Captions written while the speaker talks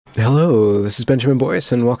Hello, this is Benjamin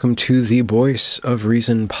Boyce, and welcome to the Voice of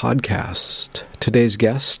Reason podcast. Today's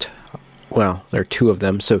guest, well, there are two of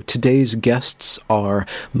them. So today's guests are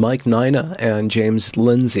Mike Nina and James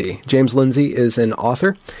Lindsay. James Lindsay is an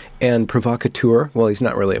author and provocateur. Well, he's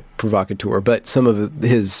not really a provocateur, but some of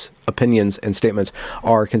his opinions and statements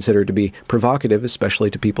are considered to be provocative, especially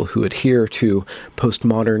to people who adhere to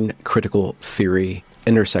postmodern critical theory,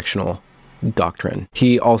 intersectional doctrine.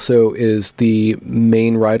 He also is the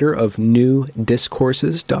main writer of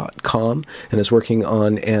newdiscourses.com and is working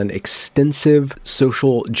on an extensive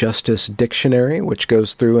social justice dictionary, which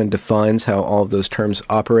goes through and defines how all of those terms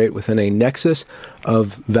operate within a nexus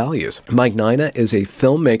of values. Mike Nina is a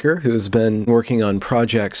filmmaker who has been working on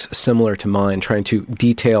projects similar to mine, trying to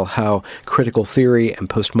detail how critical theory and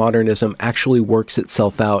postmodernism actually works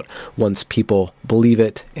itself out once people believe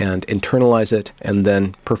it and internalize it and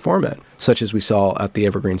then perform it, such as we saw at the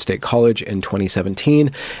Evergreen State College in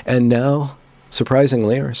 2017, and now,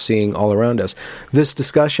 surprisingly, are seeing all around us. This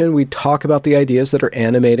discussion, we talk about the ideas that are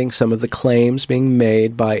animating some of the claims being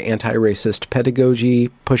made by anti-racist pedagogy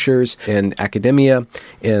pushers in academia,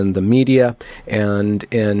 in the media, and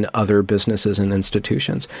in other businesses and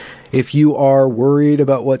institutions. If you are worried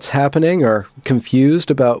about what's happening or confused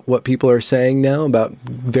about what people are saying now about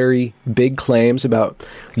very big claims about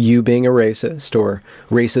you being a racist or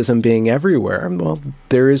racism being everywhere, well,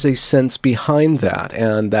 there is a sense behind that,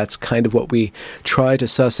 and that's kind of what we try to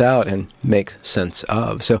suss out and make sense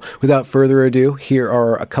of. So without further ado, here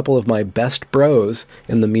are a couple of my best bros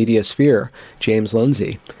in the media sphere, James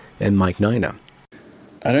Lindsay and Mike Nina.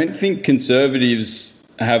 I don't think conservatives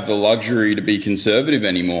have the luxury to be conservative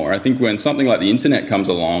anymore. I think when something like the internet comes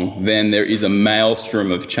along, then there is a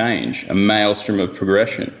maelstrom of change, a maelstrom of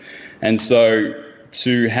progression. And so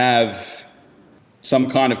to have some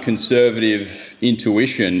kind of conservative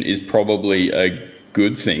intuition is probably a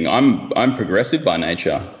good thing. I'm progressive by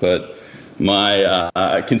nature, but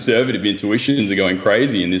my conservative intuitions are going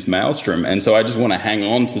crazy in this maelstrom. And so I just want to hang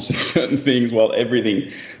on to some certain things while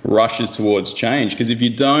everything rushes towards change. Because if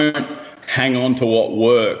you don't hang on to what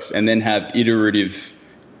works and then have iterative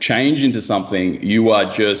change into something, you are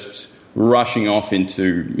just rushing off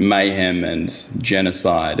into mayhem and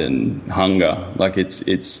genocide and hunger. Like a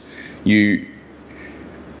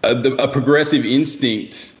progressive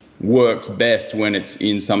instinct works best when it's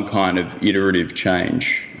in some kind of iterative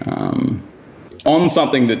change on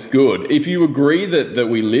something that's good. If you agree that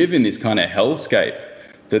we live in this kind of hellscape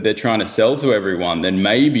that they're trying to sell to everyone, then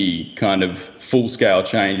maybe kind of full-scale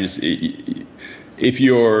changes. If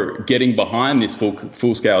you're getting behind this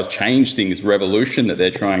full-scale change thing, this revolution that they're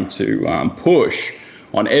trying to push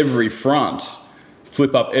on every front,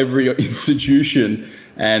 flip up every institution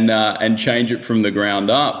and change it from the ground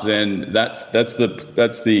up, then that's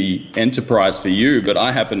the enterprise for you. But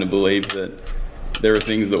I happen to believe that there are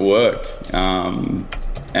things that work.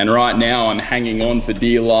 And right now I'm hanging on for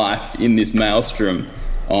dear life in this maelstrom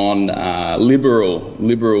on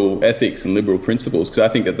liberal ethics and liberal principles, because I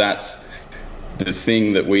think that's the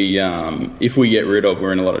thing that we, if we get rid of,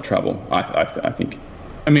 we're in a lot of trouble, I think.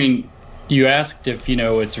 I mean, you asked if,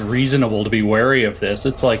 it's reasonable to be wary of this.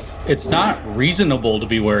 It's like, it's not reasonable to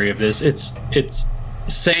be wary of this. It's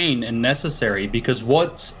sane and necessary, because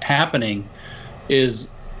what's happening is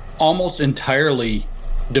almost entirely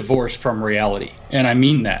divorced from reality. And I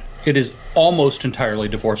mean that. It is almost entirely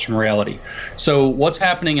divorced from reality. So what's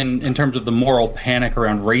happening in terms of the moral panic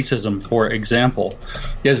around racism, for example,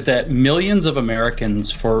 is that millions of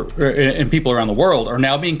Americans and people around the world are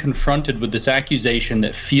now being confronted with this accusation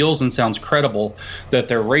that feels and sounds credible that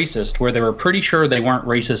they're racist, where they were pretty sure they weren't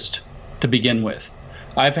racist to begin with.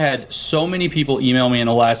 I've had so many people email me in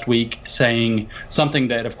the last week saying something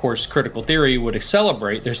that, of course, critical theory would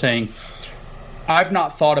celebrate. They're saying, I've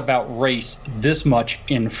not thought about race this much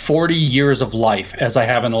in 40 years of life as I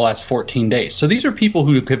have in the last 14 days. So these are people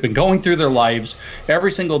who have been going through their lives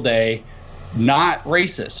every single day, not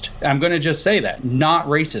racist. I'm going to just say that, not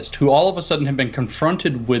racist, who all of a sudden have been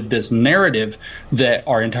confronted with this narrative that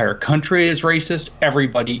our entire country is racist,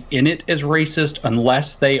 everybody in it is racist,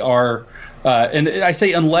 unless they are, and I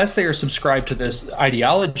say unless they are subscribed to this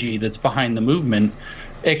ideology that's behind the movement,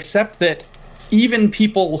 except that even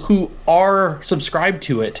people who are subscribed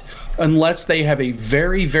to it, unless they have a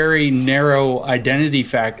very, very narrow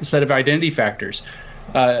set of identity factors,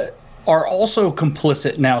 are also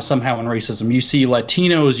complicit now somehow in racism. You see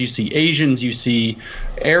Latinos, you see Asians, you see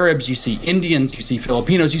Arabs, you see Indians, you see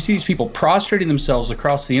Filipinos, you see these people prostrating themselves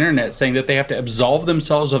across the internet saying that they have to absolve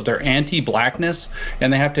themselves of their anti-blackness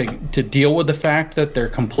and they have to deal with the fact that they're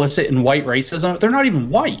complicit in white racism. They're not even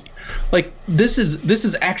white. Like, this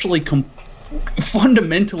is actually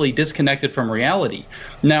fundamentally disconnected from reality.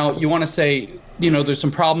 Now, you want to say, there's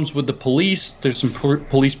some problems with the police, there's some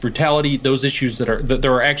police brutality, those issues that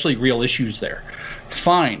there are actually real issues there.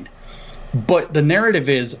 Fine. But the narrative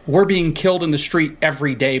is we're being killed in the street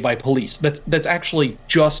every day by police. That's actually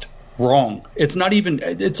just wrong. It's not even,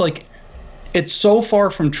 it's like, it's so far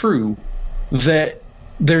from true that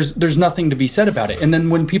there's nothing to be said about it. And then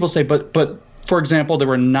when people say, but for example, there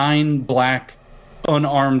were 9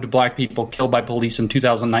 unarmed black people killed by police in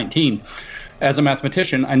 2019. As a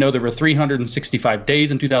mathematician, I know there were 365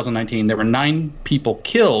 days in 2019. There were 9 people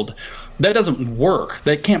killed. That doesn't work.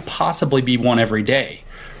 That can't possibly be one every day.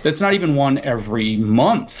 That's not even one every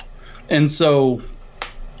month. And so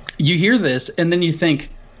you hear this, and then you think,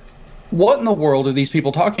 what in the world are these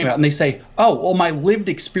people talking about? And they say, oh, well, my lived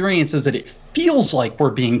experience is that it feels like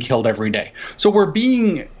we're being killed every day. So we're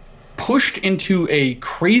being pushed into a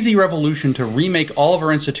crazy revolution to remake all of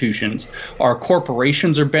our institutions. Our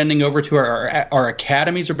corporations are bending over to our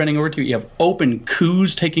academies are bending over to. You have open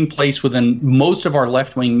coups taking place within most of our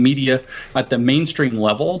left-wing media at the mainstream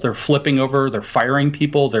level. They're flipping over, they're firing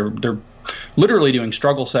people, they're literally doing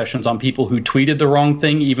struggle sessions on people who tweeted the wrong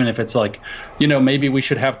thing, even if it's like, maybe we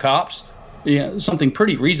should have cops. Something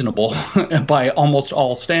pretty reasonable by almost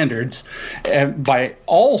all standards, by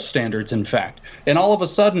all standards, in fact. And all of a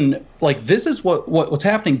sudden, like, this is what's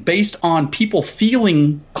happening based on people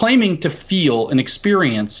claiming to feel an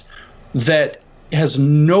experience that has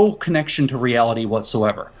no connection to reality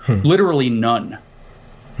whatsoever. Literally none.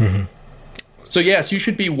 Mm-hmm. So yes, you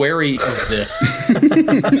should be wary of this.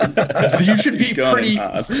 You should be pretty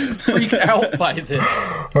freaked out by this.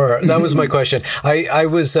 All right, that was my question. I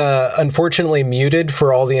was unfortunately muted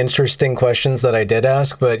for all the interesting questions that I did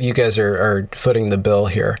ask, but you guys are footing the bill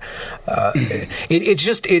here.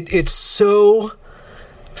 It's so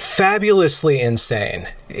fabulously insane.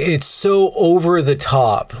 It's so over the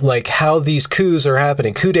top, like how these coups are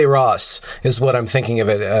happening. Coup de Ras is what I'm thinking of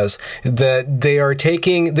it as. That they are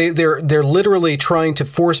taking, they're literally trying to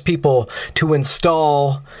force people to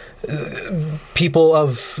install people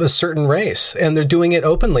of a certain race, and they're doing it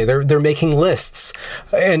openly. They're making lists,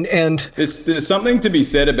 and there's something to be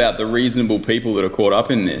said about the reasonable people that are caught up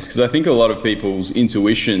in this, because I think a lot of people's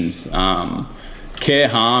intuitions,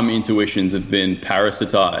 care-harm intuitions, have been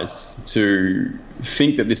parasitized to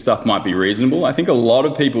think that this stuff might be reasonable. I think a lot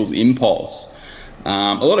of people's impulse,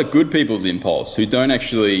 a lot of good people's impulse, who haven't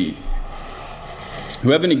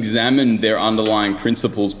examined their underlying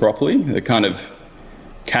principles properly, they kind of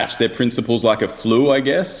catch their principles like a flu, I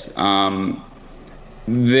guess.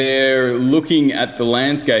 They're looking at the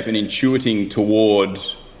landscape and intuiting toward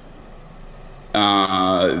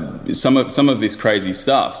some of this crazy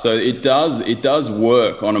stuff. So it does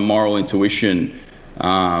work on a moral intuition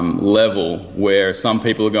level, where some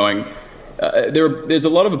people are going. There's a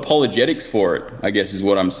lot of apologetics for it, I guess, is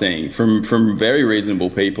what I'm seeing from very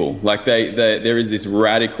reasonable people. Like there is this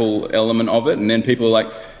radical element of it, and then people are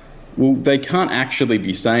like, well, they can't actually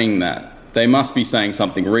be saying that. They must be saying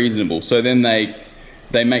something reasonable. So then they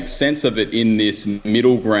make sense of it in this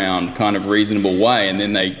middle ground kind of reasonable way, and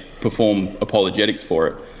then they perform apologetics for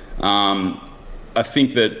it. I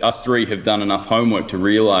think that us three have done enough homework to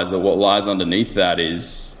realize that what lies underneath that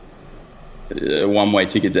is a one-way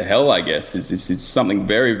ticket to hell, I guess. It's something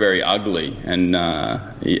very, very ugly. And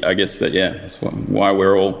I guess that's why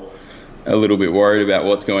we're all a little bit worried about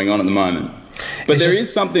what's going on at the moment. But there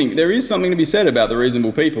is something to be said about the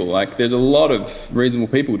reasonable people. Like, there's a lot of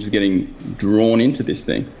reasonable people just getting drawn into this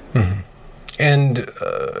thing. Mm-hmm. And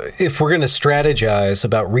if we're going to strategize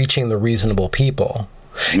about reaching the reasonable people,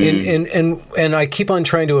 and I keep on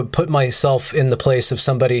trying to put myself in the place of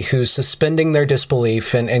somebody who's suspending their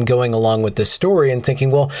disbelief and going along with this story and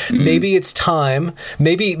thinking, well, maybe it's time.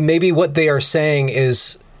 Maybe what they are saying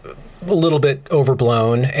is a little bit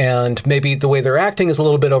overblown, and maybe the way they're acting is a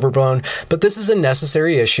little bit overblown, but this is a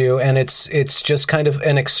necessary issue, and it's just kind of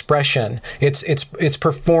an expression. It's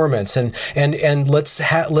performance, and let's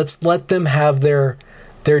let them have their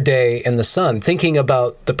day in the sun, thinking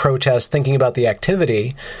about the protest, thinking about the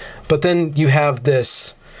activity. But then you have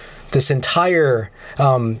this entire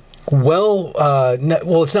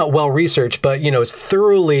it's not well researched, but it's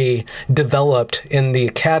thoroughly developed in the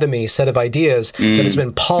academy set of ideas that has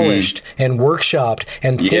been polished and workshopped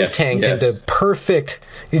and think tanked into perfect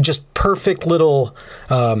little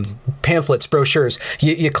pamphlets, brochures.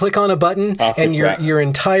 You click on a button, and your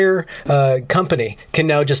entire company can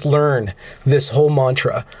now just learn this whole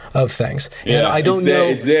mantra of things. Yeah, and I don't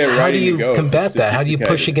know, how do you combat that? How do you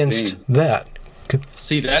push against that?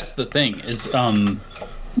 See, that's the thing is.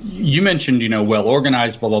 You mentioned, well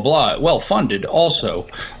organized, blah, blah, blah, well funded also.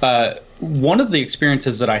 one of the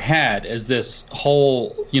experiences that I had is this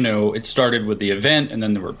whole, it started with the event, and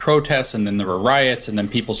then there were protests, and then there were riots, and then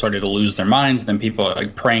people started to lose their minds. Then people are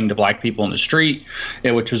like praying to black people in the street,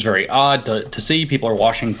 which was very odd to see. People are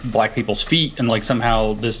washing black people's feet, and like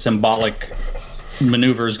somehow this symbolic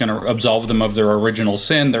maneuver is going to absolve them of their original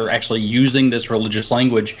sin. They're actually using this religious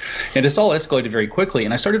language, and it's all escalated very quickly.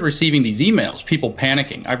 And I started receiving these emails, people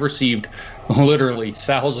panicking. I've received literally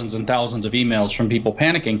thousands and thousands of emails from people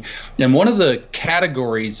panicking. And one of the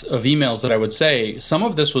categories of emails that I would say, some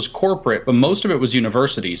of this was corporate, but most of it was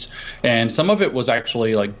universities, and some of it was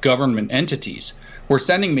actually like government entities were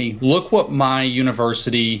sending me, look what my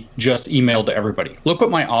university just emailed to everybody. Look what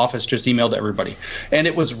my office just emailed to everybody. And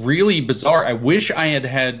it was really bizarre. I wish I had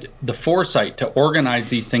had the foresight to organize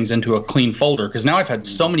these things into a clean folder, because now I've had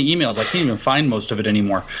so many emails, I can't even find most of it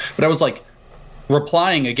anymore. But I was like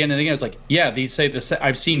replying again and again. I was like, yeah, these say this.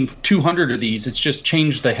 I've seen 200 of these. It's just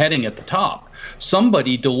changed the heading at the top.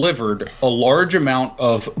 Somebody delivered a large amount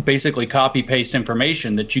of basically copy paste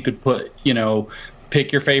information that you could put,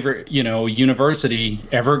 pick your favorite, university,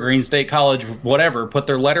 Evergreen State College, whatever, put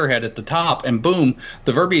their letterhead at the top, and boom,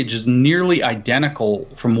 the verbiage is nearly identical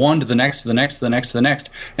from one to the next, to the next, to the next, to the next.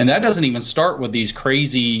 And that doesn't even start with these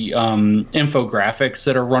crazy infographics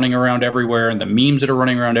that are running around everywhere and the memes that are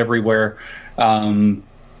running around everywhere.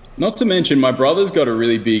 Not to mention, my brother's got a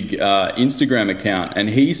really big Instagram account, and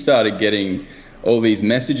he started getting all these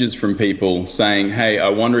messages from people saying, hey, I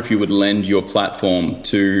wonder if you would lend your platform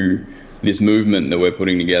to this movement that we're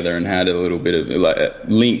putting together, and had a little bit of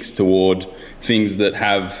links toward things that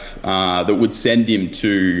have that would send him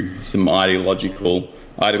to some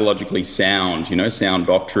ideologically sound, sound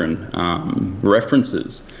doctrine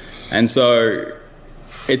references. And so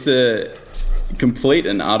it's a complete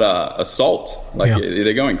and utter assault.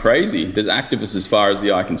 They're going crazy. There's activists as far as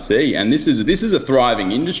the eye can see, and this is a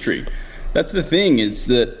thriving industry. That's the thing, is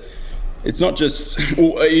that it's not just,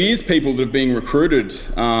 it is people that are being recruited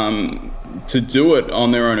to do it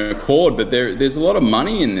on their own accord, but there's a lot of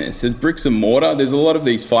money in this. There's bricks and mortar. There's a lot of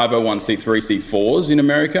these 501c3, C4s in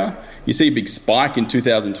America. You see a big spike in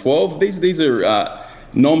 2012. These are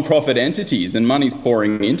non-profit entities, and money's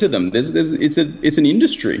pouring into them. It's an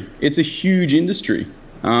industry. It's a huge industry,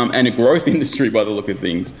 and a growth industry by the look of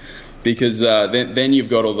things, because then you've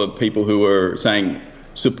got all the people who are saying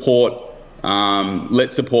support.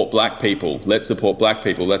 Let's support black people. Let's support black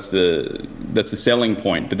people. That's the selling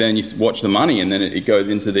point. But then you watch the money, and then it goes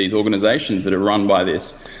into these organizations that are run by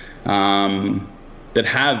this, that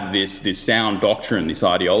have this sound doctrine, this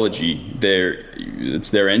ideology. It's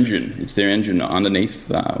their engine. It's their engine underneath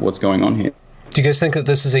what's going on here. Do you guys think that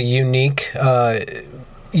this is a unique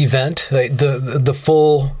event,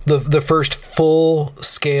 the first full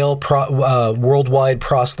scale worldwide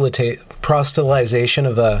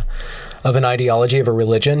proselytization of an ideology, of a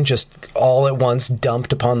religion, just all at once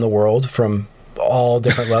dumped upon the world from all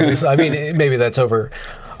different levels? I mean, maybe that's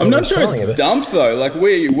I'm not sure it's dumped though. Like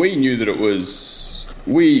we knew that it was.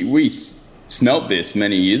 We smelt this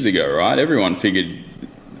many years ago, right? Everyone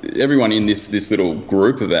in this little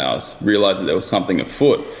group of ours realized that there was something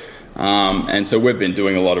afoot. And so we've been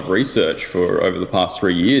doing a lot of research for over the past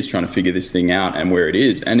 3 years, trying to figure this thing out and where it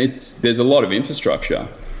is. And there's a lot of infrastructure.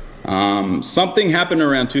 Something happened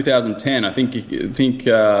around 2010. I think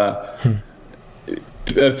a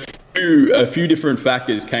few different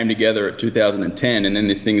factors came together at 2010, and then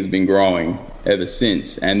this thing has been growing ever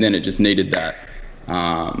since. And then it just needed that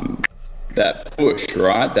push,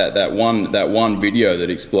 right? That one video that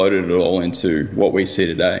exploded it all into what we see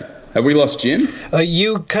today. Have we lost Jim?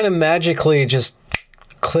 You kind of magically just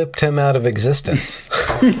clipped him out of existence.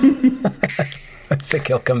 I think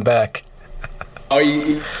he'll come back. Oh,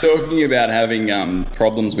 you're talking about having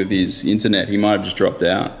problems with his internet. He might have just dropped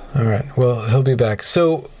out. All right. Well, he'll be back.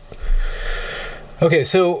 So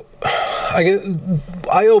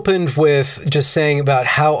I opened with just saying about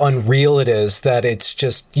how unreal it is, that it's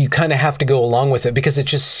just, you kind of have to go along with it because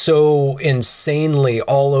it's just so insanely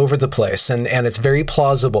all over the place, and it's very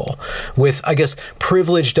plausible with, I guess,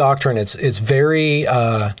 privileged doctrine. It's very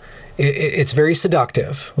it's very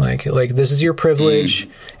seductive. Like this is your privilege,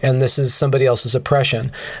 and this is somebody else's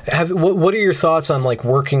oppression. What are your thoughts on like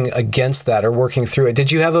working against that or working through it?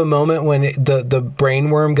 Did you have a moment when the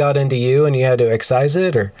brainworm got into you and you had to excise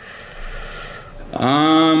it, or?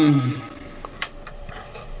 I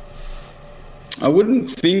wouldn't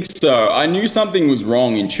think so. I knew something was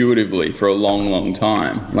wrong intuitively for a long, long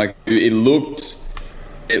time. Like it looked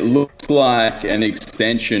like an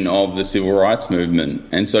extension of the civil rights movement,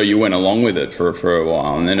 and so you went along with it for a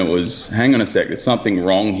while, and then it was, hang on a sec, there's something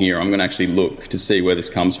wrong here. I'm going to actually look to see where this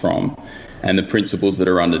comes from. and the principles that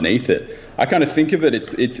are underneath it. I kind of think of it.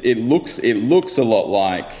 It looks a lot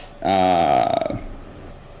like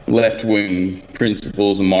left-wing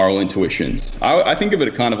principles and moral intuitions. I think of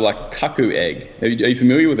it kind of like a cuckoo egg. Are you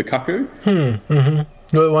familiar with a cuckoo?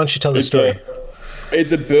 Mm-hmm. Why don't you tell the story?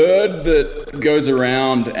 It's a bird that goes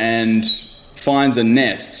around and finds a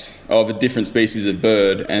nest of a different species of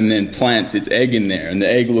bird and then plants its egg in there. And the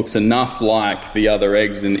egg looks enough like the other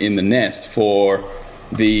eggs in the nest for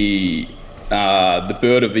the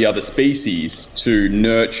bird of the other species to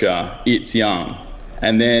nurture its young.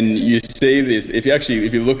 And then you see this, if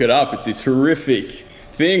you look it up, it's this horrific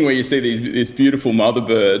thing where you see this beautiful mother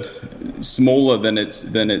bird smaller than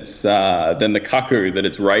the cuckoo that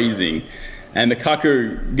it's raising. And the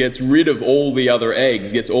cuckoo gets rid of all the other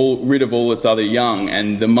eggs, gets rid of all its other young,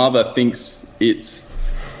 and the mother thinks it's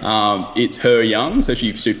her young, so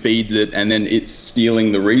she feeds it, and then it's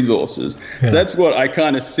stealing the resources. Yeah. So that's what I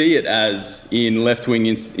kind of see it as in left-wing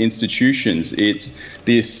institutions. It's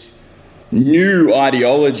this new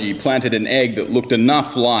ideology planted an egg that looked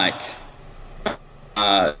enough like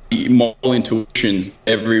the moral intuitions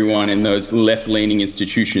everyone in those left-leaning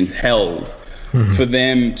institutions held. Mm-hmm. For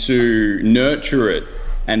them to nurture it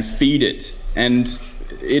and feed it, and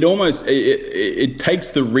it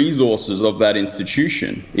takes the resources of that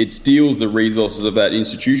institution. It steals the resources of that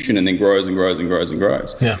institution and then grows and grows and grows and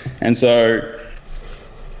grows. Yeah. And so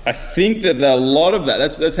I think that a lot of that,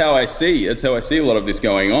 that's how I see a lot of this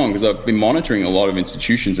going on, because I've been monitoring a lot of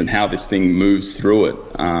institutions and how this thing moves through it.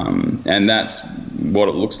 And that's what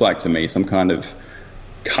it looks like to me, some kind of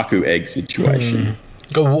cuckoo egg situation. Mm.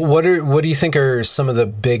 What do you think are some of the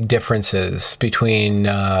big differences between,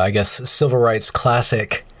 I guess, civil rights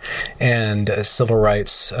classic and civil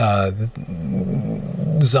rights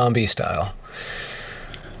zombie style?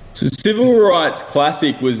 So civil rights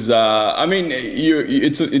classic was,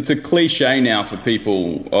 it's a cliche now for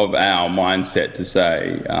people of our mindset to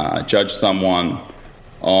say, judge someone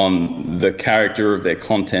on the character of their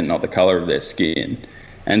content, not the color of their skin.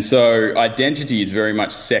 And so identity is very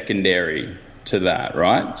much secondary to that,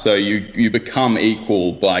 right? So you become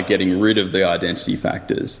equal by getting rid of the identity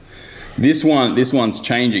factors. This one's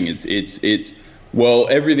changing. It's well,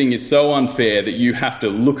 everything is so unfair that you have to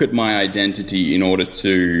look at my identity in order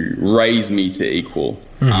to raise me to equal.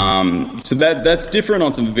 Mm-hmm. So that's different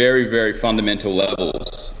on some very, very fundamental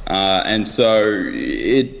levels. And so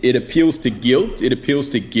it appeals to guilt. It appeals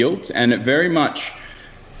to guilt, and it very much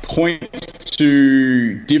points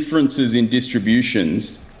to differences in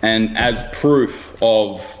distributions and as proof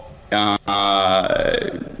of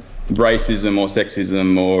racism or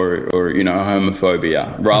sexism or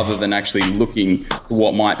homophobia, rather than actually looking for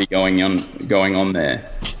what might be going on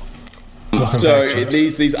there. So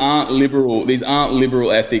these aren't liberal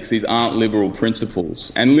ethics. These aren't liberal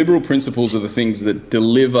principles. And liberal principles are the things that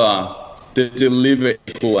deliver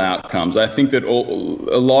equal outcomes. I think that a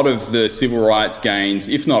lot of the civil rights gains,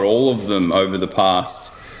 if not all of them, over the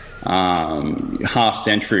past half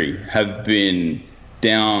century have been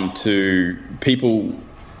down to people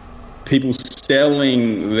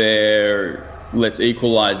selling their let's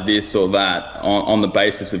equalize this or that on the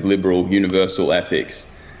basis of liberal universal ethics.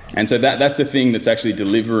 And so that's the thing that's actually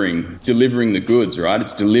delivering the goods, right?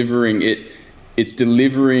 It's delivering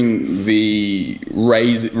the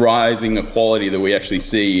rising equality that we actually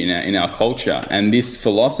see in our culture. And this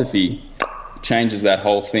philosophy changes that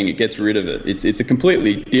whole thing. It gets rid of it. It's a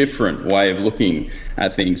completely different way of looking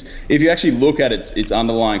at things. If you actually look at its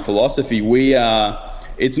underlying philosophy,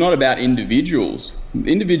 it's not about individuals.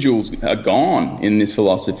 Individuals are gone in this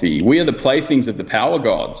philosophy. We are the playthings of the power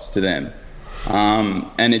gods to them.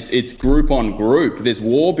 And it's group on group. There's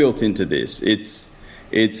war built into this.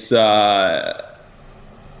 I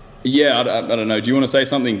don't know. Do you want to say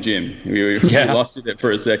something, Jim? We lost you there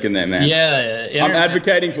for a second there, man. Yeah. I'm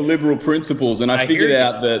advocating for liberal principles, and I figured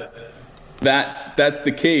out that's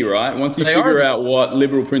the key, right? Once you figure out what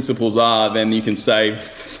liberal principles are, then you can save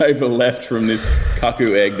the left from this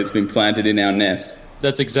cuckoo egg that's been planted in our nest.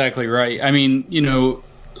 That's exactly right. I mean,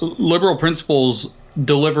 liberal principles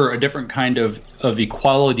deliver a different kind of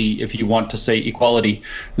equality, if you want to say equality,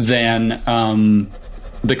 than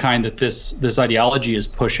the kind that this ideology is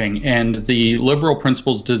pushing. And the liberal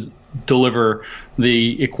principles deliver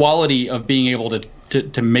the equality of being able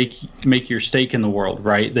to make your stake in the world,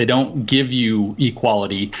 right? They don't give you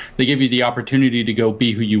equality. They give you the opportunity to go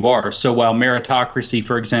be who you are. So while meritocracy,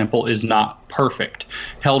 for example, is not perfect,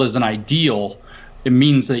 held as an ideal, it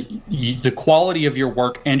means that the quality of your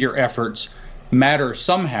work and your efforts matter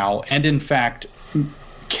somehow, and in fact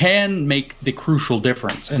can make the crucial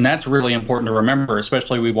difference. And that's really important to remember,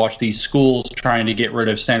 especially we watch these schools trying to get rid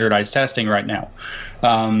of standardized testing right now.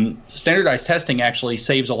 Standardized testing actually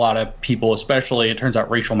saves a lot of people, especially, it turns out,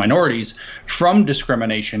 racial minorities, from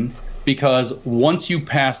discrimination, because once you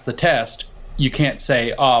pass the test, you can't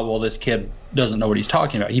say, oh, well, this kid doesn't know what he's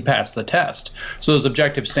talking about. He passed the test. So those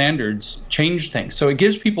objective standards change things. So it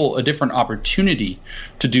gives people a different opportunity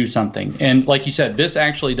to do something. And like you said, this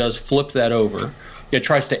actually does flip that over. It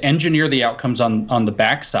tries to engineer the outcomes on the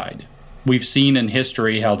backside. We've seen in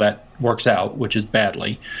history how that works out, which is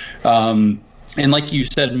badly. And like you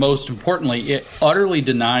said, most importantly, it utterly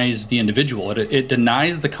denies the individual. It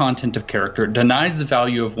denies the content of character. It denies the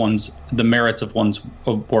value of the merits of one's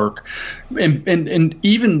work. And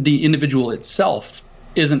even the individual itself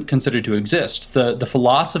isn't considered to exist. The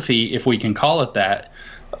philosophy, if we can call it that,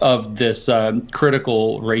 of this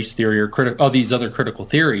critical race theory or these other critical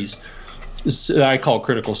theories, I call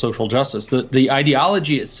critical social justice. The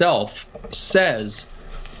ideology itself says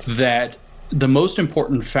that the most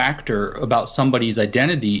important factor about somebody's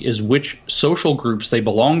identity is which social groups they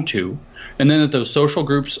belong to, and then that those social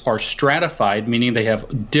groups are stratified, meaning they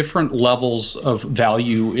have different levels of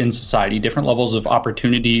value in society, different levels of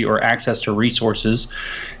opportunity or access to resources.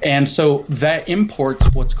 And so that imports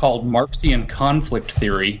what's called Marxian conflict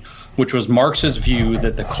theory, which was Marx's view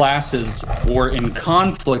that the classes were in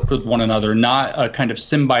conflict with one another, not a kind of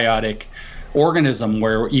symbiotic organism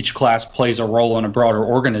where each class plays a role in a broader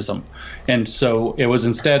organism. And so it was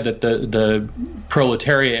instead that the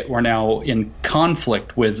proletariat were now in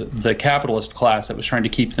conflict with the capitalist class that was trying to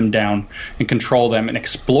keep them down and control them and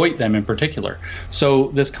exploit them in particular. So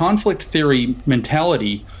this conflict theory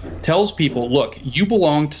mentality tells people, look, you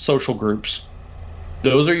belong to social groups.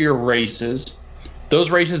 Those are your races. Those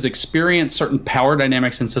races experience certain power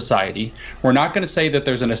dynamics in society. We're not going to say that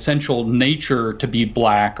there's an essential nature to be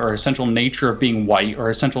black or essential nature of being white or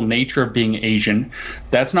essential nature of being Asian.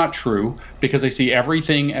 That's not true, because they see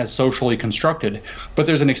everything as socially constructed. But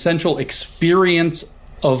there's an essential experience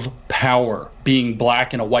of power, being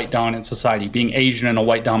black in a white dominant society, being Asian in a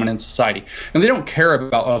white dominant society. And they don't care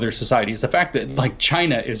about other societies. The fact that like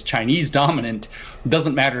China is Chinese dominant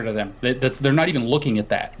doesn't matter to them. They're not even looking at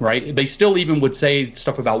that, right? They still even would say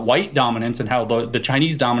stuff about white dominance and how the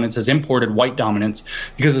Chinese dominance has imported white dominance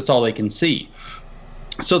because it's all they can see.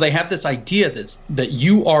 So they have this idea that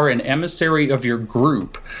you are an emissary of your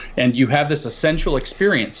group and you have this essential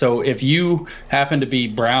experience. So if you happen to be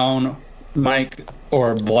brown, Mike,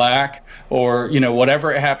 or black, or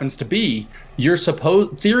whatever it happens to be,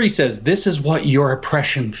 theory says this is what your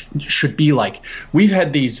oppression should be like. We've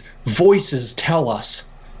had these voices tell us,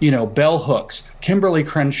 bell hooks, Kimberly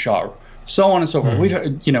Crenshaw, so on and so forth. We've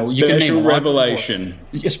had, you can name revelation.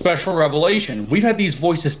 Special revelation. We've had these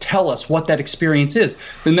voices tell us what that experience is.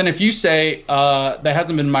 And then if you say that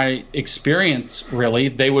hasn't been my experience, really,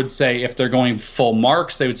 they would say, if they're going full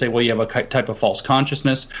Marx, they would say, well, you have a type of false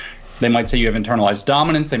consciousness. They might say you have internalized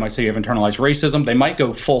dominance. They might say you have internalized racism. They might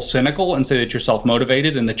go full cynical and say that you're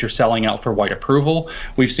self-motivated and that you're selling out for white approval.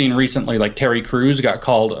 We've seen recently, like Terry Crews got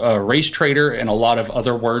called a race traitor and a lot of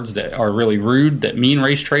other words that are really rude that mean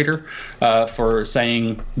race traitor, for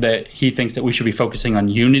saying that he thinks that we should be focusing on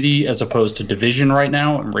unity as opposed to division right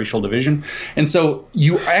now and racial division. And so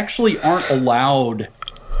you actually aren't allowed,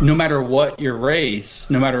 no matter what your race,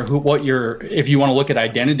 no matter if you want to look at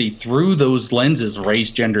identity through those lenses,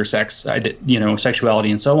 race, gender, sex, sexuality,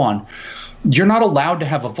 and so on, you're not allowed to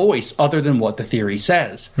have a voice other than what the theory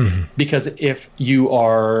says. Mm-hmm. Because if you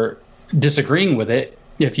are disagreeing with it,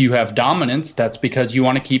 if you have dominance, that's because you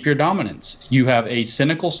want to keep your dominance. You have a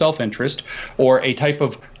cynical self-interest or a type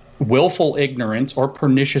of willful ignorance or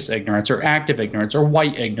pernicious ignorance or active ignorance or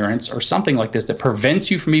white ignorance or something like this that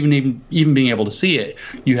prevents you from even being able to see it.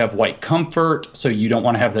 You have white comfort, so you don't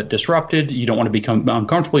want to have that disrupted. You don't want to become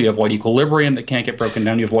uncomfortable. You have white equilibrium that can't get broken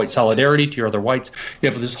down. You have white solidarity to your other whites.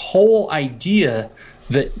 You have this whole idea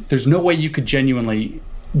that there's no way you could genuinely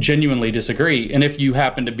disagree. And if you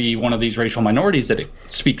happen to be one of these racial minorities that it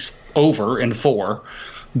speaks over and for,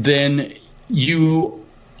 then you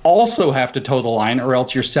also have to toe the line, or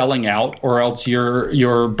else you're selling out, or else you're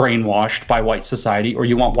brainwashed by white society, or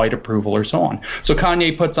you want white approval, or so on. So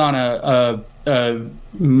Kanye puts on a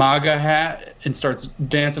MAGA hat and starts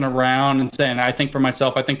dancing around and saying, I think for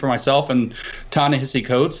myself. And Ta-Nehisi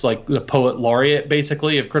Coates, like the poet laureate,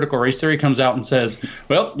 basically, of critical race theory, comes out and says,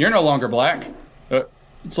 well, you're no longer black.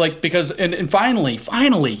 It's like, because, and finally,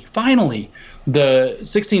 the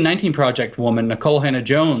 1619 Project woman, Nicole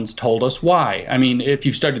Hannah-Jones, told us why. I mean, if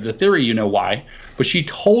you've studied the theory, you know why. But she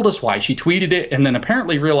told us why. She tweeted it and then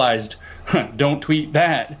apparently realized, don't tweet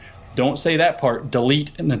that. Don't say that part.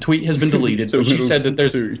 Delete. And the tweet has been deleted. But she said that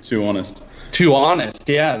there's... Too honest. Too honest,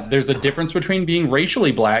 yeah. There's a difference between being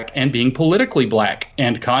racially black and being politically black.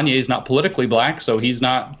 And Kanye's not politically black, so he's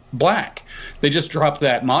not black. They just dropped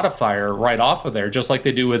that modifier right off of there, just like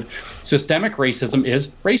they do with systemic racism is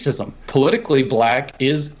racism. Politically black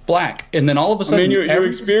is black. And then all of a sudden... I mean, you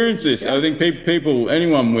experience this. I think people,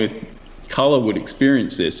 anyone with color would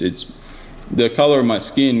experience this. It's the color of my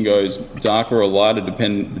skin goes darker or lighter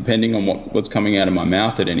depending on what's coming out of my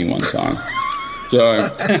mouth at any one time. So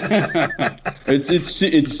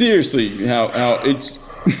it's seriously how it's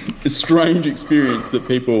a strange experience that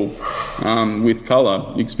people with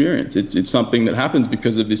color experience. It's something that happens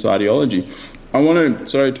because of this ideology. I want to,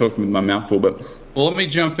 sorry, talking with my mouth full, but well, let me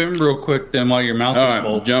jump in real quick then while your mouth is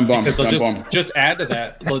full. Jump on. Because I'll just add to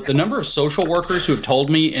that. Look, the number of social workers who have told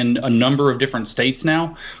me in a number of different states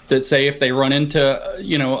now that say if they run into,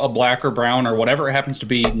 a black or brown or whatever it happens to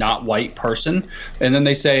be, not white person, and then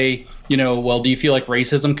they say, well, do you feel like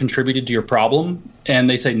racism contributed to your problem? And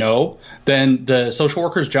they say no. Then the social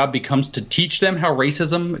worker's job becomes to teach them how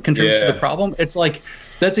racism contributes to the problem. It's like,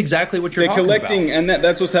 that's exactly what you're talking about. And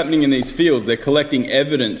that's what's happening in these fields. They're collecting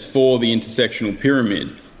evidence for the intersectional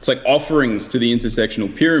pyramid. It's like offerings to the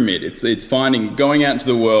intersectional pyramid. It's going out into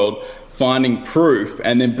the world, finding proof,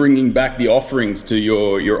 and then bringing back the offerings to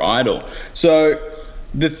your idol. So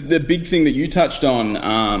the big thing that you touched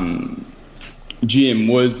on, Jim,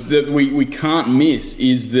 was that we can't miss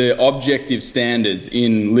is the objective standards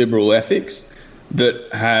in liberal ethics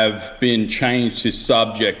that have been changed to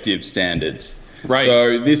subjective standards. Right.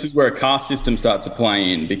 So this is where a caste system starts to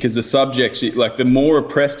play in, because the subjects, like the more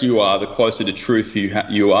oppressed you are, the closer to truth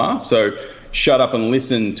you are. So shut up and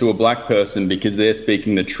listen to a black person because they're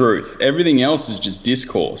speaking the truth. Everything else is just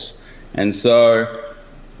discourse. And so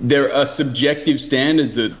there are subjective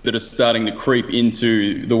standards that are starting to creep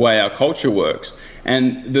into the way our culture works.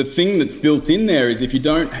 And the thing that's built in there is if you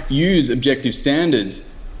don't use objective standards,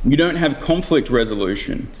 you don't have conflict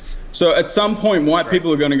resolution. So at some point, white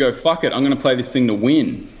people are going to go, fuck it, I'm going to play this thing to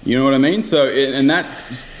win. You know what I mean? So, and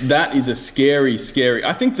that is a scary,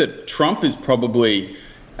 I think that Trump is probably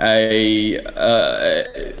a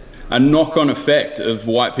knock-on effect of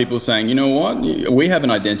white people saying, you know what, we have an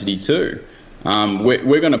identity too.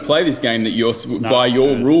 We're going to play this game that you're by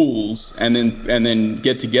your rules, and then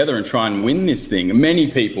get together and try and win this thing. Many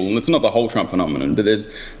people, and it's not the whole Trump phenomenon, but there's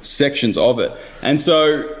sections of it. And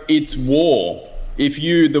so it's war. If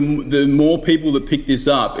the more people that pick this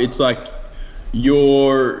up, it's like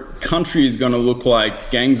your country is going to look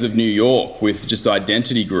like Gangs of New York with just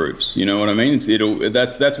identity groups. You know what I mean?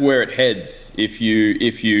 That's where it heads if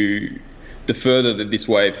the further that this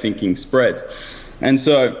way of thinking spreads. And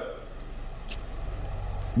so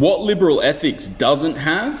what liberal ethics doesn't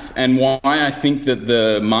have, and why I think that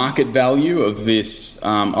the market value of this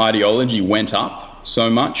ideology went up so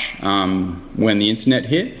much when the internet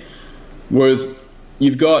hit, was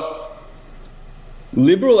you've got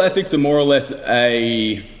liberal ethics are more or less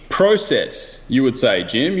a process, you would say,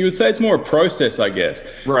 Jim. You would say it's more a process, I guess.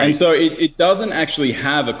 Right. And so it doesn't actually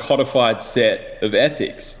have a codified set of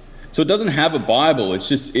ethics. So it doesn't have a Bible. It's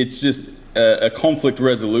just a conflict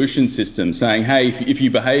resolution system saying, hey, if you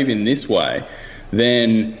behave in this way,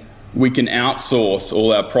 then we can outsource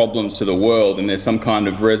all our problems to the world, and there's some kind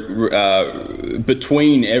of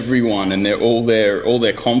between everyone and all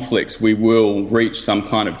their conflicts, we will reach some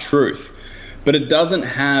kind of truth. But it doesn't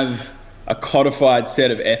have a codified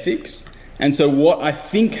set of ethics. And so what I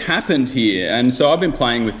think happened here, and so I've been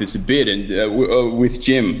playing with this a bit, and with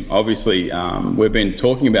Jim, obviously, we've been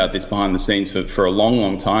talking about this behind the scenes for a long,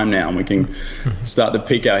 long time now, and we can start to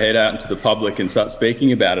peek our head out into the public and start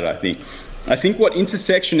speaking about it, I think. I think what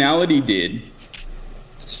intersectionality did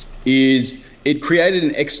is it created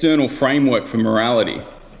an external framework for morality.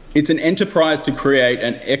 It's an enterprise to create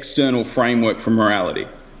an external framework for morality.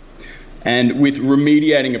 And with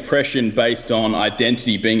remediating oppression based on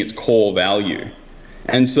identity being its core value.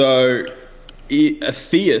 And so a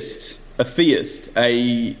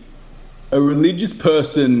religious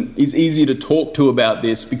person is easy to talk to about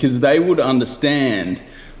this because they would understand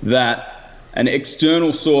that an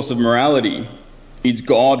external source of morality is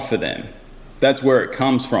God for them. That's where it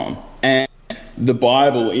comes from. And the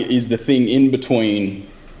Bible is the thing in between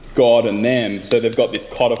God and them. So they've got this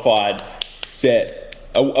codified set,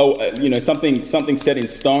 something set in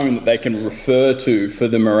stone that they can refer to for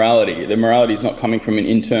the morality. The morality is not coming from an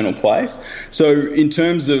internal place. So in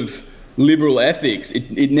terms of liberal ethics,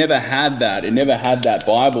 it never had that. It never had that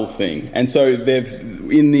Bible thing. And so they've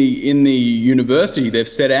in the university they've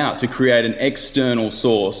set out to create an external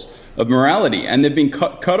source of morality, and they've been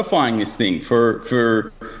codifying this thing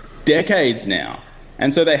for decades now.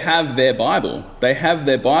 And so they have their Bible. They have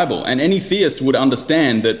their Bible. And any theist would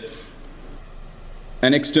understand that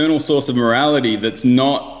an external source of morality that's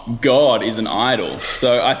not God is an idol.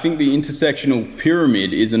 So I think the intersectional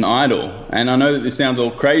pyramid is an idol. And I know that this sounds all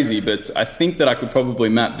crazy, but I think that I could probably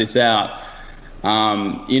map this out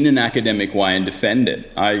in an academic way and defend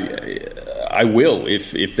it. I will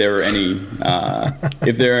if there are any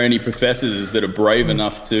if there are any professors that are brave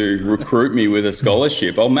enough to recruit me with a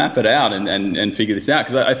scholarship. I'll map it out and figure this out,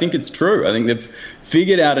 because I think it's true. I think they've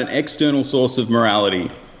figured out an external source of morality.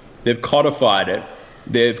 They've codified it.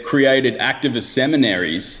 They've created activist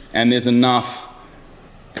seminaries, and there's enough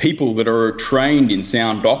people that are trained in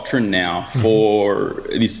sound doctrine now for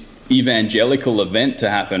this evangelical event to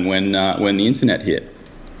happen when the internet hit.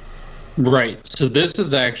 Right. So this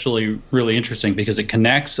is actually really interesting because it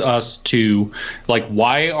connects us to, like,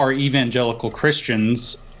 why are evangelical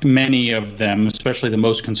Christians, many of them, especially the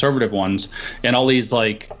most conservative ones, and all these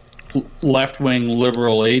like left-wing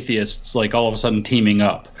liberal atheists, like all of a sudden teaming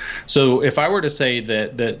up. So if I were to say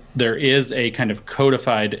that there is a kind of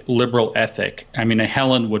codified liberal ethic, I mean,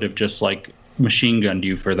 Helen would have just like machine gunned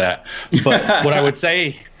you for that. But what I would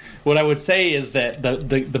say is that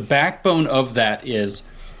the backbone of that is,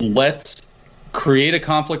 let's create a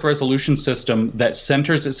conflict resolution system that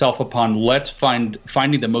centers itself upon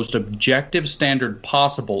finding the most objective standard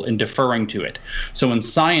possible and deferring to it. So in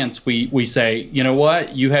science, we say, you know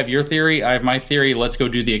what, you have your theory, I have my theory, let's go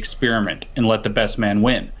do the experiment and let the best man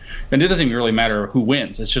win. And it doesn't even really matter who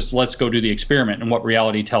wins. It's just, let's go do the experiment, and what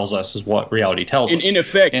reality tells us is what reality tells us. In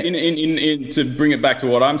effect, to bring it back to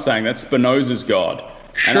what I'm saying, that's Spinoza's God.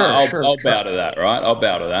 Sure, I'll bow to that, right? I'll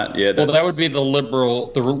bow to that. Yeah. Well, that would be the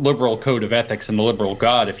liberal code of ethics and the liberal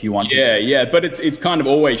God, if you want to. Yeah. But it's kind of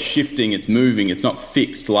always shifting. It's moving. It's not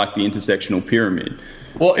fixed like the intersectional pyramid.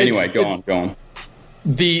 Well, anyway, go on.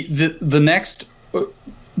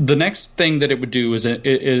 The next thing that it would do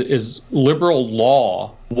is liberal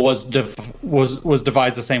law was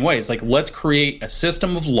devised the same way. It's like, let's create a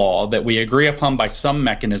system of law that we agree upon by some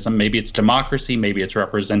mechanism. Maybe it's democracy, maybe it's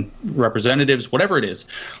representatives, whatever it is.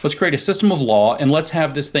 Let's create a system of law, and let's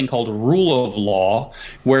have this thing called rule of law,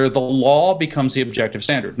 where the law becomes the objective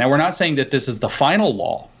standard. Now, we're not saying that this is the final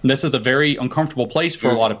law. This is a very uncomfortable place for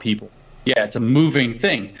a lot of people. Yeah, it's a moving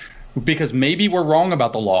thing. Because maybe we're wrong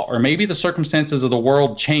about the law, or maybe the circumstances of the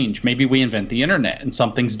world change. Maybe we invent the internet and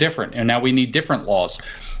something's different, and now we need different laws.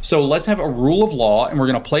 So let's have a rule of law, and we're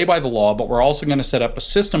going to play by the law, but we're also going to set up a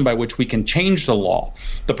system by which we can change the law.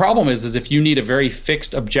 The problem is if you need a very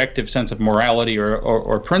fixed, objective sense of morality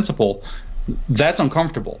or principle, that's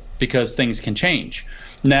uncomfortable because things can change.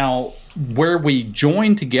 Now, where we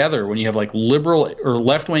join together when you have like liberal or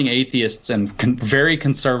left-wing atheists and very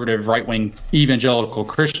conservative right-wing evangelical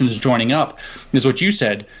Christians joining up is what you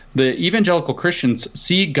said. The evangelical Christians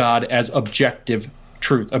see God as objective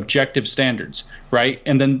truth, objective standards, right?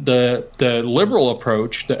 And then the liberal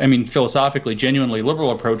approach, philosophically, genuinely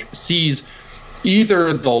liberal approach, sees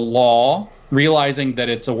either the law, realizing that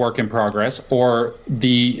it's a work in progress, or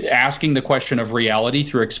the asking the question of reality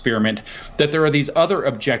through experiment, that there are these other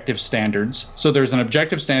objective standards. So there's an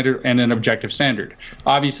objective standard and an objective standard.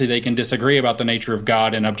 Obviously, they can disagree about the nature of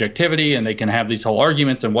God and objectivity, and they can have these whole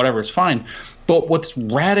arguments, and whatever is fine. But what's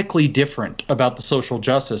radically different about the social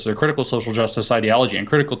justice or critical social justice ideology and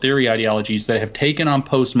critical theory ideologies that have taken on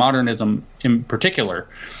postmodernism in particular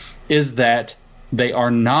is that they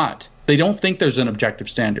don't think there's an objective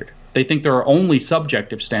standard. They think there are only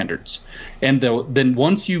subjective standards. And then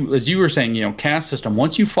once you, as you were saying, caste system,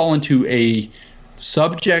 once you fall into a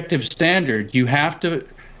subjective standard, you have to,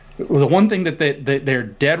 the one thing that they're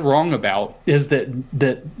dead wrong about is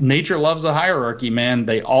that nature loves a hierarchy, man.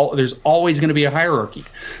 There's always going to be a hierarchy.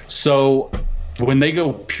 So when they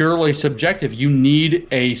go purely subjective, you need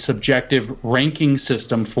a subjective ranking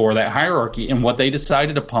system for that hierarchy. And what they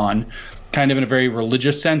decided upon, kind of in a very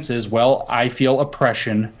religious sense, is, well, I feel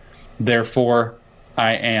oppression, therefore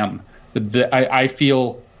I am. I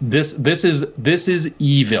feel this is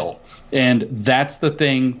evil, and that's the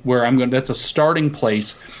thing where that's a starting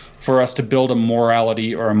place for us to build a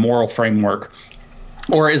morality or a moral framework.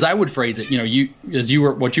 Or as I would phrase it,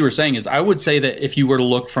 what you were saying is, I would say that if you were to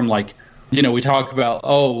look from we talk about,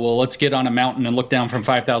 let's get on a mountain and look down from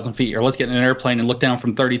 5,000 feet, or let's get in an airplane and look down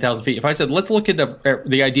from 30,000 feet. If I said, let's look at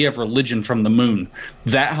the idea of religion from the moon,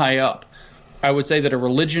 that high up, I would say that a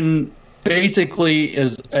religion basically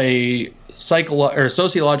is a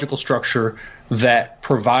sociological structure that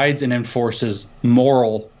provides and enforces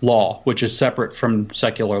moral law, which is separate from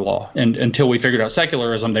secular law. And until we figured out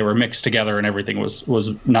secularism, they were mixed together and everything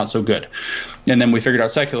was not so good. And then we figured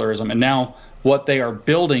out secularism, and now what they are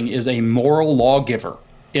building is a moral lawgiver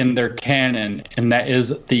in their canon, and that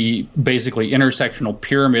is the basically intersectional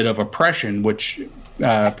pyramid of oppression, which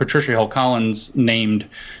Patricia Hill Collins named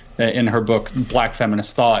in her book Black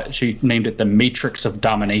Feminist Thought. She named it the Matrix of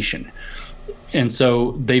Domination. And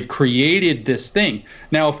so they've created this thing.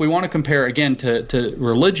 Now, if we want to compare again to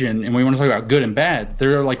religion, and we want to talk about good and bad,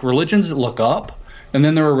 there are like religions that look up, and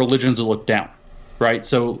then there are religions that look down, right?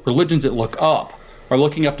 So religions that look up are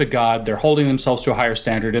looking up to God, they're holding themselves to a higher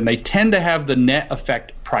standard, and they tend to have the net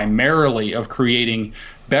effect primarily of creating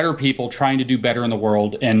better people trying to do better in the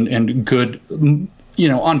world and good,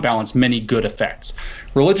 on balance, many good effects.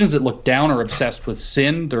 Religions that look down are obsessed with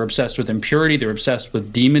sin, they're obsessed with impurity, they're obsessed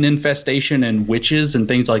with demon infestation and witches and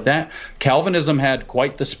things like that. Calvinism had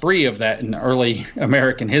quite the spree of that in early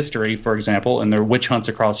American history, for example, and their witch hunts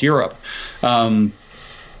across Europe.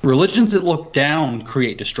 Religions that look down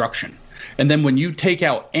create destruction. And then when you take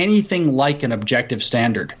out anything like an objective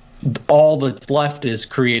standard, all that's left is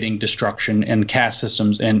creating destruction and caste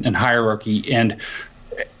systems and hierarchy. And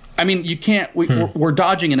I mean, you can't, we're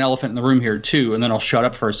dodging an elephant in the room here too. And then I'll shut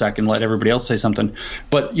up for a second, let everybody else say something.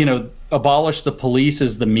 But, abolish the police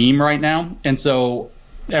is the meme right now. And so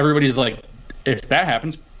everybody's like, if that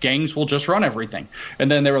happens, gangs will just run everything. And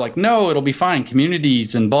then they were like, no, it'll be fine.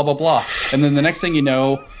 Communities and blah, blah, blah. And then the next thing you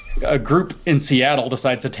know, a group in Seattle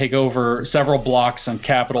decides to take over several blocks on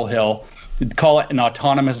Capitol Hill, call it an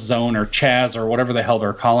autonomous zone or Chaz or whatever the hell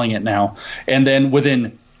they're calling it now. And then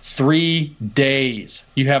within 3 days,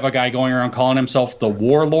 you have a guy going around calling himself the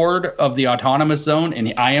warlord of the autonomous zone.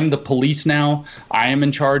 And I am the police now. I am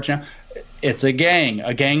in charge now. It's a gang.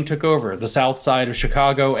 A gang took over. The south side of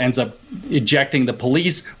Chicago ends up ejecting the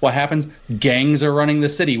police. What happens? Gangs are running the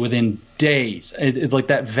city within days. It's like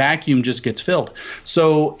that vacuum just gets filled.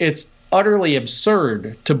 So it's utterly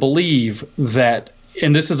absurd to believe that,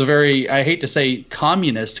 and this is a very, I hate to say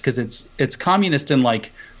communist, because it's communist in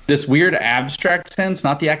like this weird abstract sense,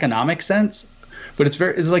 not the economic sense. But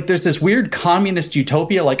it's like there's this weird communist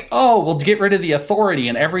utopia, like, oh, we'll get rid of the authority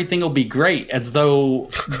and everything will be great, as though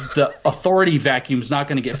the authority vacuum is not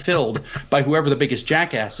going to get filled by whoever the biggest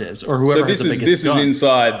jackass is or whoever has the biggest gun. This is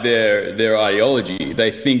inside their ideology.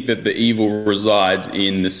 They think that the evil resides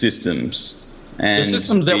in the systems. And the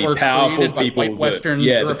systems that were created by white Western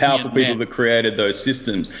European the powerful people that created those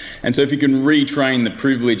systems. And so if you can retrain the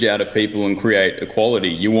privilege out of people and create equality,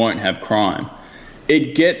 you won't have crime.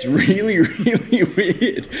 It gets really, really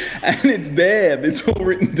weird, and it's there. It's all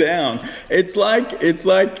written down. It's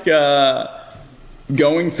like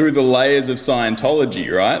going through the layers of Scientology,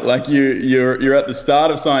 right? Like you're at the start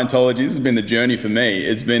of Scientology. This has been the journey for me.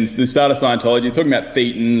 It's been the start of Scientology. You're talking about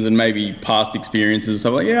thetans and maybe past experiences and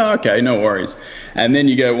stuff like, yeah, okay, no worries. And then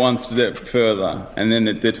you go one step further, and then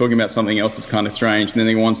they're talking about something else that's kind of strange. And then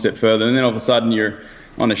they go one step further, and then all of a sudden you're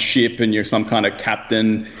on a ship and you're some kind of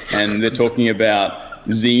captain, and they're talking about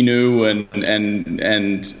Xenu and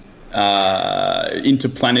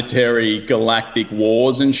interplanetary galactic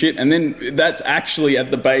wars and shit. And then that's actually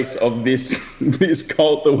at the base of this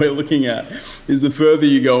cult that we're looking at. Is the further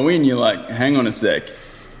you go in, you're like, hang on a sec,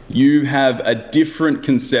 you have a different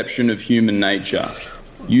conception of human nature.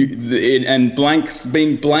 The blank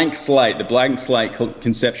slate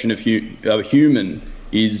conception of human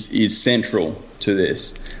is central to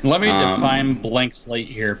this. Let me define blank slate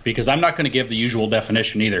here, because I'm not going to give the usual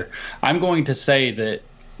definition either. I'm going to say that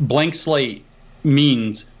blank slate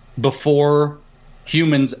means before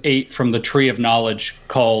humans ate from the tree of knowledge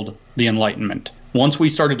called the Enlightenment. Once we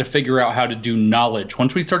started to figure out how to do knowledge,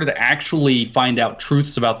 once we started to actually find out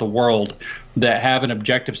truths about the world that have an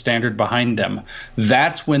objective standard behind them,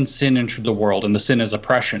 that's when sin entered the world, and the sin is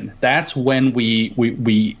oppression. That's when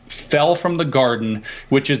we fell from the garden,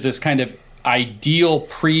 which is this kind of ideal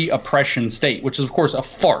pre-oppression state, which is of course a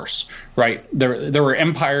farce, right? There were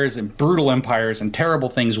empires and brutal empires and terrible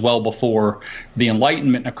things well before the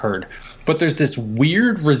Enlightenment occurred. But there's this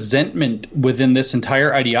weird resentment within this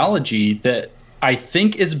entire ideology that I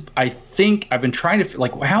think I've been trying to,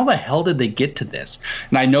 like, how the hell did they get to this?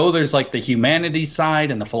 And I know there's like the humanities side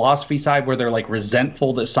and the philosophy side where they're like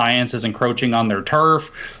resentful that science is encroaching on their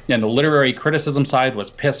turf, and the literary criticism side was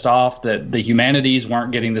pissed off that the humanities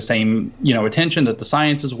weren't getting the same, attention that the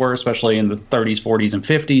sciences were, especially in the 30s, 40s, and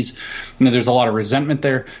 50s. And there's a lot of resentment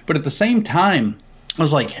there. But at the same time, I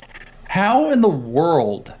was like, how in the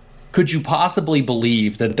world could you possibly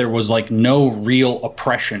believe that there was like no real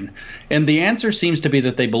oppression? And the answer seems to be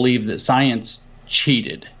that they believe that science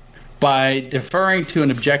cheated by deferring to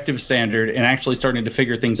an objective standard and actually starting to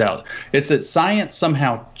figure things out. It's that science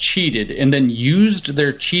somehow cheated and then used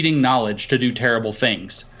their cheating knowledge to do terrible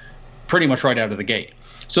things pretty much right out of the gate.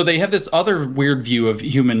 So they have this other weird view of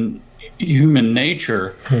human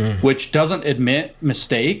nature, which doesn't admit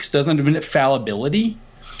mistakes, doesn't admit fallibility.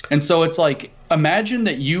 And so it's like, imagine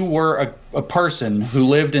that you were a person who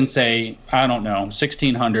lived in, say, I don't know,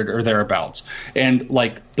 1600 or thereabouts. And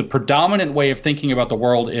like the predominant way of thinking about the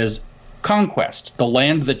world is conquest. The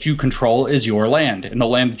land that you control is your land, and the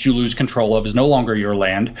land that you lose control of is no longer your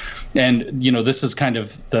land. And, you know, this is kind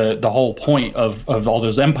of the whole point of all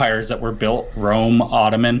those empires that were built, Rome,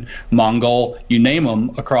 Ottoman, Mongol, you name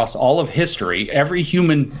them, across all of history. Every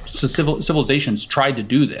human civilization's tried to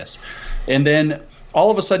do this. And then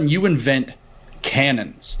all of a sudden you invent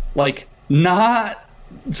cannons, like not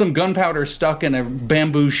some gunpowder stuck in a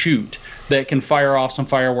bamboo chute that can fire off some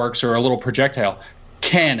fireworks or a little projectile.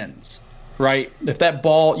 Cannons. Right? If that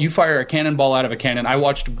ball, you fire a cannonball out of a cannon. I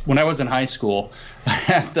watched when I was in high school. I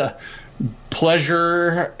had the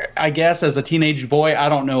pleasure, I guess, as a teenage boy. I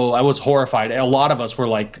don't know. I was horrified. A lot of us were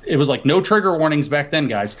like, it was like no trigger warnings back then,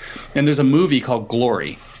 guys. And there's a movie called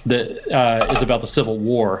Glory that is about the Civil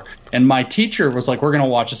War. And my teacher was like, we're going to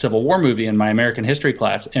watch a Civil War movie in my American history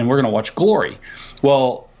class, and we're going to watch Glory.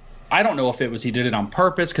 Well, I don't know if he did it on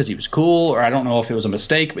purpose because he was cool, or I don't know if it was a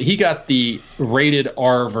mistake, but he got the rated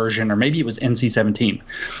R version, or maybe it was NC-17.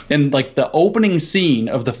 And like the opening scene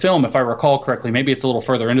of the film, if I recall correctly, maybe it's a little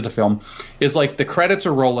further into the film, is like the credits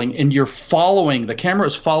are rolling and the camera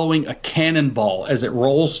is following a cannonball as it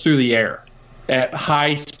rolls through the air at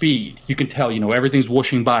high speed. You can tell, you know, everything's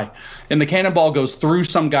whooshing by. And the cannonball goes through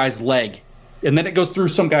some guy's leg. And then it goes through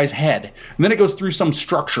some guy's head, and then it goes through some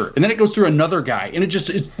structure, and then it goes through another guy, and it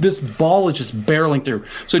just is, this ball is just barreling through.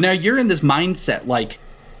 So now you're in this mindset like,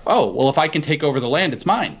 oh, well, if I can take over the land, it's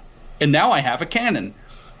mine. And now I have a cannon.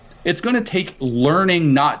 It's going to take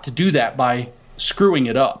learning not to do that by screwing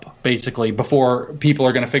it up, basically, before people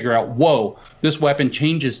are going to figure out, whoa, this weapon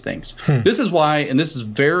changes things. This is why, and this is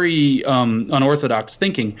very unorthodox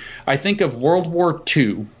thinking, I think of World War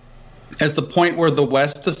II as the point where the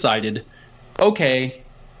West decided, okay,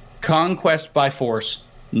 conquest by force,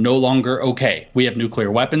 no longer okay. We have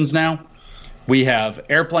nuclear weapons now. We have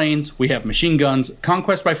airplanes. We have machine guns.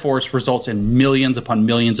 Conquest by force results in millions upon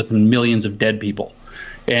millions upon millions of dead people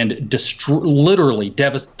and literally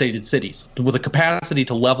devastated cities with a capacity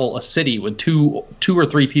to level a city with two or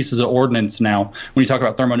three pieces of ordnance now when you talk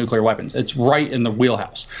about thermonuclear weapons. It's right in the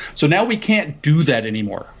wheelhouse. So now we can't do that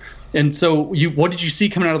anymore. And so what did you see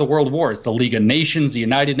coming out of the World Wars? The League of Nations, the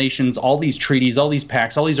United Nations, all these treaties, all these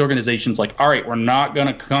pacts, all these organizations like, all right, we're not going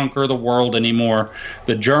to conquer the world anymore.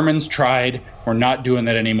 The Germans tried. We're not doing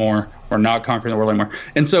that anymore. We're not conquering the world anymore.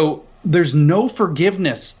 And so there's no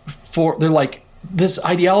forgiveness they're like, this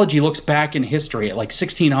ideology looks back in history at like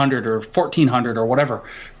 1600 or 1400 or whatever,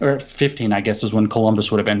 or 15, I guess, is when Columbus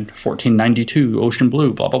would have been, 1492, Ocean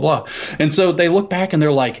Blue, blah, blah, blah. And so they look back and they're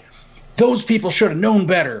like, those people should have known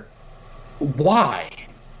better. Why?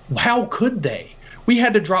 How could they? We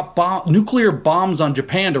had to drop nuclear bombs on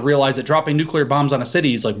Japan to realize that dropping nuclear bombs on a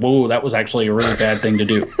city is like, whoa, that was actually a really bad thing to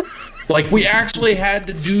do. Like, we actually had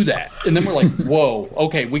to do that. And then we're like, whoa,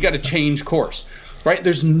 okay, we got to change course. Right?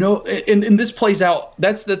 There's no, and this plays out,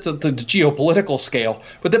 that's the geopolitical scale,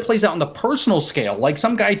 but that plays out on the personal scale. Like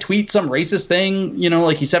some guy tweets some racist thing, you know,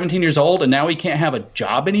 like he's 17 years old and now he can't have a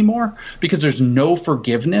job anymore because there's no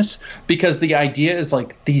forgiveness, because the idea is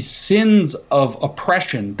like these sins of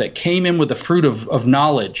oppression that came in with the fruit of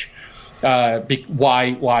knowledge.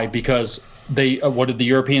 Why? Because what did the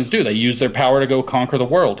Europeans do? They used their power to go conquer the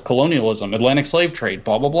world. Colonialism, Atlantic slave trade,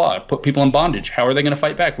 blah, blah, blah. Put people in bondage. How are they going to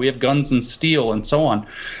fight back? We have guns and steel and so on.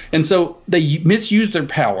 And so they misuse their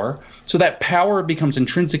power. So that power becomes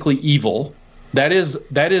intrinsically evil. That is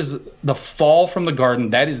the fall from the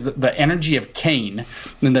garden. That is the energy of Cain.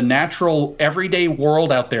 And the natural everyday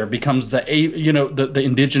world out there becomes the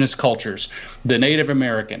indigenous cultures, the Native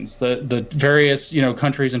Americans, the various,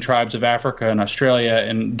 countries and tribes of Africa and Australia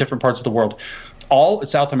and different parts of the world, all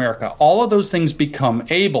South America. All of those things become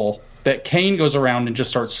Abel that Cain goes around and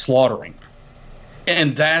just starts slaughtering.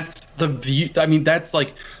 And that's the view. I mean, that's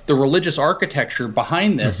like the religious architecture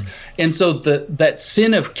behind this. Mm-hmm. And so that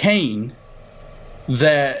sin of Cain,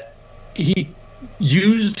 that he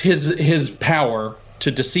used his power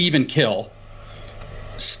to deceive and kill,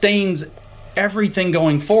 stains everything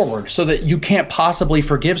going forward, so that you can't possibly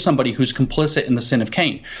forgive somebody who's complicit in the sin of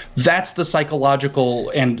Cain. That's the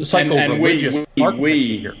psychological and psycho-religious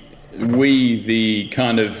architecture. We, the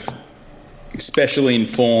kind of specially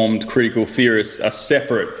informed critical theorists, are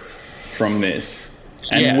separate from this,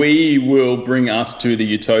 and we will bring us to the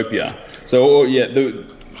utopia. So,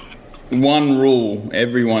 one rule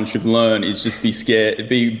everyone should learn is just be scared,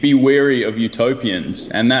 be wary of utopians,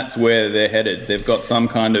 and that's where they're headed. They've got some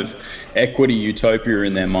kind of equity utopia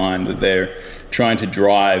in their mind that they're trying to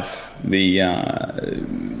drive the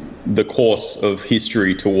course of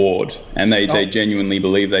history toward, and they genuinely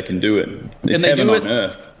believe they can do it. It's heaven on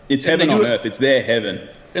earth. It's heaven on earth. It's their heaven.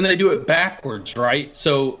 And they do it backwards, right?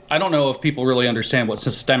 So I don't know if people really understand what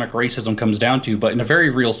systemic racism comes down to, but in a very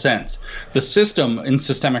real sense, the system in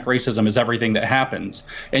systemic racism is everything that happens.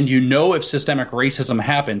 And you know if systemic racism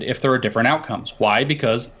happened if there are different outcomes. Why?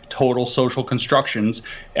 Because total social constructions,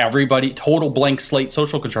 total blank slate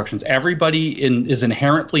social constructions, everybody is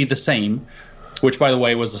inherently the same, which, by the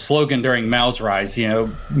way, was the slogan during Mao's rise.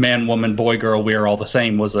 Man, woman, boy, girl, we are all the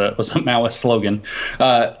same was a Maoist slogan.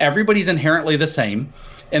 Everybody's inherently the same.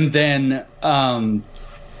 And then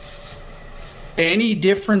any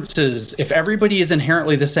differences, if everybody is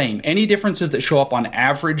inherently the same, any differences that show up on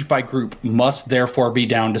average by group must therefore be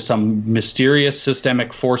down to some mysterious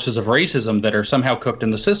systemic forces of racism that are somehow cooked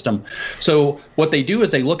in the system. So what they do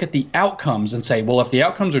is they look at the outcomes and say, well, if the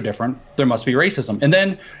outcomes are different, there must be racism.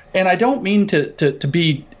 And I don't mean to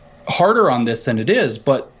be harder on this than it is,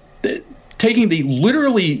 but taking the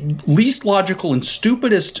literally least logical and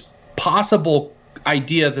stupidest possible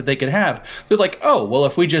idea that they could have, they're like, oh, well,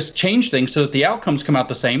 if we just change things so that the outcomes come out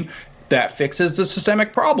the same, that fixes the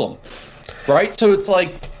systemic problem, right? So it's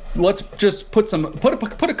like, let's just put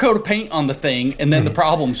a coat of paint on the thing, and then the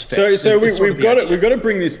problem's fixed. So we've got to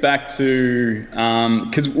bring this back to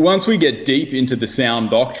because once we get deep into the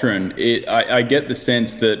sound doctrine, I get the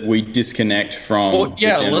sense that we disconnect from the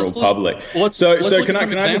general public. So can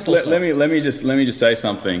I just let me just say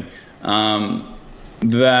something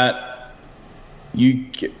that. You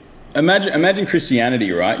imagine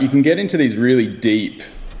Christianity, right? You can get into these really deep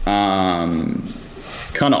kind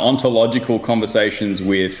of ontological conversations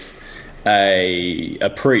with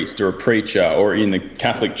a priest or a preacher, or in the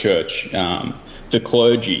Catholic Church, the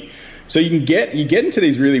clergy. So you get into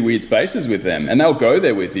these really weird spaces with them, and they'll go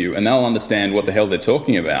there with you, and they'll understand what the hell they're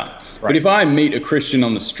talking about. Right. But if I meet a Christian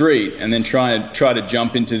on the street and then try to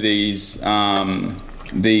jump into these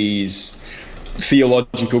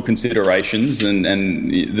theological considerations and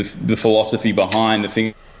the philosophy behind the thing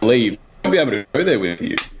I believe, I'll be able to go there with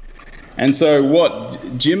you. And so what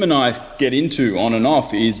Jim and I get into on and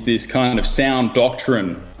off is this kind of sound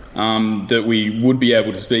doctrine that we would be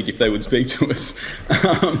able to speak if they would speak to us.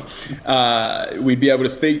 We'd be able to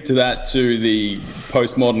speak to that to the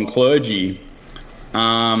postmodern clergy.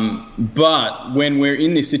 But when we're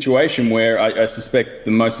in this situation where I suspect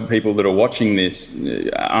that most of the people that are watching this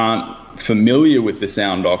aren't familiar with the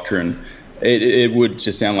sound doctrine, it would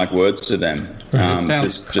just sound like words to them.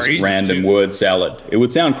 Just random word salad. It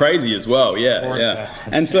would sound crazy as well. Yeah.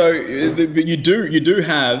 And so but you do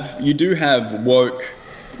have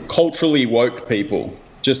culturally woke people,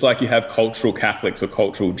 just like you have cultural Catholics or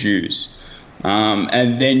cultural Jews.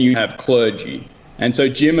 And then you have clergy. And so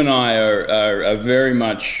Jim and I are very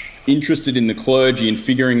much interested in the clergy and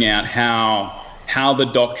figuring out how the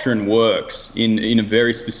doctrine works in a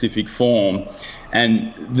very specific form,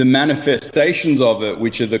 and the manifestations of it,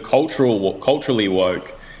 which are the culturally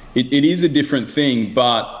woke. It is a different thing,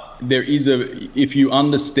 but there is if you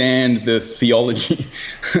understand the theology,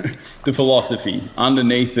 the philosophy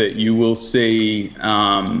underneath it, you will see,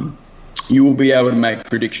 you will be able to make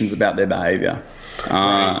predictions about their behavior.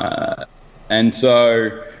 And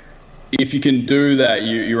so if you can do that,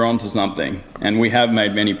 you're onto something. And we have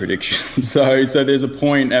made many predictions. So there's a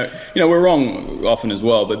point, we're wrong often as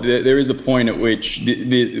well, but there is a point at which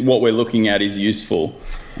what we're looking at is useful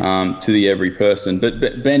to the every person.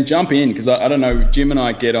 But Ben, jump in, because I don't know, Jim and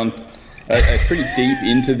I get on pretty deep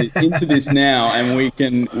into this now, and we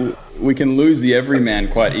can lose the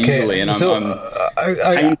everyman quite easily. And I'm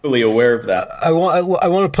painfully aware of that. I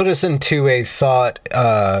want to put us into a thought,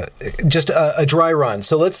 just a dry run.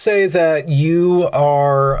 So let's say that you're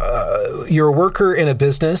a worker in a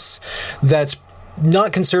business that's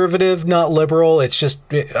not conservative, not liberal. It's just,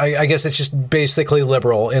 I guess it's just basically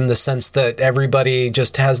liberal in the sense that everybody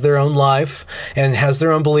just has their own life and has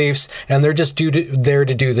their own beliefs, and they're just there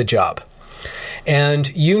to do the job.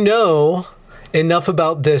 And you know enough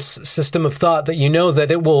about this system of thought that you know that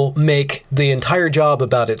it will make the entire job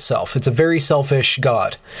about itself. It's a very selfish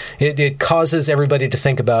God. It causes everybody to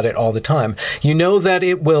think about it all the time. You know that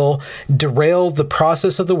it will derail the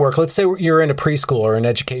process of the work. Let's say you're in a preschool or an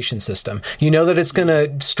education system. You know that it's going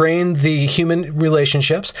to strain the human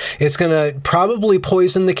relationships. It's going to probably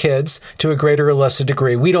poison the kids to a greater or lesser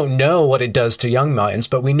degree. We don't know what it does to young minds,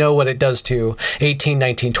 but we know what it does to 18,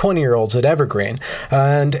 19, 20-year-olds at Evergreen.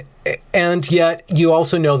 And and yet you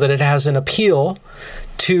also know that it has an appeal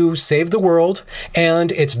to save the world,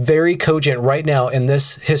 and it's very cogent right now in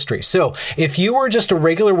this history. So if you were just a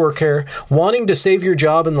regular worker wanting to save your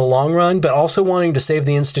job in the long run, but also wanting to save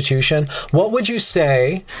the institution, what would you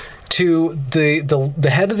say to the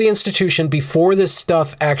head of the institution before this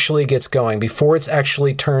stuff actually gets going, before it's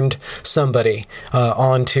actually turned somebody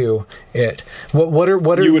onto it?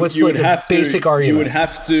 What's a basic argument? You would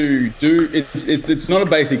have to do it's not a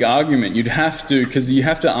basic argument. You'd have to, because you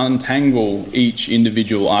have to untangle each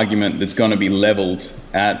individual argument that's going to be leveled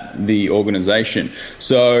at the organization.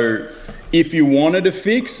 So if you wanted to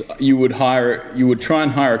fix, you would try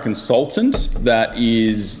and hire a consultant that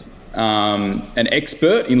is an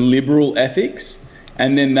expert in liberal ethics,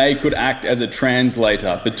 and then they could act as a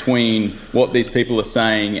translator between what these people are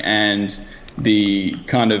saying and the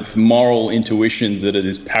kind of moral intuitions that it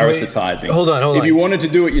is parasitizing. Wait, hold on. If you wanted to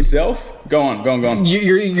do it yourself, go on.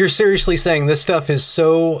 You're seriously saying this stuff is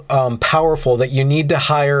so powerful that you need to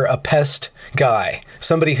hire a pest guy,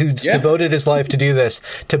 somebody who's devoted his life to do this,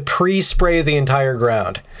 to pre-spray the entire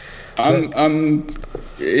ground.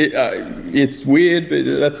 It's weird, but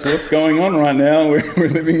that's what's going on right now. We're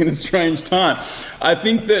living in a strange time. I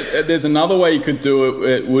think that there's another way you could do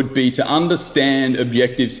it. It would be to understand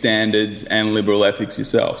objective standards and liberal ethics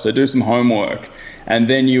yourself. So do some homework, and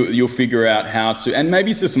then you'll figure out how to, and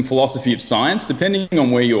maybe it's some philosophy of science, depending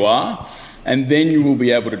on where you are, and then you will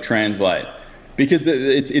be able to translate, because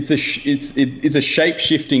it's a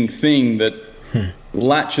shape-shifting thing that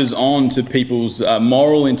latches on to people's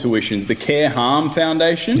moral intuitions. The Care Harm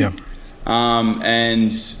Foundation,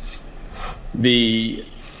 and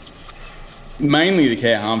mainly the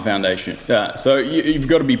Care Harm Foundation. So you've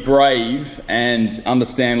got to be brave and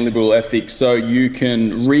understand liberal ethics, so you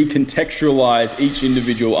can recontextualize each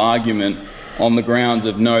individual argument on the grounds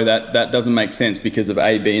of, no, that doesn't make sense because of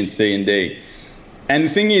A, B, and C, and D. And the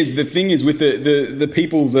thing is with the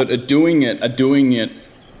people that are doing it.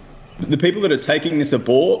 The people that are taking this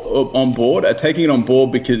on board are taking it on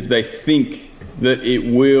board because they think that it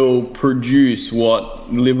will produce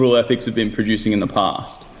what liberal ethics have been producing in the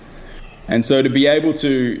past. And so to be able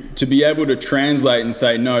to translate and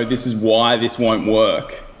say, no, this is why this won't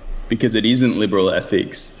work, because it isn't liberal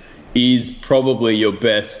ethics, is probably your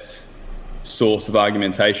best source of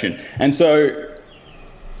argumentation. And so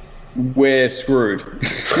we're screwed,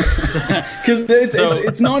 because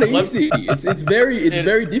it's not easy. It's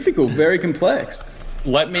very difficult, very complex.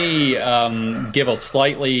 Let me give a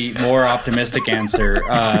slightly more optimistic answer,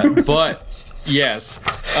 but yes,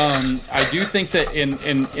 I do think that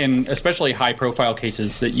in especially high profile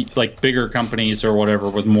cases, that like bigger companies or whatever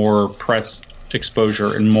with more press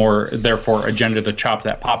exposure and more therefore agenda to chop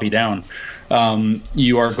that poppy down,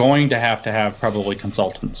 you are going to have probably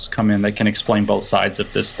consultants come in that can explain both sides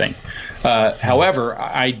of this thing. However,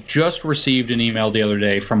 I just received an email the other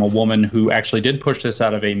day from a woman who actually did push this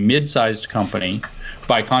out of a mid-sized company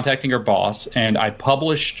by contacting her boss, and I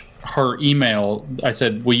published her email. I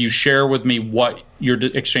said, will you share with me what your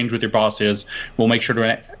exchange with your boss is? We'll make sure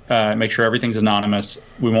to make sure everything's anonymous.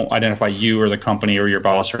 We won't identify you or the company or your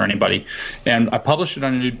boss or anybody. And I published it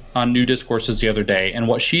on New Discourses the other day. And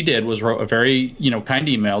what she did was wrote a very kind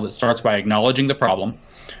email that starts by acknowledging the problem.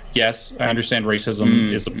 Yes, I understand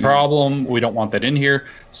racism is a problem. We don't want that in here.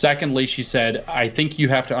 Secondly, she said, I think you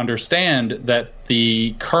have to understand that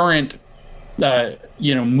the current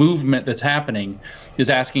movement that's happening is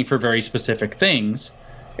asking for very specific things.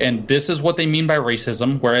 And this is what they mean by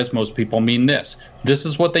racism, whereas most people mean this. This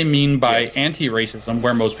is what they mean by anti-racism,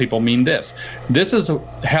 where most people mean this. This is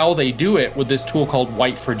how they do it with this tool called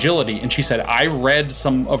white fragility. And she said, I read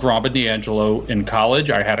some of Robin DiAngelo in college.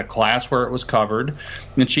 I had a class where it was covered.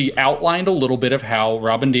 And she outlined a little bit of how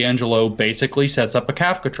Robin DiAngelo basically sets up a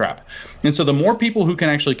Kafka trap. And so the more people who can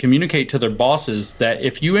actually communicate to their bosses that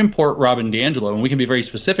if you import Robin DiAngelo, and we can be very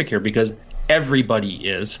specific here because everybody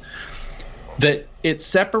is, that it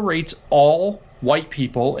separates all white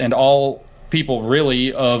people and all people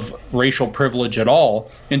really of racial privilege at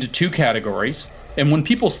all into two categories. And when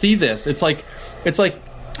people see this, it's like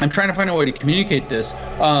I'm trying to find a way to communicate this.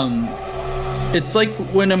 It's like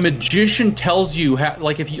when a magician tells you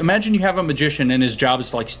if you imagine you have a magician and his job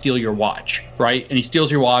is to steal your watch, right? And he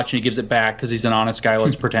steals your watch and he gives it back because he's an honest guy,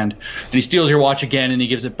 let's pretend. And he steals your watch again and he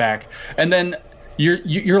gives it back. And then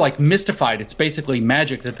you're like mystified. It's basically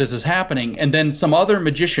magic that this is happening. And then some other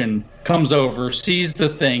magician comes over, sees the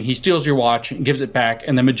thing, he steals your watch and gives it back.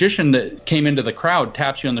 And the magician that came into the crowd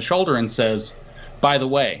taps you on the shoulder and says, by the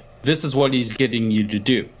way, this is what he's getting you to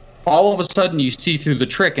do. all of a sudden you see through the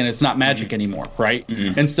trick and it's not magic anymore, right?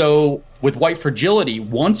 And so with white fragility,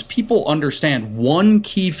 once people understand one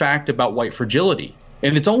key fact about white fragility,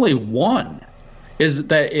 and it's only one, is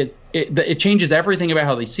that it changes everything about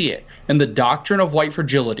how they see it. And the doctrine of white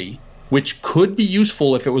fragility, which could be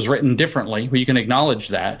useful if it was written differently, but you can acknowledge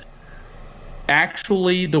that,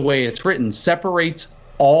 actually the way it's written separates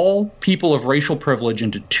all people of racial privilege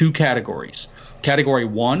into two categories. Category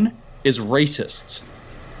 1 is racists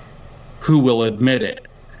who will admit it.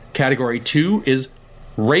 Category 2 is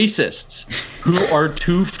racists who are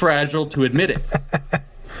too fragile to admit it.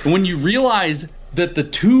 And when you realize that the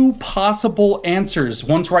two possible answers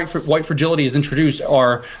once white fragility is introduced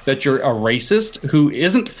are that you're a racist who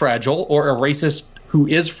isn't fragile or a racist who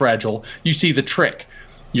is fragile, you see the trick.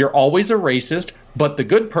 You're always a racist, but the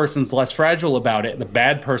good person's less fragile about it. The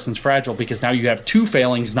bad person's fragile because now you have two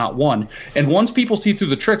failings, not one. And once people see through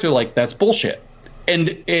the trick, they're like, that's bullshit. And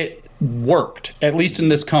it worked, at least in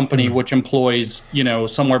this company, which employs,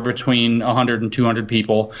 somewhere between 100 and 200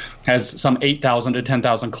 people, has some 8,000 to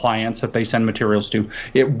 10,000 clients that they send materials to.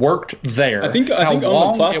 It worked there. I think on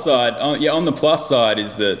the plus side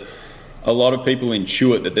is that a lot of people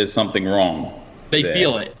intuit that there's something wrong. They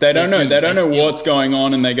feel it. They don't know what's going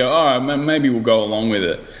on, and they go, oh, maybe we'll go along with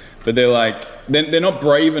it. But they're not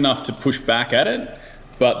brave enough to push back at it,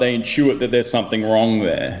 but they intuit that there's something wrong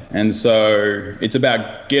there. And so it's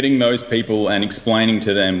about getting those people and explaining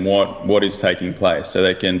to them what is taking place so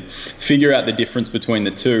they can figure out the difference between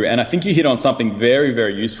the two. And I think you hit on something very,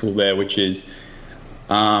 very useful there, which is,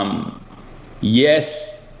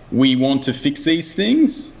 yes, we want to fix these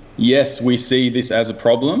things. Yes, we see this as a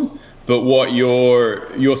problem. But what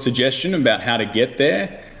your suggestion about how to get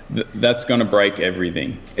there, that's going to break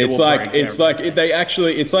everything. It's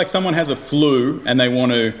like someone has a flu and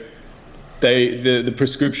the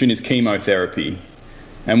prescription is chemotherapy.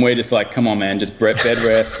 And we're just like, come on, man, just bed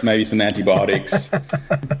rest, maybe some antibiotics.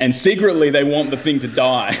 And secretly they want the thing to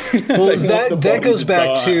die. Well,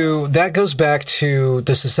 that goes back to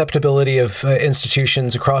the susceptibility of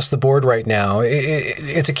institutions across the board right now.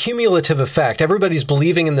 It's a cumulative effect. Everybody's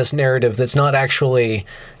believing in this narrative that's not actually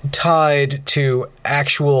tied to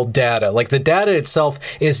actual data. Like, the data itself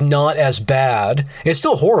is not as bad. It's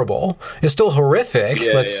still horrible. It's still horrific,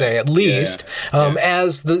 let's say, at least,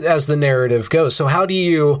 as the narrative goes. So how do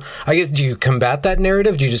you combat that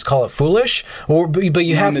narrative? Do you just call it foolish? But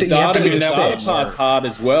you have to give it space. That part's hard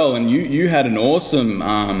as well. And you had an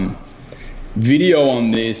awesome video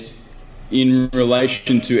on this in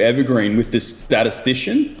relation to Evergreen with this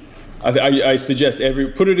statistician. I suggest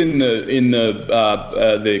put it in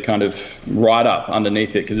the kind of write-up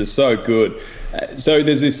underneath it because it's so good. So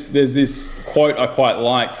there's this quote I quite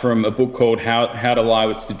like from a book called How to Lie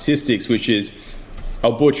with Statistics, which is,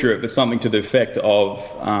 I'll butcher it, but something to the effect of,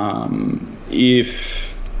 if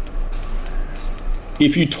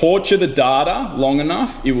you torture the data long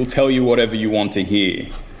enough, it will tell you whatever you want to hear.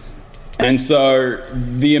 And so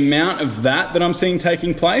the amount of that I'm seeing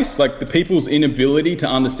taking place, like the people's inability to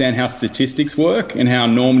understand how statistics work and how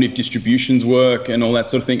normative distributions work and all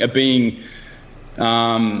that sort of thing, are being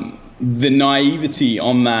the naivety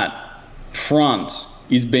on that front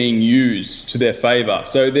is being used to their favor.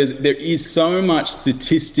 So there is so much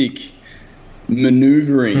statistic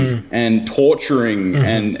maneuvering and torturing,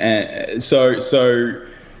 and so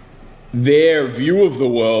their view of the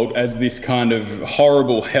world as this kind of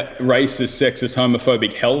horrible racist, sexist,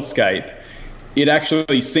 homophobic hellscape, it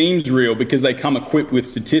actually seems real because they come equipped with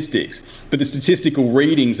statistics. But the statistical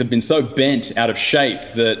readings have been so bent out of shape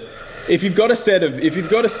that if you've got a set of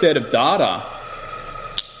data,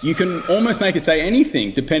 you can almost make it say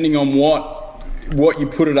anything depending on what you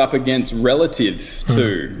put it up against relative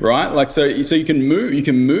to, right? Like so you can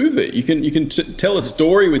move it. You can tell a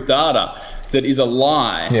story with data that is a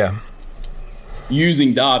lie. Yeah.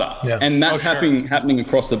 Using data, and that's happening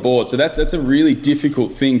across the board. So that's a really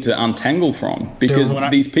difficult thing to untangle from, because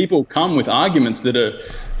these people come with arguments that are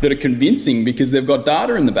convincing because they've got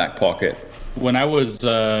data in the back pocket. When I was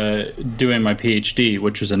doing my PhD,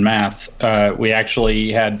 which was in math, we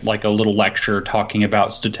actually had like a little lecture talking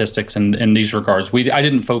about statistics in these regards. I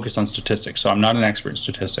didn't focus on statistics, so I'm not an expert in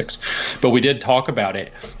statistics, but we did talk about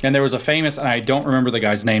it. And there was a famous, and I don't remember the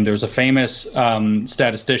guy's name, there was a famous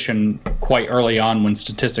statistician quite early on when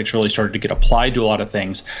statistics really started to get applied to a lot of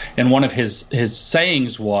things. And one of his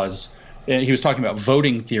sayings was, he was talking about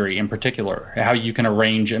voting theory in particular, how you can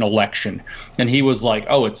arrange an election. And he was like,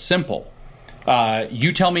 oh, it's simple.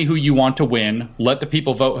 You tell me who you want to win, let the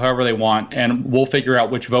people vote however they want, and we'll figure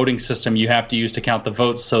out which voting system you have to use to count the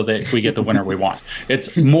votes so that we get the winner we want.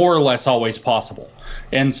 It's more or less always possible.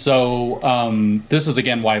 And so this is,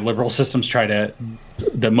 again, why liberal systems try to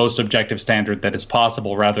the most objective standard that is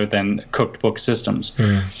possible rather than cooked book systems.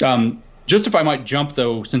 Just if I might jump,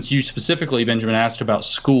 though, since you specifically, Benjamin, asked about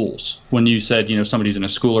schools when you said, somebody's in a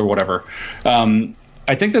school or whatever.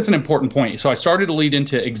 I think that's an important point. So I started to lead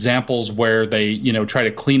into examples where they, try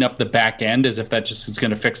to clean up the back end as if that just is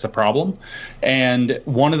going to fix the problem. And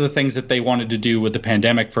one of the things that they wanted to do with the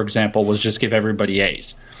pandemic, for example, was just give everybody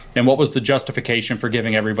A's. And what was the justification for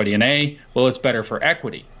giving everybody an A? Well, it's better for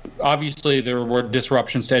equity. Obviously, there were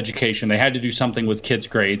disruptions to education. They had to do something with kids'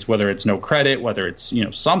 grades, whether it's no credit, whether it's,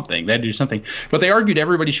 something. They had to do something. But they argued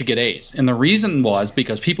everybody should get A's. And the reason was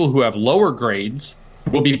because people who have lower grades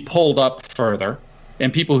will be pulled up further,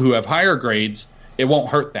 and people who have higher grades, it won't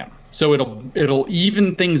hurt them. So it'll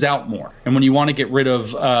even things out more. And when you want to get rid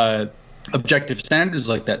of objective standards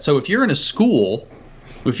like that. So if you're in a school,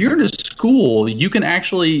 you can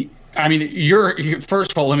actually, you're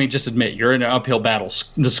first of all, let me just admit, you're in an uphill battle.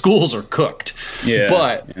 The schools are cooked.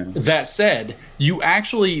 That said, you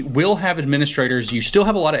actually will have administrators. You still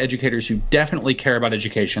have a lot of educators who definitely care about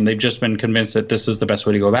education. They've just been convinced that this is the best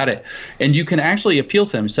way to go about it. And you can actually appeal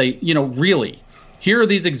to them, say, really, here are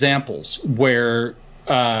these examples where,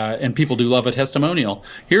 and people do love a testimonial.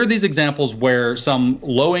 Here are these examples where some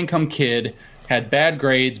low-income kid had bad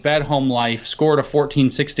grades, bad home life, scored a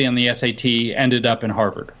 1460 on the SAT, ended up in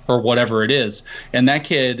Harvard or whatever it is. And that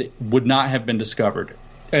kid would not have been discovered.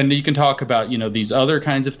 And you can talk about, these other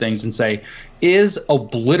kinds of things and say, is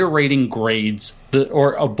obliterating grades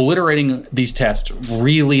or obliterating these tests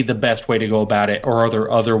really the best way to go about it? Or are there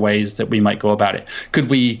other ways that we might go about it? Could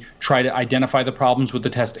we try to identify the problems with the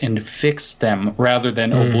test and fix them rather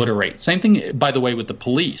than obliterate? Same thing, by the way, with the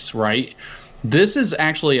police, right? This is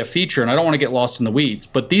actually a feature, and I don't want to get lost in the weeds,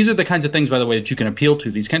 but these are the kinds of things, by the way, that you can appeal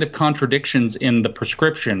to, these kind of contradictions in the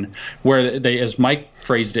prescription where they, as Mike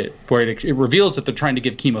phrased it, where it reveals that they're trying to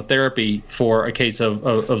give chemotherapy for a case of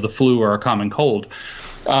the flu or a common cold.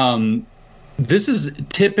 This is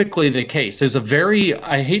typically the case. There's a very,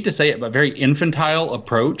 I hate to say it, but very infantile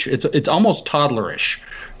approach. It's almost toddlerish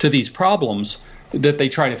to these problems that they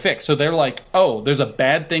try to fix. So they're like, oh, there's a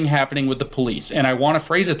bad thing happening with the police. And I want to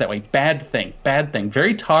phrase it that way. Bad thing,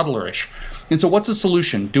 very toddlerish. And so what's the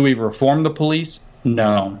solution? Do we reform the police?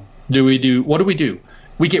 No. What do?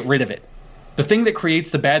 We get rid of it. The thing that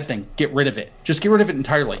creates the bad thing, get rid of it. Just get rid of it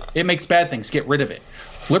entirely. It makes bad things, get rid of it.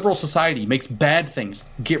 Liberal society makes bad things,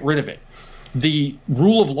 get rid of it. The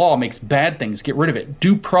rule of law makes bad things, get rid of it.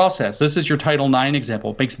 Due process, this is your Title IX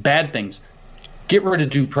example, makes bad things, get rid of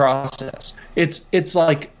due process. It's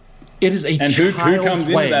like it is a child's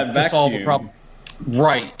way to solve a problem,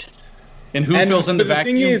 right? And who fills in the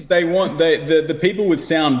vacuum? The thing is, they want the people with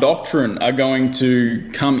sound doctrine are going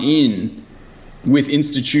to come in with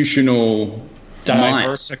institutional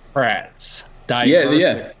diversocrats.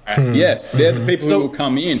 Yes, they're the people who will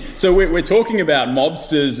come in. So we're talking about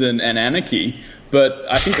mobsters and anarchy, but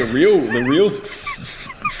I think the real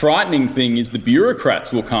frightening thing is the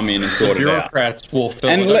bureaucrats will come in and sort it out. Bureaucrats will fill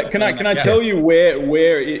and it up. Can I tell you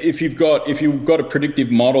where if you've got a predictive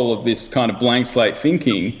model of this kind of blank slate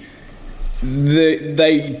thinking,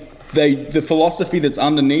 the philosophy that's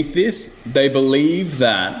underneath this, they believe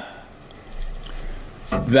that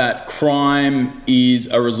crime is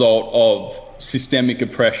a result of systemic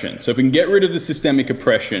oppression. So if we can get rid of the systemic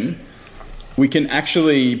oppression, we can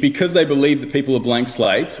actually, because they believe that people are blank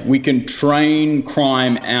slates, we can train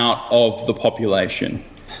crime out of the population.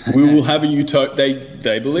 We will have a utopia.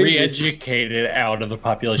 They believe re-educated out of the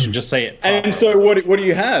population. Just say it. And so what do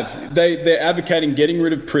you have? They're advocating getting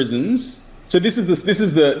rid of prisons. So there's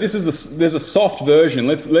a soft version.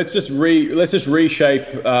 Let's just reshape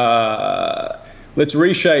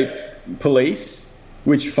police,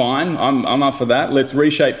 which fine, I'm up for that. Let's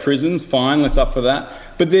reshape prisons, fine, let's up for that.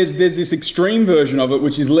 But there's this extreme version of it,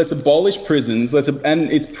 which is let's abolish prisons.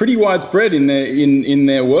 And it's pretty widespread in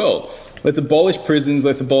their world. Let's abolish prisons.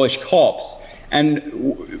 Let's abolish cops. And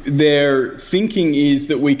their thinking is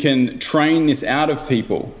that we can train this out of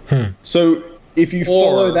people. So if you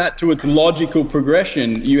follow that to its logical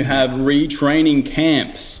progression, you have retraining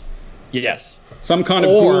camps. Yes. Some kind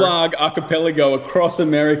of gulag archipelago across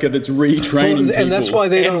America that's retraining people. And that's why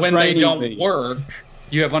they don't. When they don't work,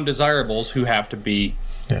 you have undesirables who have to be.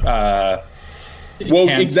 Well,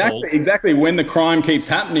 exactly. When the crime keeps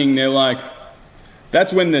happening, they're like,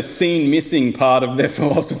 that's when the seen missing part of their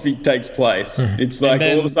philosophy takes place. It's like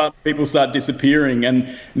all of a sudden people start disappearing.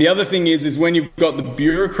 And the other thing is when you've got the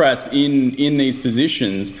bureaucrats in these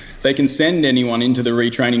positions, they can send anyone into the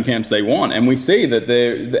retraining camps they want. And we see that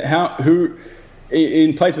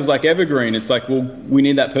in places like Evergreen, it's like, well, we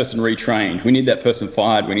need that person retrained. We need that person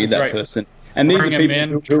fired. We need that person. And these are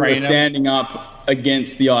people who are standing up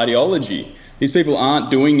against the ideology. These people aren't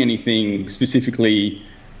doing anything specifically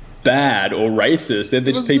bad or racist. They're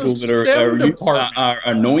just people that are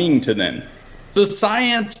annoying to them. The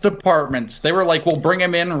science departments, they were like, we'll bring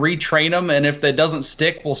them in, retrain them, and if that doesn't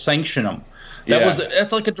stick, we'll sanction them.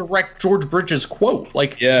 That's like a direct George Bridges quote.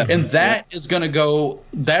 And that is going to go,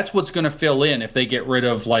 that's what's going to fill in if they get rid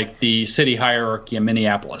of like the city hierarchy in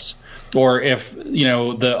Minneapolis, or if,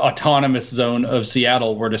 the autonomous zone of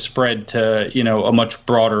Seattle were to spread to, a much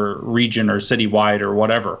broader region or citywide or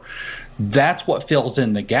whatever. That's what fills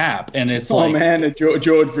in the gap. And it's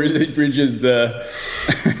George Bridges, the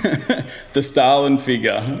Stalin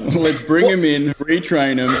figure. Let's bring him in,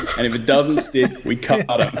 retrain him, and if it doesn't stick, we cut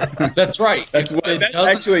him. That's right.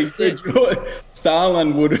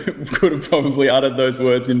 Stalin could have probably uttered those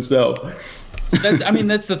words himself.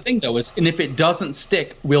 That's the thing, though, and if it doesn't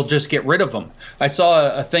stick, we'll just get rid of them. I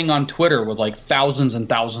saw a thing on Twitter with like thousands and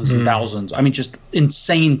thousands and thousands. Just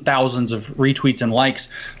insane thousands of retweets and likes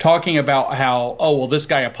talking about how, this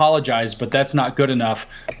guy apologized, but that's not good enough.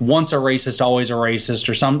 Once a racist, always a racist,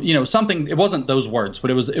 or something. It wasn't those words, but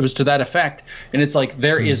it was to that effect. And it's like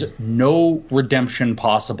there is no redemption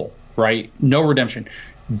possible, right? No redemption.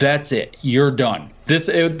 That's it. You're done.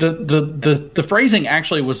 The phrasing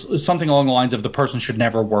actually was something along the lines of the person should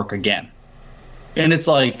never work again. And it's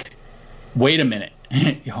like, wait a minute.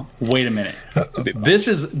 Wait a minute. This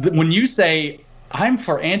is when you say I'm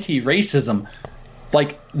for anti-racism,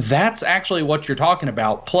 like that's actually what you're talking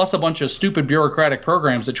about, plus a bunch of stupid bureaucratic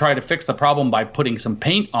programs that try to fix the problem by putting some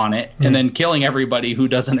paint on it and then killing everybody who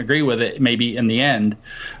doesn't agree with it, maybe in the end.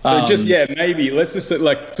 Maybe let's just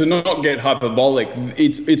like, to not get hyperbolic,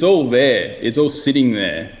 it's all there, it's all sitting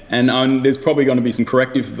there, and there's probably going to be some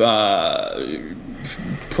corrective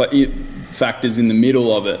factors in the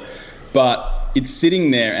middle of it, but it's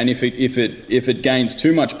sitting there, and if it gains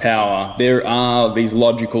too much power, there are these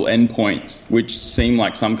logical endpoints which seem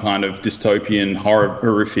like some kind of dystopian,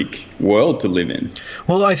 horrific world to live in.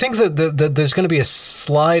 Well, I think that there's going to be a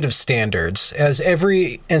slide of standards as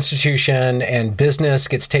every institution and business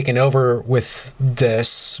gets taken over with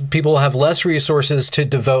this. People have less resources to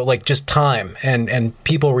devote, like just time and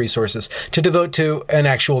people resources to devote to an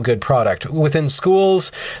actual good product. Within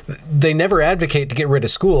schools, they never advocate to get rid of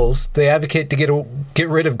schools. They advocate to get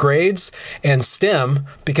rid of grades and STEM,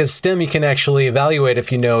 because STEM you can actually evaluate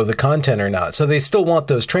if you know the content or not. So they still want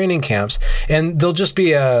those training camps, and there'll just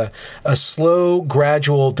be a slow,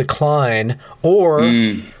 gradual decline. Or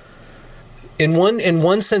in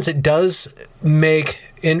one sense, it does make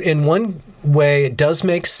in one way it does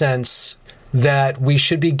make sense that we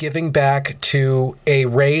should be giving back to a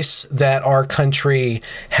race that our country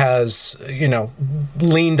has,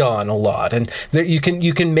 leaned on a lot. And that you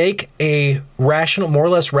can make a rational, more or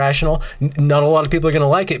less rational, not a lot of people are going to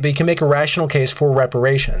like it, but you can make a rational case for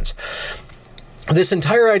reparations. This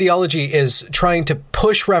entire ideology is trying to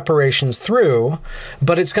push reparations through,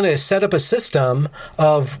 but it's going to set up a system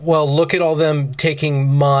of, well, look at all them taking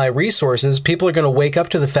my resources. People are going to wake up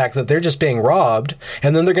to the fact that they're just being robbed,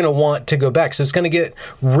 and then they're going to want to go back. So it's going to get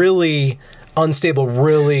really unstable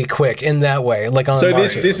really quick in that way. Like on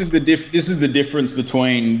this is the difference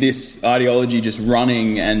between this ideology just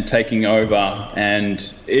running and taking over, and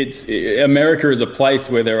America is a place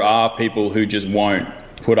where there are people who just won't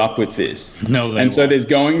put up with this. So there's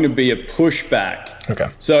going to be a pushback. Okay.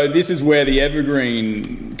 So this is where the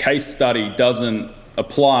Evergreen case study doesn't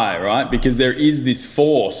apply, right? Because there is this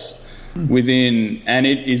force within, and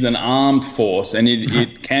it is an armed force, and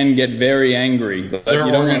it can get very angry. They're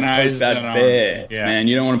you don't organized want to poke that bear, man.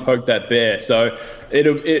 You don't want to poke that bear. So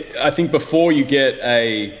I think before you get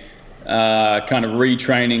a kind of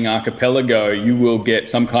retraining archipelago, you will get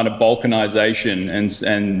some kind of balkanization,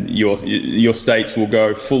 and your states will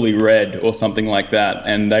go fully red or something like that,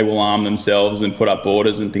 and they will arm themselves and put up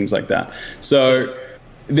borders and things like that. So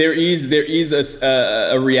there is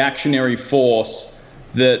a reactionary force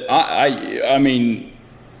that I mean,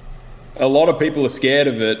 a lot of people are scared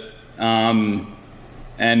of it,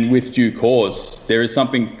 and with due cause. There is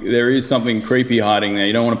something creepy hiding there.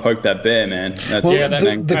 You don't want to poke that bear, man.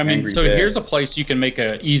 Here's a place you can make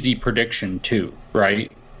an easy prediction too,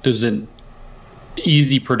 right? There's an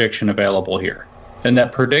easy prediction available here, and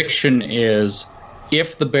that prediction is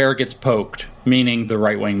if the bear gets poked, meaning the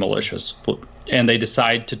right-wing militias, and they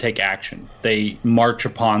decide to take action, they march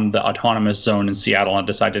upon the autonomous zone in Seattle and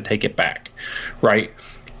decide to take it back, right?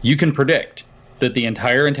 You can predict that the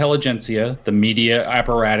entire intelligentsia, the media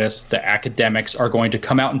apparatus, the academics are going to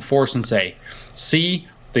come out in force and say, see,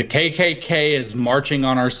 the KKK is marching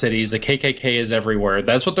on our cities. The KKK is everywhere.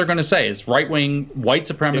 That's what they're going to say, is right-wing, white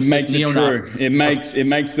supremacists, neo-Nazis. It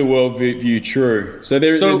makes the worldview true. So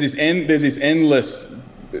there's this endless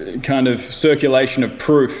kind of circulation of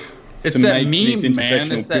proof. It's that meme,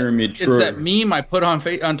 man. It's that meme I put on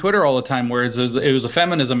Twitter all the time, where it was a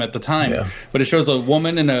feminism at the time, but it shows a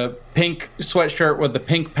woman in a pink sweatshirt with the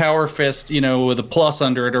pink power fist, with a plus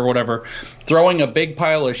under it or whatever, throwing a big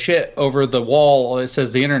pile of shit over the wall that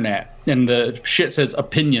says the internet, and the shit says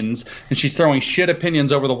opinions, and she's throwing shit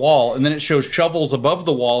opinions over the wall, and then it shows shovels above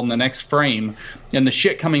the wall in the next frame, and the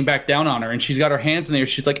shit coming back down on her, and she's got her hands in the air.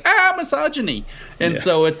 She's like, misogyny. And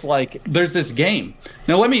so it's like there's this game.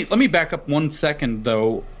 Now let me back up 1 second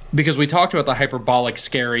though, because we talked about the hyperbolic,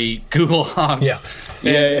 scary Google hogs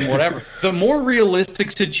and whatever. The more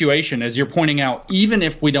realistic situation, as you're pointing out, even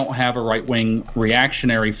if we don't have a right-wing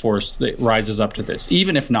reactionary force that rises up to this,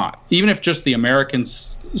 even if just the American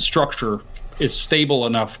structure is stable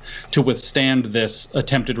enough to withstand this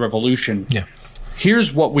attempted revolution,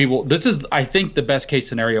 here's what we will. This is, I think, the best case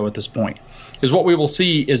scenario at this point. Is what we will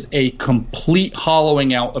see is a complete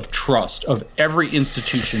hollowing out of trust of every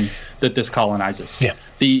institution that this colonizes.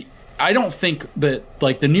 I don't think that,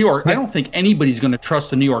 like the New York, I don't think anybody's going to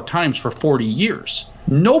trust the New York Times for 40 years.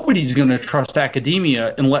 Nobody's going to trust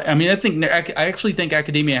academia. I actually think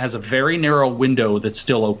academia has a very narrow window that's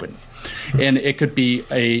still open. And it could be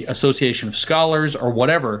a association of scholars or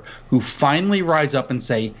whatever who finally rise up and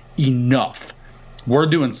say, enough. We're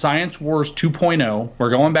doing Science Wars 2.0.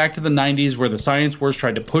 We're going back to the 90s where the Science Wars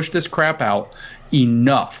tried to push this crap out.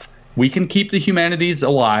 Enough. We can keep the humanities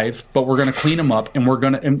alive, but we're going to clean them up, and we're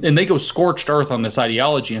going to. And they go scorched earth on this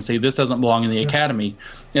ideology and say this doesn't belong in the academy,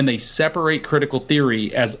 and they separate critical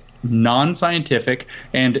theory as non-scientific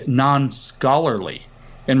and non-scholarly,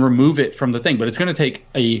 and remove it from the thing. But it's going to take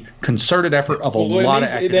a concerted effort of a lot of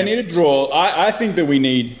academics. They need to draw. I think that we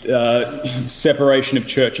need separation of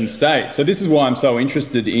church and state. So this is why I'm so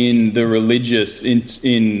interested in the religious,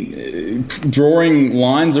 in drawing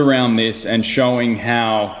lines around this and showing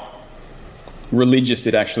how religious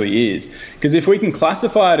it actually is. Because if we can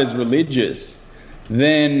classify it as religious,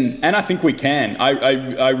 then, and I think we can.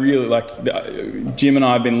 I really like, Jim and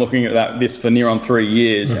I have been looking at this for near on 3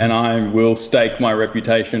 years, and I will stake my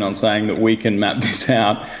reputation on saying that we can map this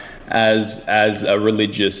out as a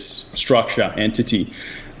religious structure entity.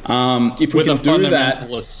 If we can do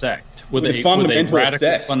that, sect, with a radical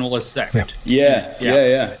fundamentalist sect.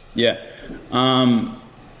 Yeah.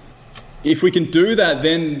 If we can do that,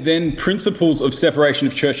 then principles of separation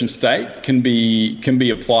of church and state can be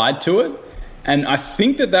applied to it. And I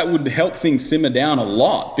think that would help things simmer down a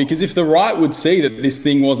lot, because if the right would see that this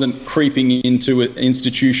thing wasn't creeping into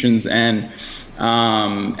institutions and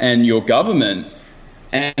your government,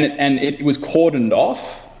 and it was cordoned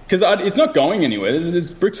off, because it's not going anywhere.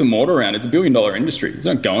 There's bricks and mortar around. It's $1 billion industry. It's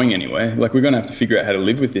not going anywhere. Like, we're going to have to figure out how to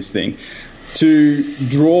live with this thing. To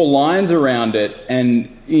draw lines around it,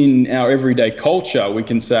 and in our everyday culture, we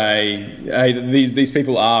can say, hey, these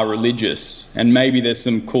people are religious, and maybe there's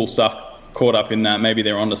some cool stuff caught up in that. Maybe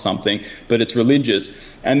they're onto something, but it's religious.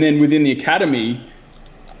 And then within the academy,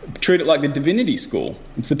 treat it like the divinity school.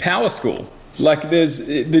 It's the power school. Like, there's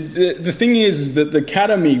the thing is that the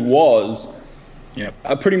academy was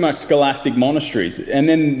pretty much scholastic monasteries, and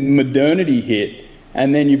then modernity hit,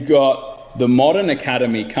 and then you've got the modern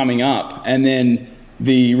academy coming up, and then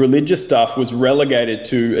the religious stuff was relegated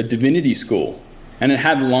to a divinity school, and it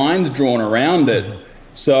had lines drawn around it.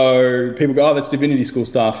 So people go, oh, that's divinity school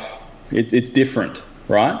stuff. It's different,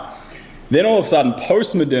 right? Then all of a sudden,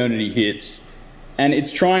 post-modernity hits, and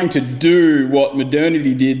it's trying to do what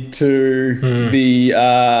modernity did to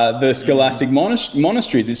the scholastic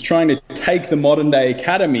monasteries. It's trying to take the modern-day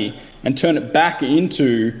academy and turn it back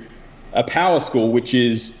into a power school, which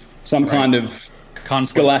is some kind of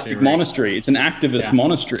scholastic monastery. It's an activist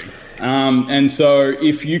monastery. And so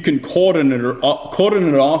if you can cordon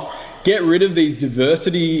it off, get rid of these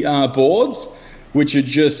diversity boards, which are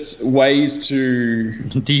just ways to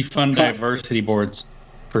defund diversity boards,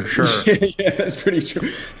 for sure. Yeah, that's pretty true.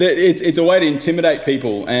 It's a way to intimidate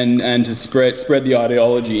people and to spread the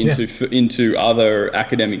ideology into other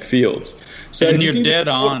academic fields. So and you're dead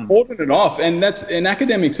on. Cordon it off, and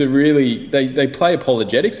academics are really they play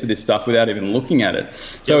apologetics for this stuff without even looking at it.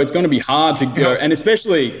 So it's going to be hard to go, and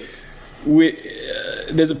especially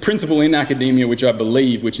there's a principle in academia which I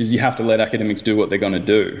believe, which is you have to let academics do what they're going to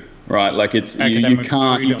do, right? Like it's you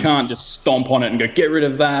can't just stomp on it and go get rid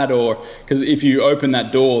of that, or because if you open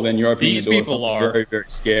that door, then you're opening the door to something very, very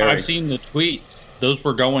scary. I've seen the tweets; those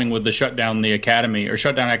were going with the shut down the academy or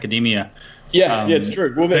shut down academia. Yeah, it's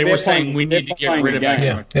true. Well, they were saying we need to get rid of it.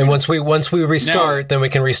 Yeah, and once we restart, then we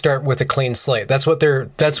can restart with a clean slate. That's what they're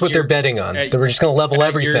betting on. That we're just going to level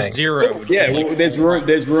everything. Zero. Yeah, well, there's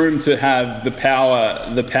room to have the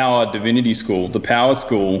power divinity school, the power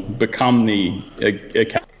school, become the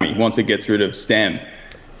academy once it gets rid of STEM.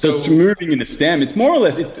 So it's moving into STEM. It's more or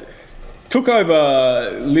less it took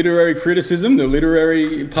over literary criticism, the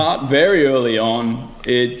literary part, very early on.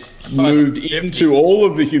 It's moved into all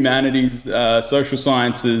of the humanities, social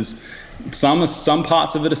sciences. Some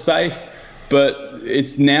parts of it are safe, but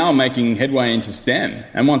it's now making headway into STEM.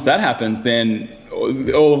 And once that happens, then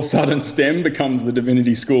all of a sudden STEM becomes the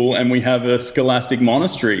divinity school, and we have a scholastic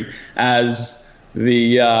monastery as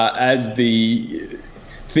the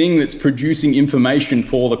thing that's producing information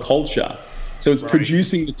for the culture. So it's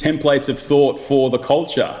producing the templates of thought for the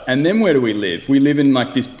culture. And then where do we live? We live in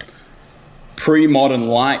like this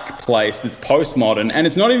pre-modern-like place that's postmodern. And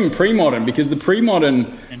it's not even pre-modern, because the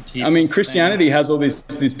pre-modern, I mean, Christianity has all this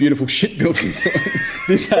beautiful shit built into it.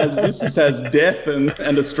 This has death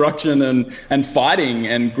and destruction and fighting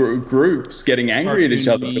and groups getting angry at each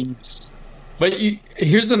other. But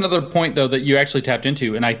here's another point, though, that you actually tapped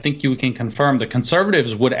into, and I think you can confirm the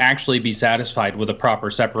conservatives would actually be satisfied with a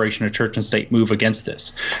proper separation of church and state move against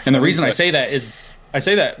this. And the reason I say that is I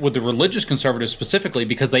say that with the religious conservatives specifically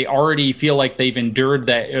because they already feel like they've endured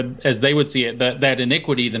that, as they would see it, that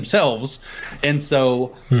iniquity themselves. And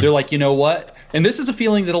so they're like, you know what? And this is a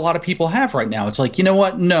feeling that a lot of people have right now. It's like, you know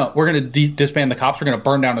what? No, we're going to disband the cops. We're going to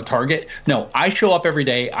burn down a Target. No, I show up every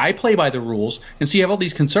day. I play by the rules. And so you have all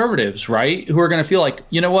these conservatives, right, who are going to feel like,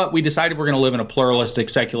 you know what? We decided we're going to live in a pluralistic,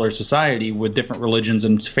 secular society with different religions,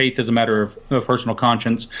 and faith is a matter of personal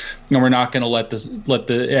conscience. And we're not going to let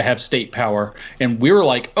have state power. And we were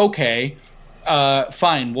like, okay,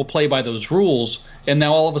 fine, we'll play by those rules. And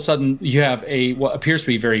now all of a sudden you have what appears to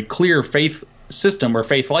be very clear faith system or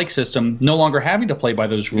faith-like system no longer having to play by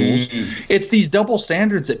those rules. It's these double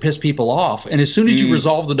standards that piss people off. And as soon as you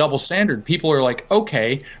resolve the double standard, people are like,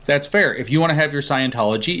 okay, that's fair. If you want to have your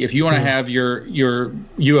Scientology, if you want to have your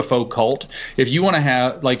UFO cult, if you want to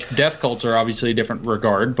have, like, death cults are obviously a different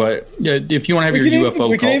regard, but if you want to have your UFO cult.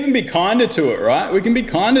 We can even be kinder to it, right? We can be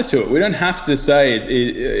kinder to it. We don't have to say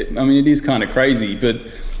it. I mean, it is kind of crazy, but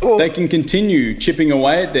they can continue chipping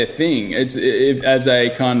away at their thing. It's as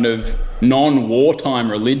a kind of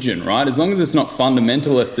non-wartime religion, right? As long as it's not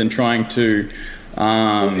fundamentalist and trying to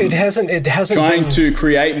to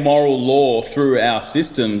create moral law through our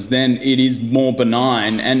systems, then it is more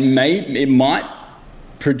benign, and it might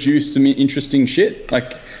produce some interesting shit.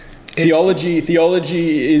 Like theology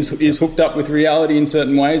is hooked up with reality in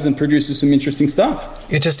certain ways and produces some interesting stuff.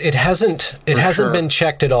 It hasn't been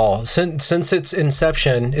checked at all since its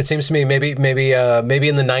inception. It seems to me maybe in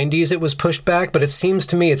the 90s it was pushed back, but it seems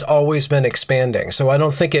to me it's always been expanding. So I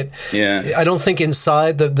don't think I don't think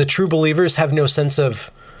inside the true believers have no sense of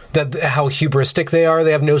how hubristic they are.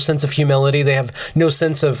 They have no sense of humility. They have no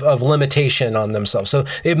sense of limitation on themselves. So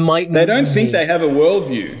it might. They don't think they have a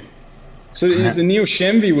worldview. So Neil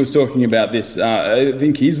Shenvi was talking about this. I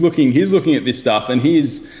think he's looking at this stuff, and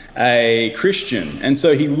he's a Christian, and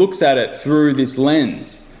so he looks at it through this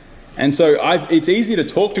lens. And so it's easier to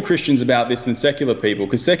talk to Christians about this than secular people,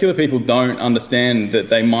 because secular people don't understand that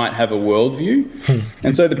they might have a worldview.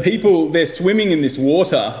 And so the people, they're swimming in this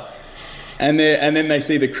water, and then they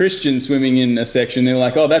see the Christians swimming in a section. They're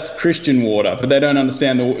like, oh, that's Christian water, but they don't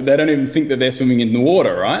understand. They don't even think that they're swimming in the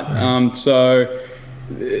water, right? So.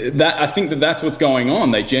 I think that's what's going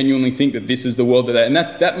on. They genuinely think that this is the world and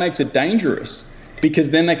that makes it dangerous,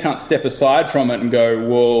 because then they can't step aside from it and go,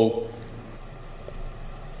 well,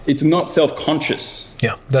 it's not self-conscious.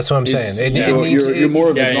 Yeah, that's what I'm saying. You're more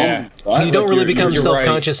of a zombie, right? You don't really become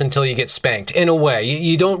self-conscious until you get spanked. In a way,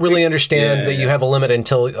 you don't really understand that you have a limit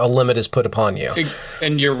until a limit is put upon you.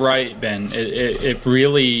 And you're right, Ben. It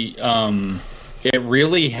really. It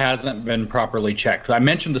really hasn't been properly checked. I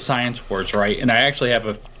mentioned the science wars, right? And I actually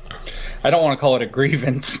have I don't want to call it a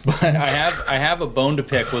grievance, but I have a bone to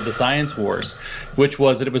pick with the science wars, which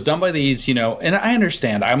was that it was done by these, and I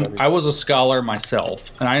understand. I was a scholar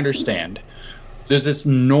myself, and I understand. There's this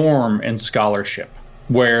norm in scholarship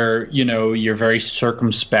where, you're very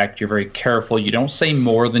circumspect, you're very careful, you don't say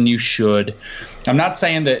more than you should. I'm not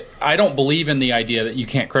saying that I don't believe in the idea that you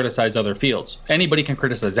can't criticize other fields. Anybody can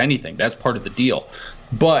criticize anything. That's part of the deal.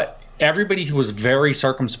 But everybody was very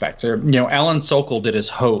circumspect. Alan Sokal did his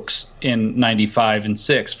hoax in 95 and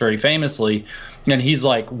 6 very famously. And he's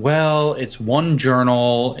like, well, it's one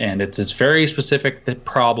journal and it's this very specific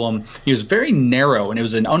problem. He was very narrow and it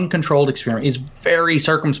was an uncontrolled experiment. He's very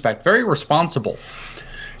circumspect, very responsible.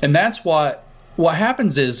 And that's what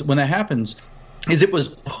happens is when that happens is it was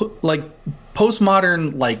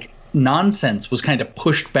postmodern nonsense was kind of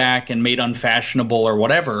pushed back and made unfashionable or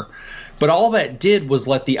whatever. But all that did was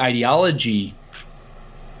let the ideology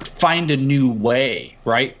find a new way,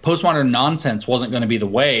 right? Postmodern nonsense wasn't going to be the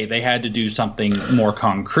way. They had to do something more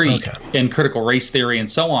concrete. Okay. And critical race theory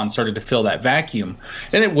and so on started to fill that vacuum.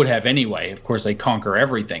 And it would have anyway. Of course, they conquer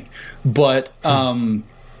everything. But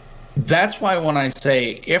that's why when I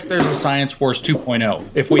say if there's a Science Wars 2.0,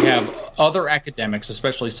 if we have other academics,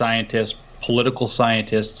 especially scientists, political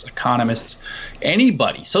scientists, economists,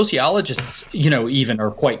 anybody, sociologists, even are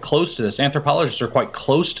quite close to this. Anthropologists are quite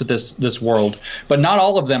close to this world, but not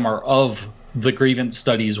all of them are of the grievance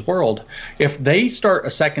studies world. If they start a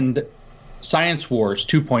second Science Wars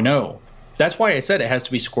 2.0, that's why I said it has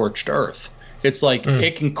to be scorched earth. It's like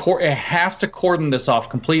it has to cordon this off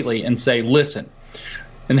completely and say, listen.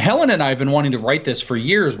 And Helen and I have been wanting to write this for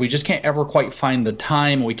years. We just can't ever quite find the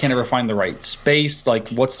time. We can't ever find the right space.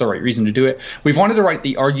 What's the right reason to do it? We've wanted to write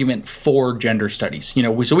the argument for gender studies.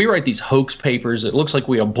 So we write these hoax papers. It looks like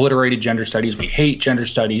we obliterated gender studies. We hate gender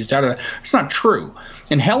studies. It's not true.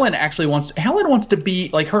 And Helen actually wants to be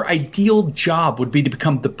her ideal job would be to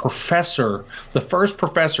become the first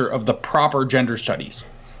professor of the proper gender studies.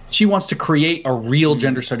 She wants to create a real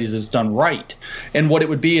gender studies that's done right. And what it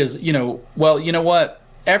would be is, you know what?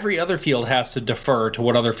 Every other field has to defer to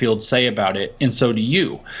what other fields say about it, and so do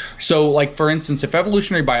you. So, for instance, if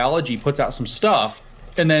evolutionary biology puts out some stuff,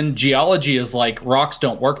 and then geology is like, rocks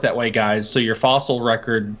don't work that way, guys, so your fossil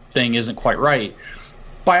record thing isn't quite right.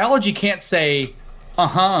 Biology can't say,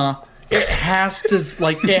 it has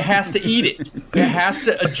to eat it. It has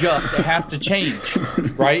to adjust. It has to change,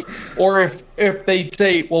 right? Or if they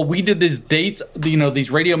say, well, we did these dates,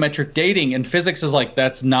 these radiometric dating, and physics is like,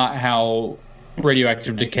 that's not how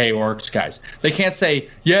radioactive decay works, guys. They can't say,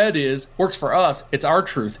 yeah, it is, works for us, it's our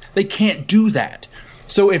truth. They can't do that.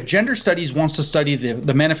 So if gender studies wants to study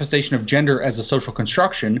the manifestation of gender as a social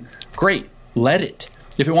construction, great, let it.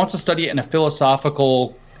 If it wants to study it in a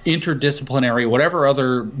philosophical, interdisciplinary, whatever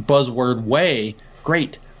other buzzword way,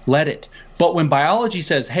 great, let it. But when biology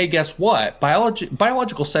says, hey, guess what?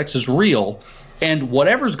 Biological sex is real, and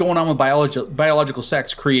whatever's going on with biological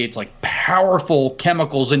sex creates powerful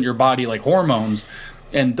chemicals in your body like hormones,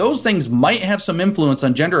 and those things might have some influence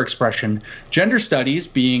on gender expression. Gender studies,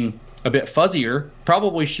 being a bit fuzzier,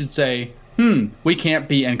 probably should say, we can't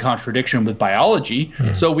be in contradiction with biology,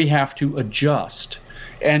 so we have to adjust.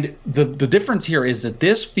 And the difference here is that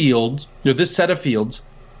this field, this set of fields,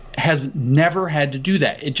 has never had to do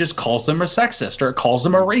that. It just calls them a sexist or it calls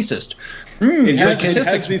them a racist. It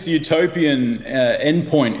has this utopian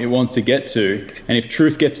endpoint it wants to get to, and if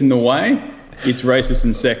truth gets in the way, it's racist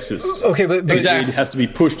and sexist. Okay, but exactly. It has to be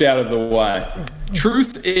pushed out of the way. If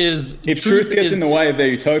truth gets in the way of their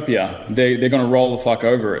utopia, they're going to roll the fuck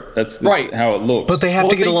over it. That's right. How it looks. But they have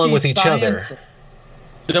to get along with each other.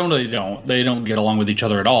 They don't get along with each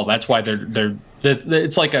other at all. That's why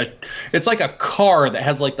it's like a car that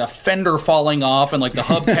has the fender falling off and the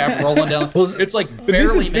hubcap rolling down. It's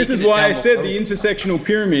barely. This is why I said the intersectional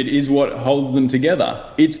pyramid is what holds them together.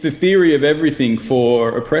 It's the theory of everything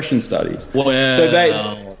for oppression studies. Hold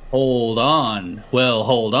on.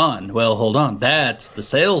 That's the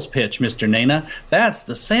sales pitch, Mr. Nana. That's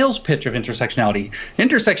the sales pitch of intersectionality.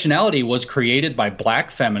 Intersectionality was created by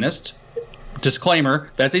black feminists.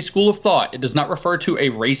 Disclaimer, that's a school of thought. It does not refer to a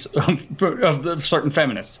race of certain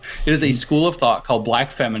feminists. It is a school of thought called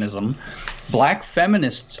black feminism. Black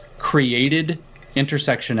feminists created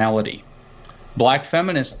intersectionality. Black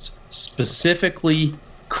feminists specifically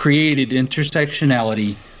created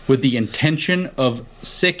intersectionality with the intention of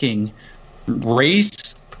sicking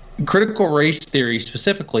critical race theory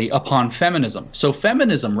specifically upon feminism. So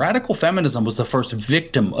radical feminism was the first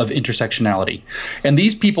victim of intersectionality. And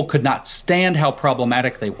these people could not stand how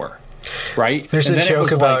problematic they were, right? There's a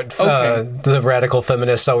joke about the radical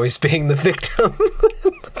feminists always being the victim.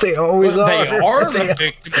 They always are. They are the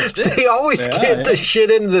victim. They always get the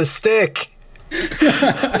shit into the stick. They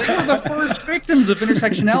were the first victims of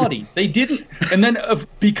intersectionality. They didn't, and then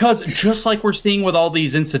because just like we're seeing with all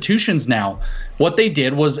these institutions now, what they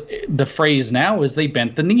did was, the phrase now is they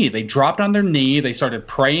bent the knee. They dropped on their knee. They started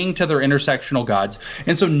praying to their intersectional gods,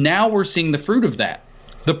 and so now we're seeing the fruit of that.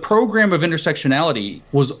 The program of intersectionality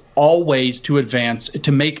was always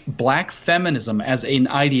to make black feminism as an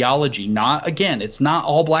ideology. It's not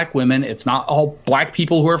all black women. It's not all black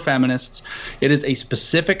people who are feminists. It is a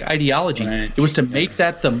specific ideology. Right. It was to make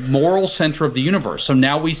that the moral center of the universe. So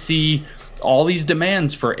now we see all these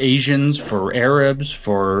demands for Asians, for Arabs,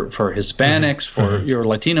 for Hispanics, for your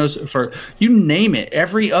Latinos, for you name it.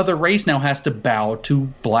 Every other race now has to bow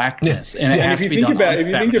to blackness, and it has to be done. If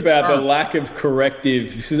you think about the lack of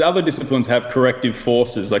corrective, because other disciplines have corrective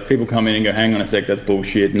forces, like people come in and go, "Hang on a sec, that's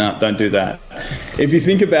bullshit. No, don't do that." If you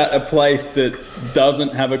think about a place that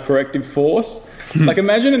doesn't have a corrective force, like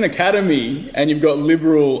imagine an academy and you've got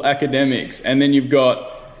liberal academics, and then you've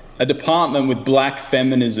got a department with black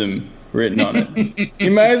feminism written on it.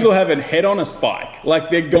 You may as well have it head on a spike. Like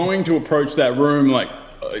they're going to approach that room like,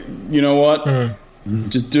 you know what?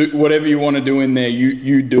 Just do whatever you want to do in there.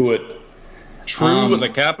 You do it. True with a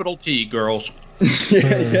capital T, girls.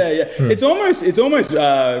 Yeah. It's almost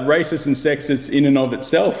racist and sexist in and of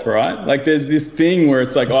itself, right? Like there's this thing where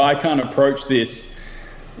it's like, oh, I can't approach this.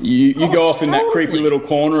 You go off in that creepy little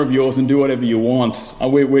corner of yours and do whatever you want.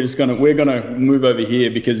 We're gonna move over here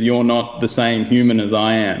because you're not the same human as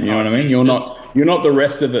I am. You know what I mean? You're not the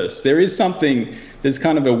rest of us. There's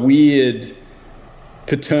kind of a weird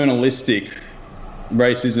paternalistic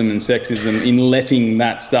racism and sexism in letting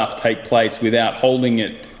that stuff take place without holding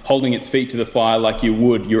its feet to the fire like you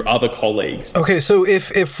would your other colleagues. Okay, so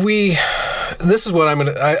if we, this is what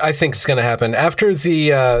I think is gonna happen after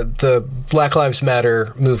the Black Lives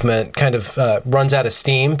Matter movement kind of runs out of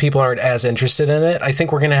steam. People aren't as interested in it. I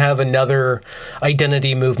think we're gonna have another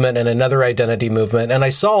identity movement and another identity movement. And I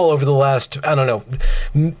saw over the last, I don't know,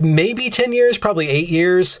 maybe 10 years, probably 8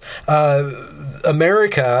 years,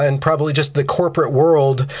 America and probably just the corporate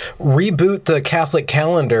world reboot the Catholic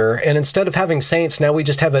calendar, and instead of having saints, now we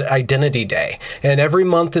just have an identity day, and every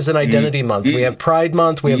month is an identity month. We have Pride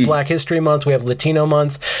Month, we have Black History Month, we have Latino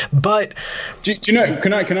Month. But do you know?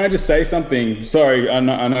 Can I just say something? Sorry, I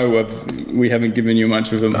know we haven't given you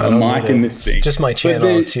much of a mic in this thing. It's just my channel.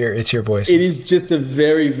 It's your voice. It is just a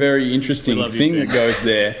very, very interesting thing that goes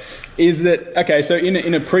there. Is that okay? So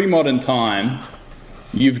in a pre-modern time,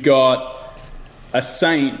 you've got a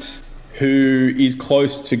saint who is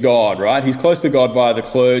close to God, right? He's close to God via the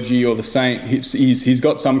clergy or the saint. He's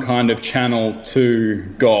got some kind of channel to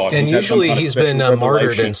God. And usually he's been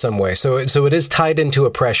martyred in some way. So it is tied into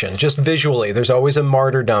oppression. Just visually, there's always a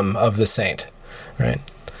martyrdom of the saint, right?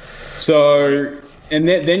 So, and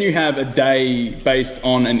then you have a day based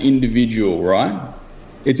on an individual, right?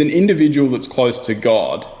 It's an individual that's close to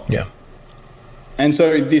God. Yeah. And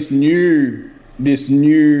so this new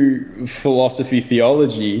philosophy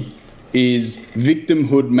theology is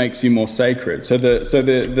victimhood makes you more sacred. So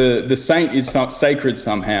the saint is sacred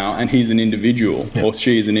somehow, and he's an individual, or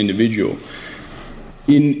she is an individual.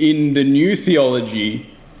 In the new theology,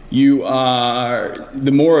 you are,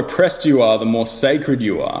 the more oppressed you are, the more sacred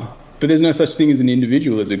you are. But there's no such thing as an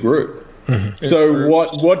individual, as a group. Mm-hmm. So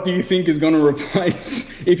what do you think is going to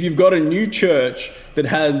replace, if you've got a new church that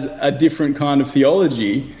has a different kind of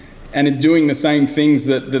theology, and it's doing the same things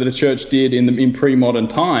that the church did in pre-modern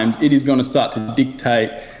times, it is going to start to dictate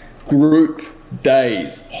group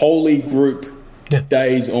days, holy group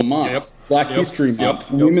days or months, Black History Month,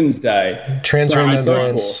 Women's Day, Trans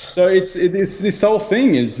Remembrance. So it's this whole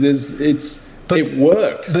thing it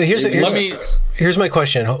works. But here's my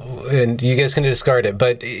question, and you guys can discard it.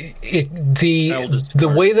 But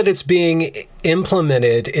the way that it's being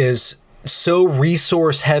implemented is so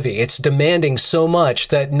resource heavy. It's demanding so much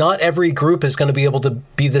that not every group is going to be able to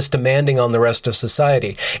be this demanding on the rest of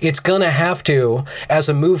society. It's going to have to, as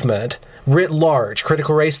a movement, writ large,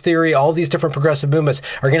 critical race theory, all these different progressive movements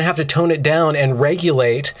are going to have to tone it down and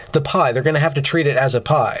regulate the pie. They're going to have to treat it as a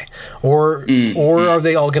pie. Or are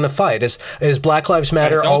they all going to fight? Is Black Lives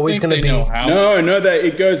Matter always going to be? No,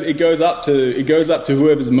 it goes up to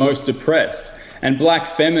whoever's most oppressed. And black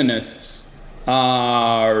feminists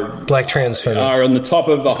black trans feminists are on the top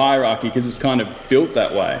of the hierarchy because it's kind of built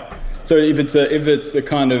that way. So if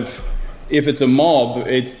it's a mob,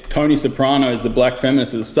 it's Tony Soprano is the black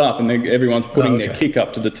feminist of the stuff, and everyone's putting their kick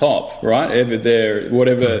up to the top, right?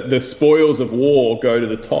 Whatever the spoils of war go to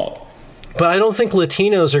the top. But I don't think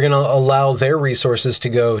Latinos are going to allow their resources to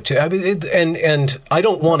go to. And I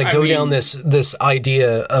don't want to go down this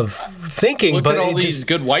idea of thinking. Look but at all these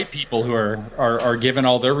good white people who are giving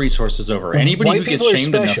all their resources over. Anybody who gets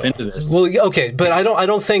shamed enough into this. Well, okay, but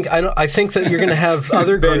I think that you're going to have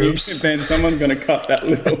other groups. Ben, someone's going to cut that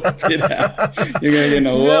little bit out. You're going to get in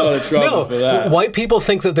a lot of trouble for that. White people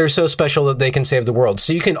think that they're so special that they can save the world.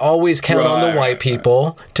 So you can always count on the white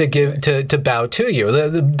people to give to bow to you.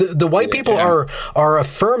 The white people are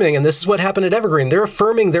affirming, and this is what happened at Evergreen. They're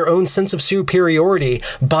affirming their own sense of superiority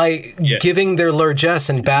by giving their largesse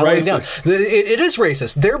and bowing down. It is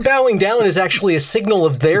racist. Their bowing down is actually a signal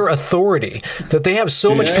of their authority, that they have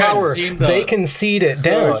so much power they concede it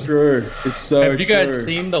down. So true. It's so Have you guys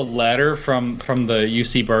seen the letter from the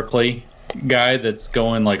UC Berkeley guy that's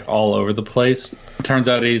going like all over the place? It turns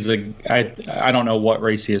out he's I don't know what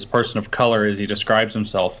race he is, person of color as he describes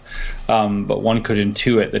himself, but one could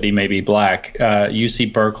intuit that he may be black.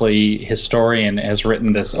 UC Berkeley historian has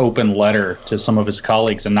written this open letter to some of his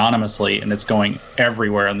colleagues anonymously, and it's going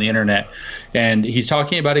everywhere on the internet. And he's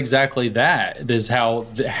talking about exactly that. This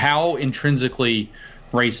how intrinsically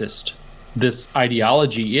racist this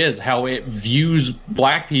ideology is, how it views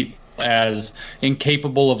black people as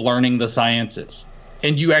incapable of learning the sciences.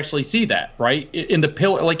 And you actually see that, right? In the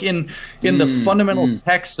the fundamental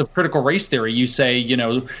texts of critical race theory, you say,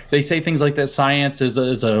 they say things like that science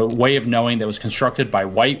is a way of knowing that was constructed by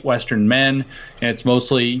white Western men, and it's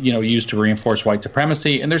mostly, used to reinforce white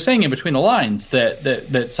supremacy. And they're saying in between the lines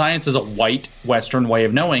that science is a white Western way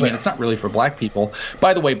of knowing, and it's not really for black people.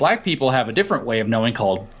 By the way, black people have a different way of knowing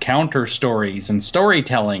called counter stories and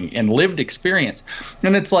storytelling and lived experience.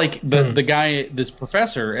 And it's like the guy, this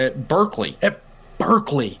professor at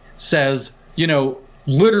Berkeley says,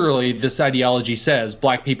 literally this ideology says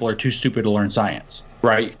black people are too stupid to learn science,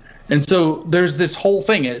 right? And so there's this whole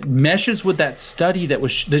thing. It meshes with that study that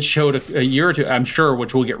showed a year or two, I'm sure,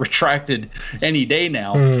 which will get retracted any day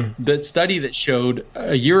now. The study that showed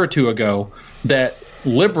a year or two ago that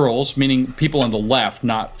liberals, meaning people on the left,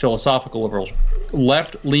 not philosophical liberals,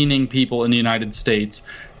 left-leaning people in the United States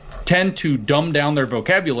tend to dumb down their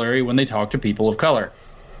vocabulary when they talk to people of color.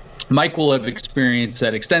 Mike will have experienced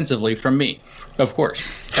that extensively from me, of course.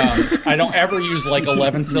 I don't ever use like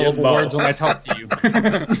 11-syllable words when I talk to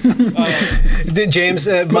you. James,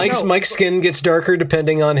 Mike's skin gets darker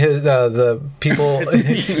depending on his the people in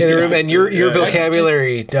the room, and your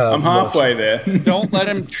vocabulary. I'm halfway there. Don't let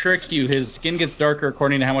him trick you. His skin gets darker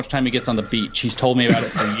according to how much time he gets on the beach. He's told me about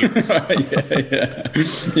it for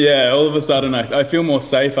years. Yeah. All of a sudden, I feel more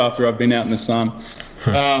safe after I've been out in the sun.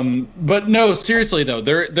 But no, seriously though,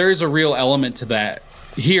 there is a real element to that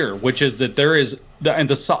here, which is that there is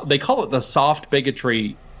they call it the soft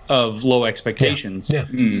bigotry of low expectations. Yeah.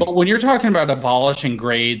 But when you're talking about abolishing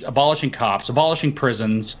grades, abolishing cops, abolishing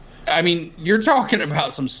prisons, I mean, you're talking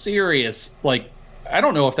about some serious, I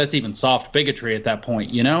don't know if that's even soft bigotry at that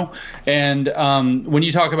point, And when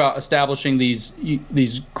you talk about establishing these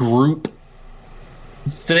group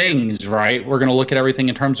things, right? We're going to look at everything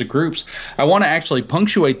in terms of groups. I want to actually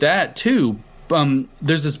punctuate that too.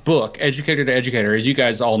 There's this book, Educator to Educator. As you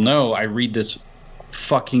guys all know, I read this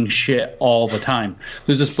fucking shit all the time.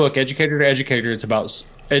 There's this book, Educator to Educator. It's about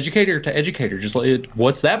educator to educator. Just like,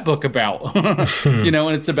 what's that book about? And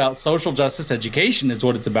it's about social justice education is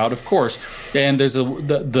what it's about, of course. And there's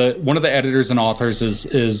the one of the editors and authors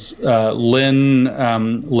is Lynn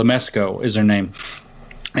Lemesco is her name.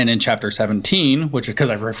 And in chapter 17, which because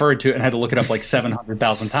I've referred to it and had to look it up like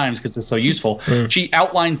 700,000 times because it's so useful, she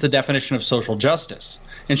outlines the definition of social justice.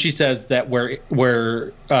 And she says that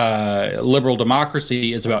where liberal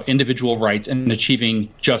democracy is about individual rights and achieving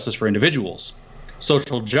justice for individuals,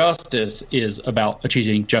 social justice is about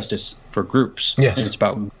achieving justice for groups. Yes. And it's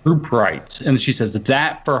about group rights. And she says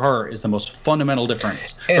that for her is the most fundamental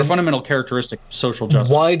difference or fundamental characteristic of social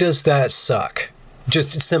justice. Why does that suck?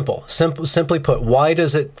 Just simply put, why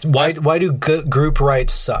do group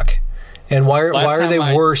rights suck, and why are they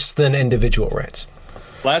worse than individual rights?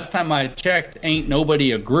 Last time I checked, ain't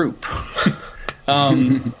nobody a group.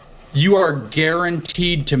 You are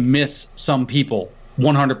guaranteed to miss some people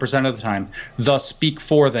 100% of the time, thus speak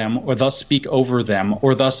for them, or thus speak over them,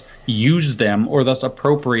 or thus use them, or thus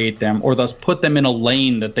appropriate them, or thus put them in a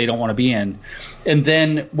lane that they don't want to be in. And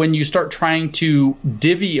then when you start trying to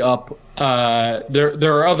divvy up,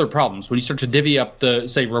 there are other problems. When you start to divvy up the,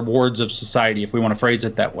 say, rewards of society, if we want to phrase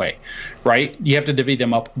it that way, right? You have to divvy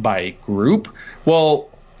them up by group. Well,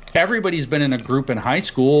 everybody's been in a group in high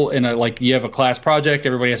school, and you have a class project,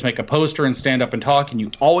 everybody has to make a poster and stand up and talk, and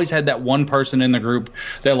you always had that one person in the group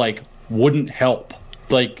that wouldn't help.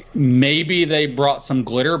 Maybe they brought some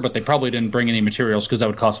glitter, but they probably didn't bring any materials because that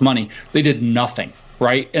would cost money. They did nothing,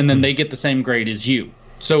 right? And then they get the same grade as you.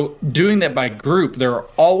 So doing that by group, there are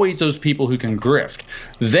always those people who can grift.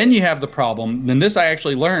 Then you have the problem, and this I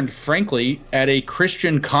actually learned, frankly, at a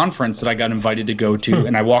Christian conference that I got invited to go to,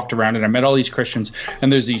 and I walked around and I met all these Christians,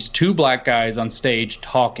 and there's these two black guys on stage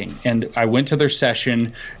talking, and I went to their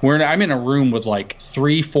session. I'm in a room with like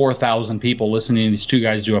 4,000 people listening to these two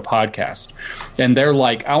guys do a podcast, and they're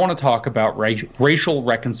like, I want to talk about racial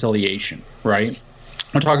reconciliation, right?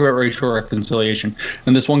 We're talking about racial reconciliation.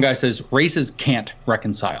 And this one guy says, races can't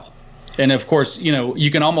reconcile. And of course,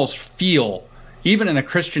 you can almost feel, even in a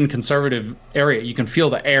Christian conservative area, you can feel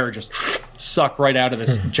the air just suck right out of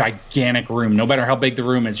this gigantic room. No matter how big the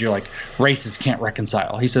room is, you're like, races can't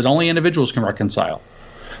reconcile. He said, only individuals can reconcile.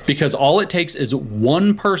 Because all it takes is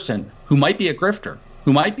one person who might be a grifter,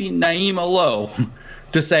 who might be Naeem Alo,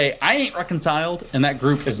 to say, I ain't reconciled, and that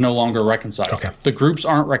group is no longer reconciled. Okay. The groups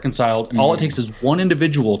aren't reconciled. All it takes is one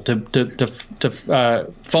individual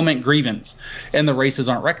to foment grievance, and the races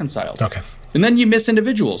aren't reconciled. Okay. And then you miss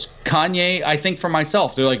individuals. Kanye, I think for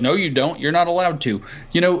myself, they're like, no, you don't. You're not allowed to.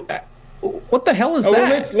 What the hell is that?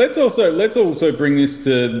 Well, let's also bring this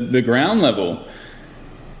to the ground level.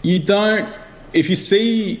 If you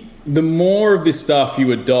see the more of this stuff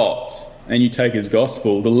you adopt and you take as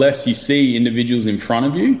gospel, the less you see individuals in front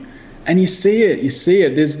of you, and you see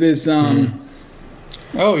it. There's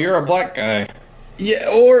oh, you're a black guy. Yeah,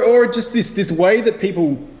 or just this way that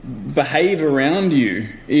people behave around you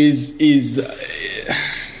is it's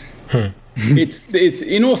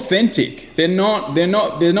inauthentic. They're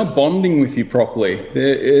not bonding with you properly.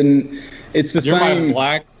 It's the You're same. my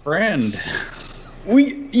black friend.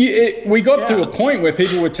 We got to a point where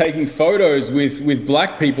people were taking photos with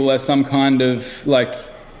black people as some kind of like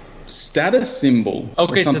status symbol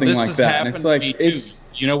or something like that. And it's like,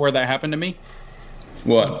 you know where that happened to me?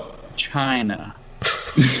 What? China.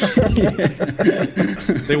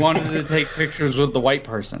 They wanted to take pictures with the white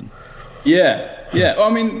person. Yeah. I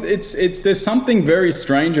mean, there's something very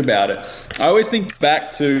strange about it. I always think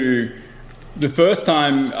back to the first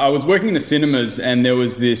time I was working in the cinemas, and there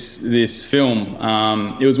was this film.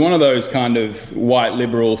 It was one of those kind of white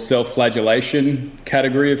liberal self-flagellation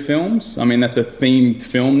category of films. I mean, that's a themed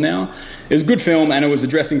film now. It was a good film, and it was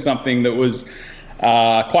addressing something that was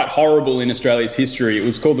quite horrible in Australia's history. It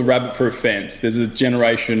was called The Rabbit-Proof Fence. There's a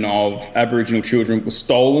generation of Aboriginal children who were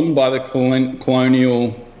stolen by the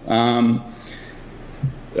colonial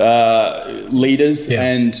leaders,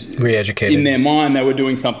 and re-educated. In their mind, they were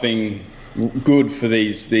doing something good for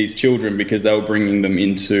these children because they were bringing them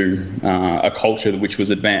into a culture which was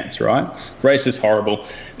advanced, right? Race is horrible.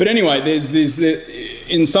 But anyway, there's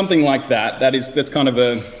in something like that's kind of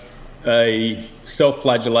a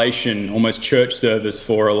self-flagellation, almost church service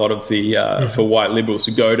for a lot of the for white liberals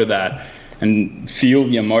to go to that and feel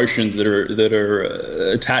the emotions that are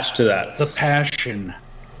attached to that. The passion.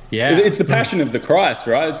 Yeah, it's the passion of the Christ,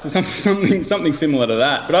 right? It's something similar to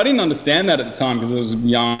that. But I didn't understand that at the time because I was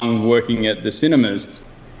young, working at the cinemas.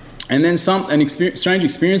 And then strange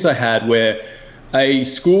experience I had where a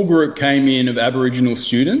school group came in of Aboriginal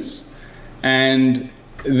students, and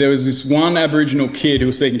there was this one Aboriginal kid who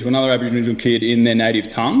was speaking to another Aboriginal kid in their native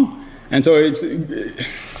tongue. And so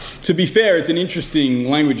to be fair, it's an interesting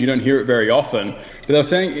language. You don't hear it very often. But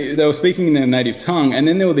they were speaking in their native tongue, and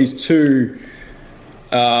then there were these two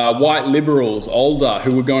white liberals, older,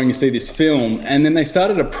 who were going to see this film, and then they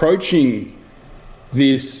started approaching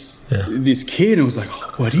this kid, and was like,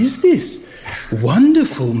 oh, what is this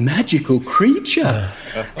wonderful magical creature?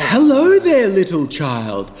 Hello there, little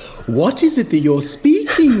child. What is it that you're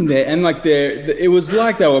speaking there? And like it was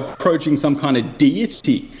like they were approaching some kind of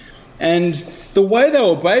deity. And the way they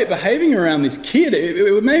were behaving around this kid,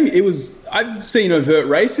 I've seen overt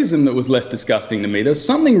racism that was less disgusting to me. There's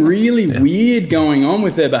something really weird going on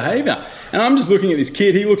with their behavior. And I'm just looking at this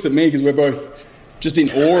kid. He looks at me because we're both just in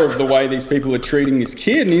awe of the way these people are treating this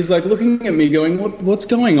kid. And he's like looking at me going, what's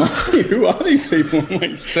going on here? Who are these people? I'm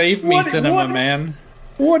like, save me, cinema man.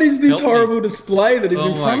 What is this horrible display that is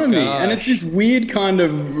in front of me? And it's this weird kind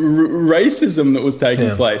of racism that was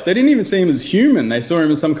taking place. They didn't even see him as human. They saw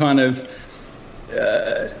him as some kind of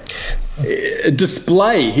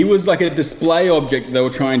display. He was like a display object they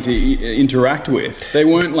were trying to interact with. They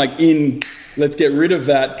weren't like let's get rid of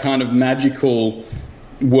that kind of magical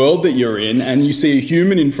world that you're in, and you see a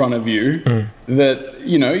human in front of you that,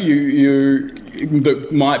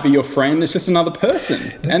 that might be your friend. It's just another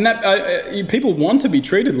person. And that people want to be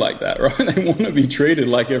treated like that, right? They want to be treated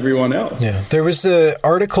like everyone else. Yeah. There was an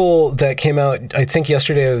article that came out, I think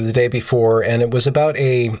yesterday or the day before, and it was about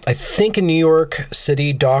I think a New York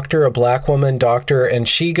City doctor, a black woman doctor, and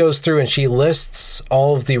she goes through and she lists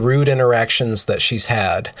all of the rude interactions that she's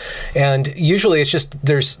had. And usually it's just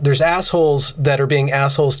there's assholes that are being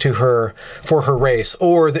assholes to her for her race,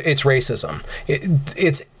 or it's racism.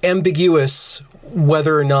 It's ambiguous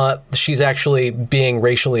whether or not she's actually being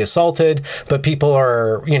racially assaulted, but people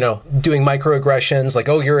are, doing microaggressions like,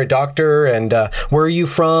 oh, you're a doctor, and where are you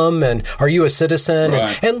from, and are you a citizen,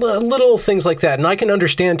 right. and little things like that. And I can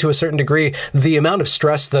understand to a certain degree the amount of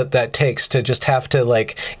stress that takes to just have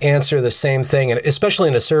to answer the same thing, and especially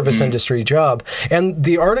in a service industry job. And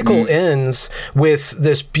the article ends with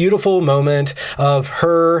this beautiful moment of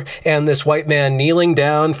her and this white man kneeling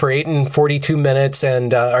down for 8 and 42 minutes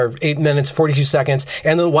or 8 minutes 42 seconds.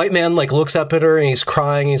 And the white man looks up at her and he's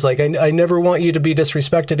crying. He's like, I never want you to be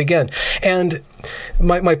disrespected again. And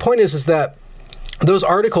my point is that those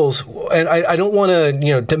articles, and I don't want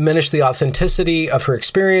to diminish the authenticity of her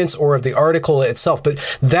experience or of the article itself, but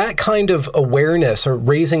that kind of awareness or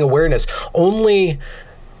raising awareness only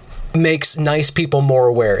makes nice people more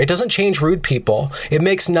aware. It doesn't change rude people. It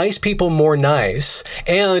makes nice people more nice,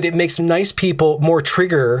 and it makes nice people more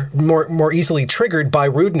easily triggered by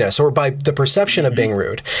rudeness or by the perception of being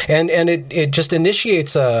rude. And it just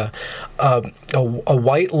initiates a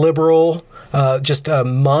white liberal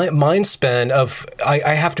mind spin of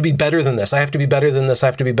I have to be better than this. I have to be better than this. I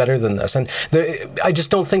have to be better than this. And I just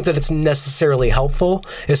don't think that it's necessarily helpful,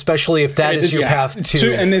 especially if that is your path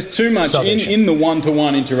to. And there's too much in the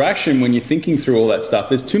one-to-one interaction when you're thinking through all that stuff.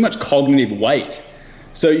 There's too much cognitive weight.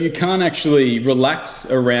 So you can't actually relax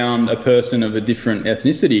around a person of a different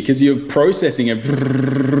ethnicity because you're processing it,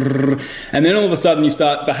 and then all of a sudden you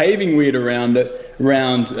start behaving weird around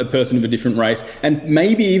a person of a different race, and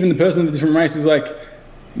maybe even the person of a different race is like,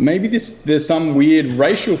 maybe there's some weird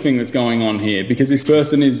racial thing that's going on here because this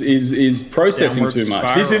person is processing too much.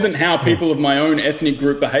 Spiral. This isn't how people of my own ethnic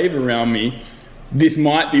group behave around me. This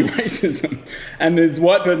might be racism. And there's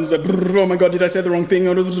white person's like, oh my God, did I say the wrong thing?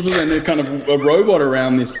 And they're kind of a robot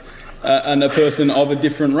around this, and a person of a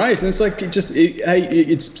different race. And it's like,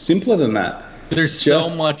 it's simpler than that. There's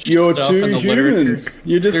so much stuff in the literature.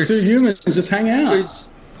 You're just two humans. Just hang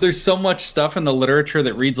out. There's so much stuff in the literature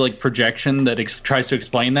that reads like projection that tries to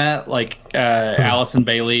explain that. Like Allison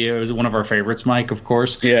Bailey, it was one of our favorites, Mike, of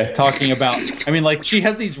course. Yeah. Talking about, she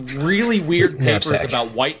has these really weird papers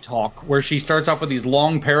about white talk where she starts off with these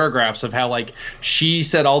long paragraphs of how she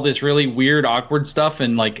said all this really weird, awkward stuff,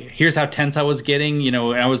 and here's how tense I was getting. And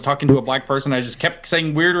I was talking to a black person, I just kept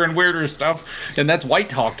saying weirder and weirder stuff, and that's white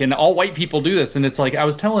talk, and all white people do this. And it's like I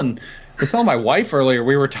was telling my wife earlier,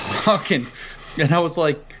 we were talking, and I was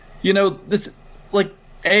like, this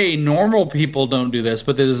normal people don't do this,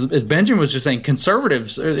 but as Benjamin was just saying,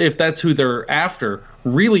 conservatives, if that's who they're after,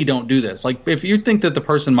 really don't do this. If you think that the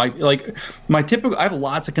person might I have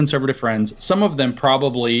lots of conservative friends. Some of them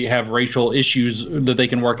probably have racial issues that they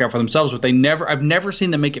can work out for themselves, but I've never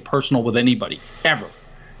seen them make it personal with anybody, ever.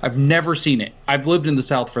 I've never seen it. I've lived in the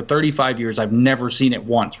South for 35 years. I've never seen it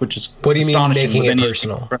once, which is what do you mean making it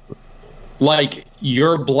personal? Like,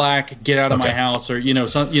 you're black, get out of my house, or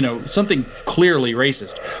something clearly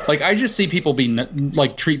racist. I just see people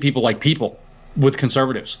treat people like people with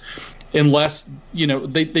conservatives, unless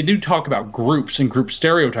they do talk about groups and group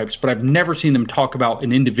stereotypes, but I've never seen them talk about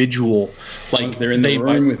an individual. Once they're in the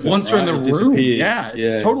room with them, once they're in the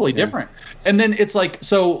room, totally different. And then it's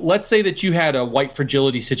so let's say that you had a white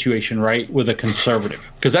fragility situation, right, with a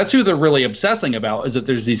conservative, because that's who they're really obsessing about, is that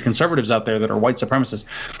there's these conservatives out there that are white supremacists.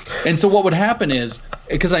 And so what would happen is,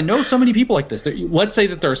 because I know so many people like this, let's say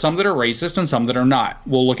that there are some that are racist and some that are not.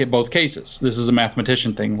 We'll look at both cases. This is a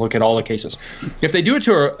mathematician thing. Look at all the cases. If they do it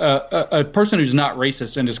to a person who's not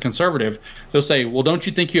racist and is conservative, they'll say, well, don't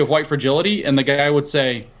you think you have white fragility? And the guy would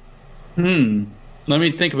say, let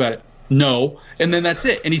me think about it. No. And then that's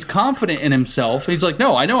it. And he's confident in himself. He's like,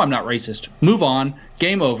 no, I know I'm not racist. Move on.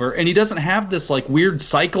 Game over. And he doesn't have this weird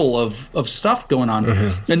cycle of stuff going on.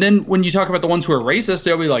 Mm-hmm. And then when you talk about the ones who are racist,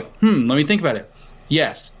 they'll be like, let me think about it.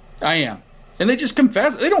 Yes, I am. And they just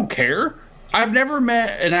confess. They don't care. I've never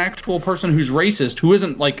met an actual person who's racist who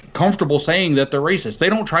isn't comfortable saying that they're racist. They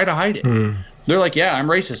don't try to hide it. They're like, yeah, I'm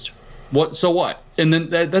racist. What? So what? And then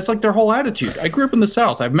that's their whole attitude. I grew up in the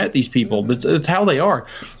South. I've met these people. It's how they are.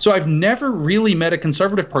 So I've never really met a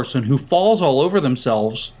conservative person who falls all over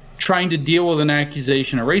themselves trying to deal with an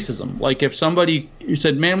accusation of racism. If somebody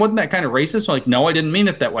said, man, wasn't that kind of racist? I'm like, no, I didn't mean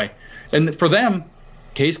it that way. And for them,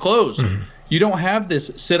 case closed. You don't have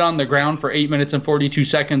this sit on the ground for 8 minutes and 42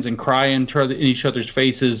 seconds and cry in each other's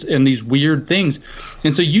faces and these weird things.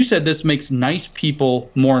 And so you said this makes nice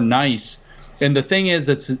people more nice. And the thing is,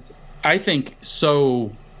 that's, I think,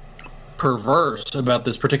 so perverse about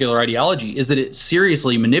this particular ideology is that it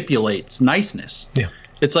seriously manipulates niceness. Yeah.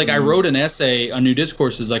 It's like I wrote an essay on New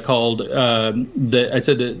Discourses. I called I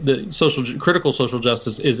said that the critical social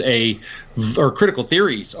justice is or critical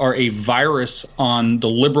theories are a virus on the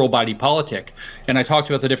liberal body politic, and I talked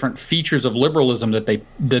about the different features of liberalism that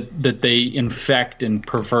they infect and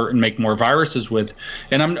pervert and make more viruses with.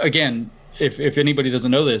 And I'm again. If anybody doesn't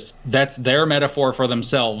know this, that's their metaphor for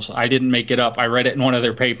themselves. I didn't make it up. I read it in one of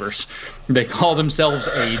their papers. They call themselves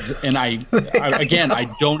AIDS, and I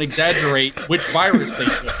don't exaggerate which virus they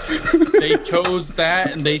chose. They chose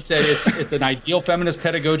that, and they said it's an ideal feminist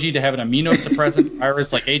pedagogy to have an immunosuppressant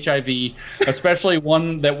virus like HIV, especially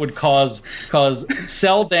one that would cause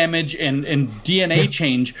cell damage and DNA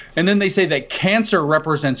change. And then they say that cancer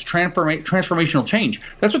represents transformational change.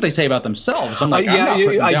 That's what they say about themselves. I'm like,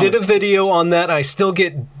 I did a video on that. I still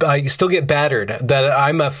get battered that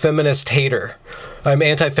I'm a feminist hater. I'm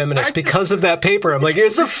anti-feminist because of that paper. I'm like,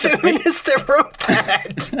 it's a feminist that wrote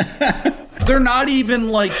that. They're not even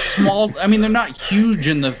like small. I mean, they're not huge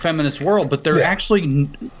in the feminist world, but they're actually,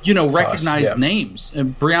 recognized names.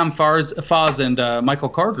 And Brianne Faz and Michael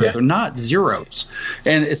Carter. Yeah. They're not zeros,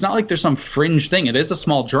 and it's not like there's some fringe thing. It is a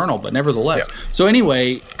small journal, but nevertheless. Yeah. So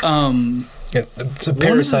anyway, it's a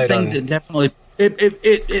parasite. One of the things it definitely.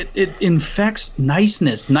 It infects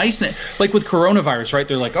niceness. Like with coronavirus, right?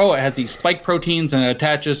 They're like, oh, it has these spike proteins and it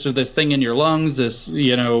attaches to this thing in your lungs, this,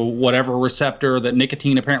 whatever receptor that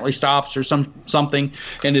nicotine apparently stops or something,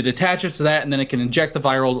 and it attaches to that, and then it can inject the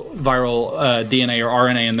viral DNA or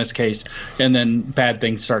RNA in this case, and then bad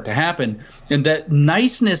things start to happen. And that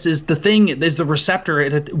niceness is the thing, is the receptor,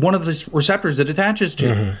 one of the receptors it attaches to.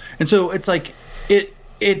 Mm-hmm. And so it's like,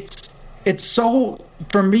 it's so,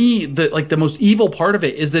 for me, the most evil part of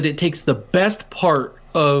it is that it takes the best part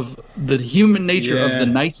of the human nature of the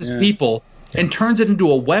nicest people and turns it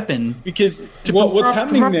into a weapon. Because what's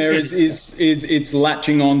happening there is it's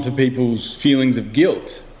latching on to people's feelings of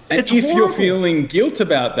guilt. And if you're feeling guilt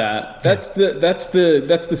about that, that's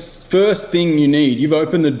the first thing you need. You've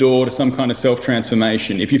opened the door to some kind of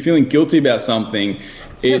self-transformation. If you're feeling guilty about something,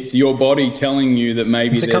 it's your body telling you that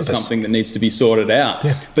maybe there's something that needs to be sorted out.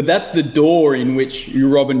 Yeah. But that's the door in which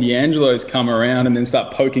you Robin DiAngelo's come around and then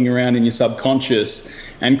start poking around in your subconscious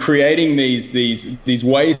and creating these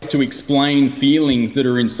ways to explain feelings that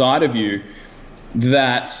are inside of you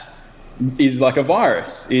that is like a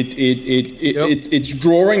virus. It's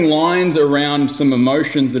drawing lines around some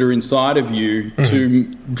emotions that are inside of you to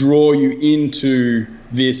draw you into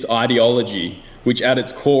this ideology, which at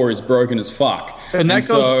its core is broken as fuck. And that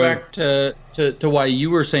goes back to why you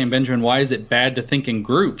were saying, Benjamin, why is it bad to think in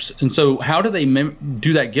groups? And so how do they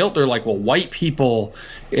do that guilt? They're like, well, white people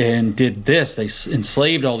did this. They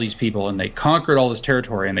enslaved all these people, and they conquered all this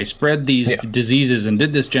territory, and they spread these diseases and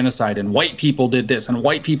did this genocide, and white people did this, and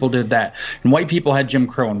white people did that, and white people had Jim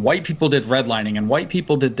Crow, and white people did redlining, and white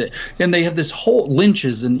people did that. And they have this whole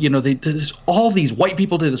lynches, and all these white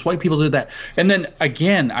people did this, white people did that. And then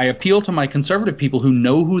again, I appeal to my conservative people who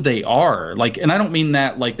know who they are. Like, and I don't mean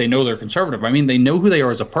that like they know they're conservative. I mean, they know who they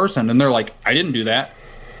are as a person, and they're like, I didn't do that.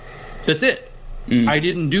 That's it. I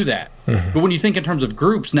didn't do that. Mm-hmm. But when you think in terms of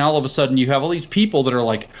groups, now all of a sudden you have all these people that are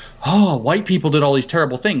like, oh, white people did all these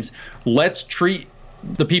terrible things. Let's treat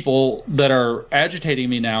the people that are agitating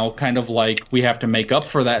me now kind of like we have to make up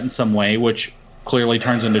for that in some way, which clearly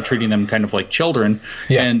turns into treating them kind of like children.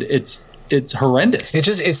 Yeah. And it's horrendous.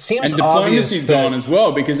 It seems and obvious that gone as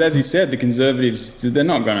well, because as you said, the conservatives, they're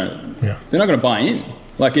not going to buy in.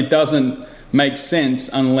 Like, it doesn't make sense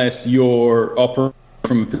unless you're operating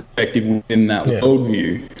from a perspective within that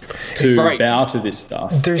worldview to bow to this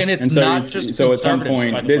stuff. So at some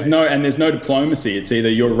point, there's no diplomacy. It's either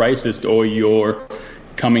you're racist or you're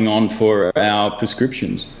coming on for our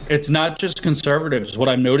prescriptions. It's not just conservatives. What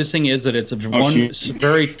I'm noticing is that it's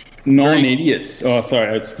very non-idiots. Oh,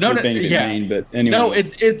 sorry, it's being a bit mean, but anyway. No,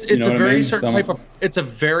 it's a very certain type of. It's a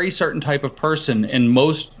very certain type of person, and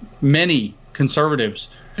many conservatives,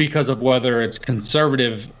 because of whether it's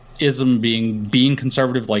conservatism being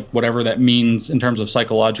conservative, like whatever that means in terms of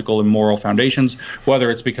psychological and moral foundations,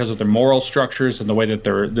 whether it's because of their moral structures and the way that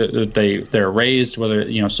they're raised,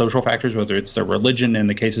 whether social factors, whether it's their religion in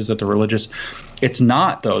the cases that they're religious. It's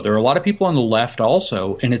not, though. There are a lot of people on the left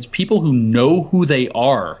also, and it's people who know who they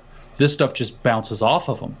are. this stuff just bounces off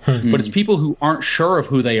of them. But it's people who aren't sure of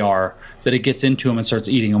who they are that it gets into them and starts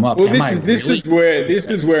eating them up. Well, this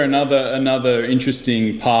is where another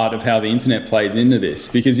interesting part of how the internet plays into this,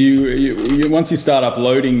 because you once you start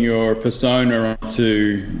uploading your persona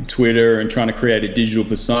onto Twitter and trying to create a digital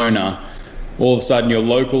persona, all of a sudden your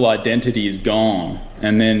local identity is gone.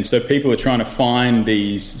 And then so people are trying to find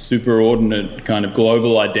these superordinate kind of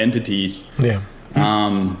global identities. Yeah.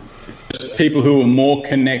 People who are more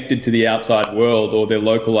connected to the outside world or their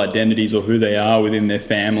local identities or who they are within their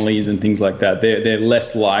families and things like that, they're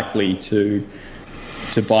less likely to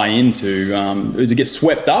buy into. To get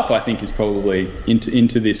swept up, I think, is probably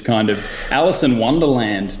into this kind of Alice in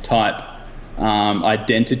Wonderland type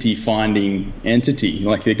identity finding entity.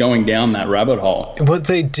 Like they're going down that rabbit hole. What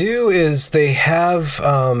they do is they have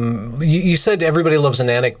you said everybody loves an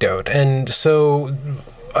anecdote, and so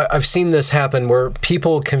I've seen this happen where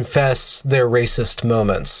people confess their racist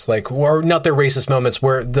moments, or not their racist moments,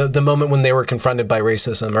 where the moment when they were confronted by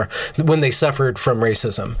racism or when they suffered from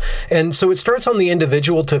racism. And so it starts on the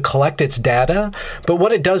individual to collect its data, but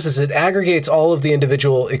what it does is it aggregates all of the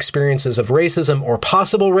individual experiences of racism or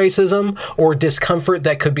possible racism or discomfort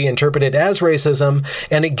that could be interpreted as racism,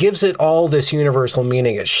 and it gives it all this universal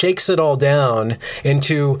meaning. It shakes it all down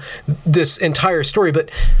into this entire story, but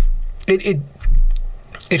it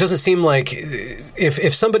doesn't seem like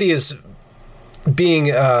if somebody is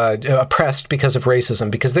being oppressed because of racism,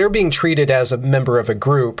 because they're being treated as a member of a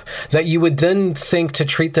group, that you would then think to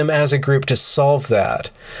treat them as a group to solve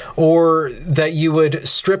that, or that you would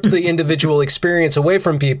strip the individual experience away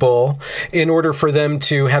from people in order for them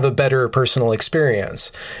to have a better personal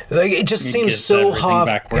experience. Like, it just seems so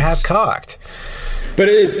half-cocked. But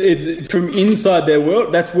it's from inside their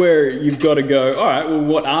world. That's where you've got to go, all right, well,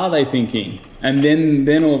 what are they thinking? And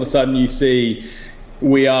then all of a sudden you see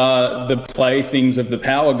we are the playthings of the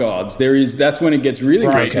power gods. That's when it gets really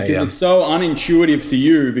great, because it's so unintuitive to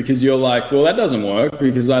you, because you're like, well, that doesn't work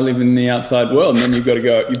because I live in the outside world. And then you've got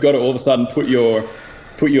to all of a sudden put your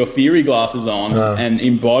theory glasses on and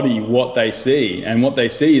embody what they see. And what they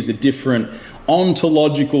see is a different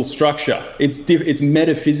ontological structure. It's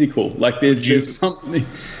metaphysical. Like there's something.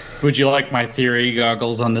 Would you like my theory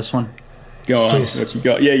goggles on this one? Go on. Please. What you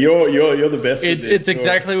got? Yeah, you're the best. It's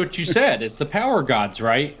exactly what you said. It's the power gods,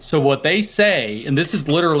 right? So what they say, and this is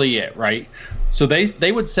literally it, right? So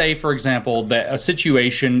they would say, for example, that a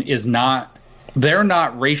situation is not. They're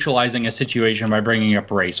not racializing a situation by bringing up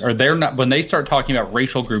race, or they're not. When they start talking about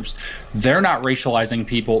racial groups, they're not racializing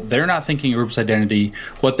people. They're not thinking group's identity.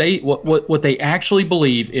 What they actually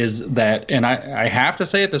believe is that, and I have to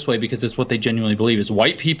say it this way because it's what they genuinely believe, is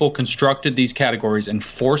white people constructed these categories and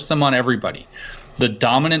forced them on everybody. The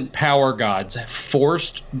dominant power gods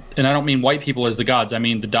forced, and I don't mean white people as the gods. I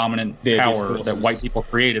mean the dominant power that white people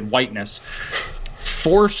created, whiteness,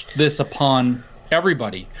 forced this upon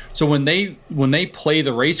everybody. So when they play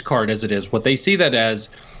the race card as it is, what they see that as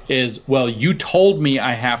is, well, you told me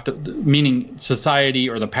I have to, meaning society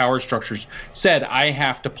or the power structures said I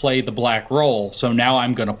have to play the black role, so now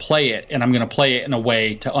I'm going to play it, and I'm going to play it in a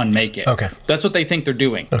way to unmake it. Okay. That's what they think they're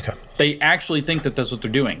doing. Okay. They actually think that that's what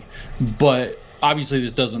they're doing. But obviously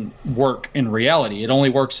this doesn't work in reality. It only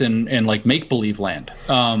works in like make-believe land.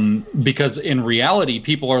 Because in reality,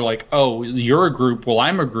 people are like, oh, you're a group, well,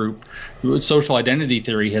 I'm a group. Social identity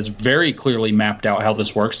theory has very clearly mapped out how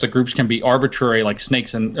this works. The groups can be arbitrary, like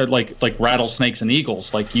snakes and like rattlesnakes and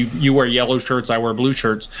eagles. Like you wear yellow shirts, I wear blue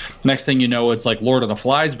shirts. Next thing you know, it's like Lord of the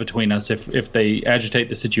Flies between us if they agitate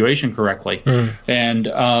the situation correctly.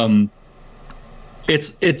 And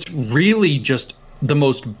it's really just the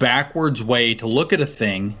most backwards way to look at a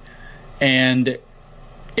thing, and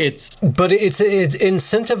it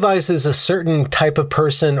incentivizes a certain type of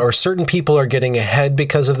person, or certain people are getting ahead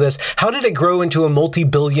because of this. How did it grow into a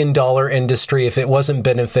multi-billion-dollar industry if it wasn't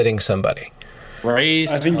benefiting somebody?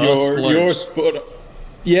 Race, I think you're spot.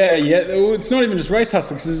 Yeah. Well, it's not even just race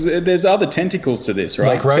hustlers, because there's other tentacles to this, right?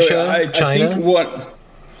 Like Russia, China. I think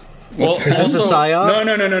well, is this a psyop?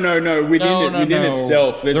 No. Within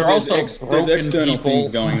itself, there's external things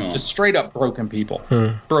going on. Just straight up broken people.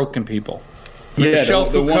 Broken people. Yeah, Michel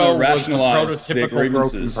Foucault was the prototypical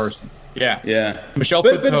broken person. Yeah. Michel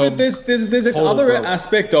Foucault. But there's this other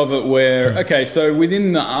aspect of it where, okay, so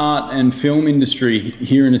within the art and film industry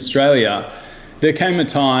here in Australia, there came a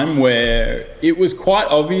time where it was quite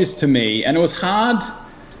obvious to me, and it was hard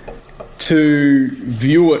to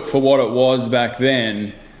view it for what it was back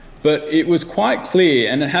then. But it was quite clear,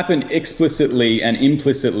 and it happened explicitly and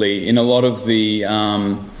implicitly in a lot of the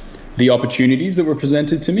opportunities that were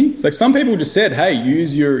presented to me. It's like some people just said, "Hey,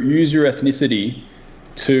 use your ethnicity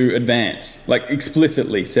to advance, like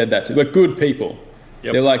explicitly said that to, like, good people.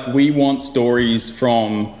 Yep. They're like, we want stories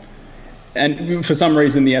from, and for some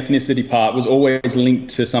reason the ethnicity part was always linked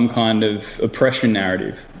to some kind of oppression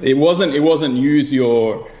narrative. It wasn't use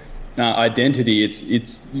your identity.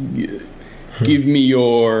 It's give me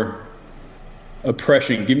your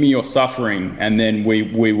oppression, give me your suffering, and then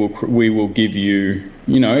we will give you,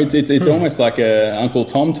 it's almost like a Uncle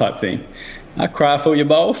Tom type thing. I cry for you,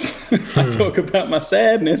 boss. I talk about my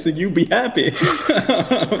sadness and you be happy.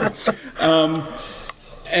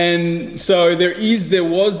 And so there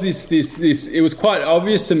was this, it was quite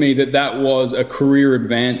obvious to me that was a career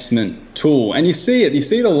advancement tool. And you see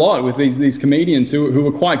it a lot with these comedians who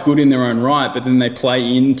are quite good in their own right, but then they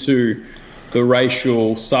play into the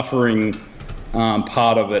racial suffering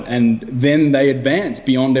part of it, and then they advance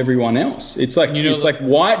beyond everyone else. It's like like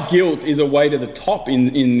white guilt is a way to the top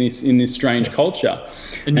in this strange culture.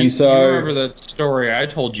 And so you remember that story I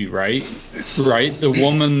told you, right? The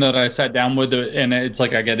woman that I sat down with, and it's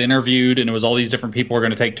like I get interviewed, and it was all these different people are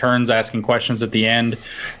going to take turns asking questions at the end.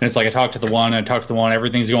 And it's like I talk to the one,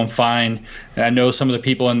 everything's going fine. And I know some of the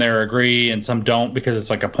people in there agree and some don't, because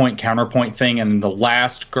it's like a point counterpoint thing. And the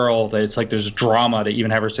last girl, it's like there's drama to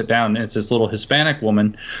even have her sit down. And it's this little Hispanic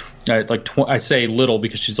woman. I say little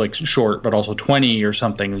because she's like short, but also 20 or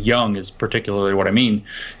something. Young is particularly what I mean.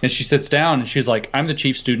 And she sits down and she's like, I'm the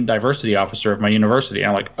chief student diversity officer of my university.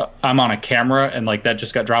 And I'm like, I'm on a camera, and like that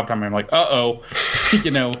just got dropped on me. I'm like, uh-oh,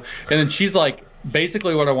 And then she's like,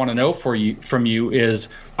 basically what I want to know from you is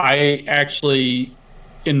I actually,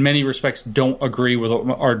 in many respects, don't agree with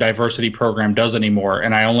what our diversity program does anymore.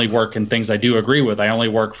 And I only work in things I do agree with. I only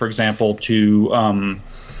work, for example, to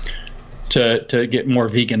get more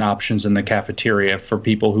vegan options in the cafeteria for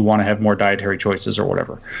people who want to have more dietary choices or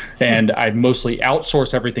whatever. And I mostly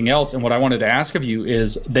outsource everything else. And what I wanted to ask of you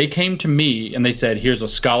is, they came to me and they said, here's a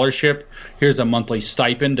scholarship, here's a monthly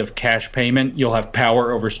stipend of cash payment, you'll have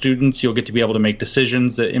power over students, you'll get to be able to make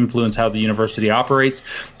decisions that influence how the university operates.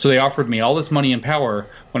 So they offered me all this money and power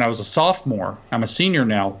when I was a sophomore. I'm a senior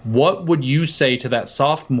now. What would you say to that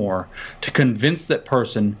sophomore to convince that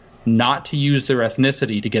person not to use their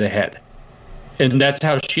ethnicity to get ahead? And that's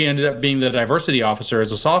how she ended up being the diversity officer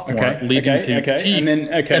as a sophomore, leading to chief,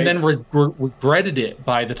 and then regretted it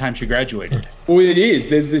by the time she graduated. Well, it is.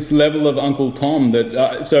 There's this level of Uncle Tom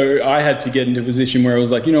that. So I had to get into a position where I was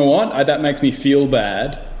like, you know what? That makes me feel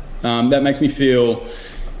bad. That makes me feel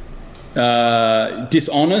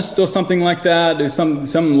dishonest or something like that. There's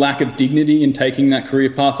some lack of dignity in taking that career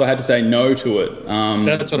path, so I had to say no to it.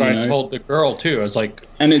 That's what I told the girl too. I was like,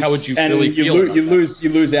 how would you really feel? You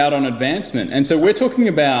lose out on advancement. And so we're talking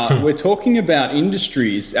about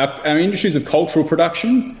industries. Our industries of cultural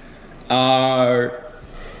production are.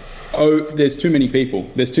 There's too many people.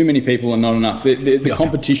 There's too many people and not enough. The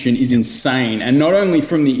competition is insane, and not only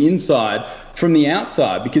from the inside, from the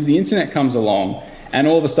outside, because the internet comes along. And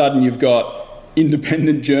all of a sudden you've got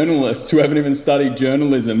independent journalists who haven't even studied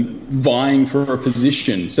journalism vying for a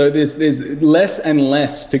position. So there's less and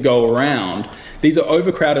less to go around. These are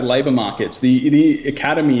overcrowded labor markets. The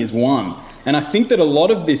academy is one. And I think that a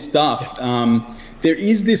lot of this stuff, there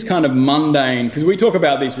is this kind of mundane, because we talk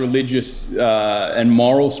about these religious and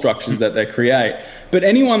moral structures that they create, but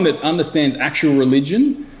anyone that understands actual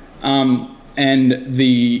religion, and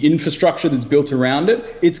the infrastructure that's built around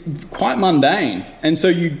it, it's quite mundane. And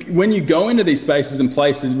so when you go into these spaces and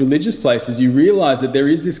places, religious places, you realize that there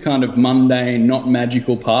is this kind of mundane, not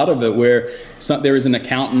magical part of it, where there is an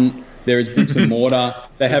accountant, there is bricks and mortar,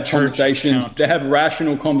 they have conversations, they have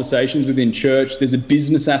rational conversations within church, there's a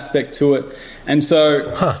business aspect to it. And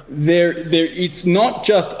so it's not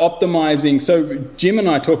just optimizing. So Jim and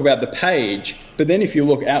I talk about the page, but then if you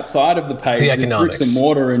look outside of the page, there's bricks and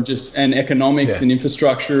mortar and economics and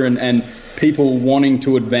infrastructure and people wanting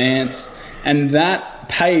to advance. And that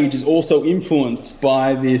page is also influenced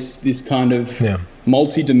by this kind of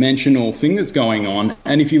multi-dimensional thing that's going on.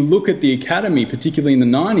 And if you look at the academy, particularly in the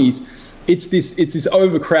 90s, it's this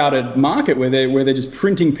overcrowded market where they're just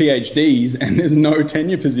printing PhDs and there's no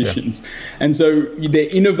tenure positions. And so they're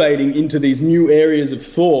innovating into these new areas of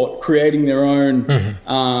thought, creating their own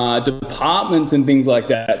departments and things like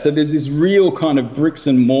that. So there's this real kind of bricks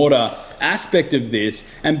and mortar aspect of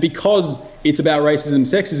this. And because it's about racism,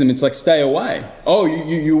 sexism, it's like, stay away. Oh,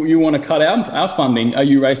 you want to cut our funding. Are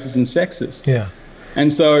you racist and sexist? Yeah.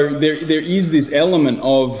 And so there is this element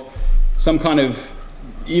of some kind of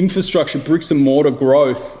infrastructure, bricks and mortar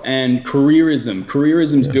growth, and careerism.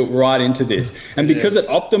 Careerism's built right into this, and because it's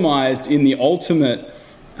optimized in the ultimate,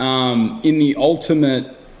 kind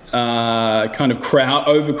of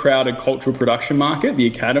overcrowded cultural production market, the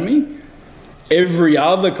academy. every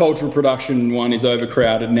other cultural production one is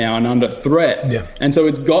overcrowded now and under threat. Yeah. And so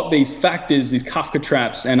it's got these factors, these Kafka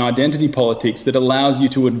traps and identity politics that allows you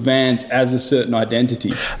to advance as a certain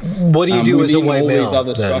identity. What do you do as a white male? These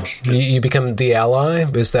other You become the ally?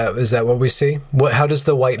 Is that what we see? How does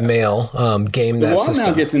the white male game that system? White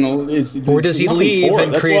male gets in or does he leave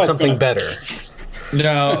and create something better?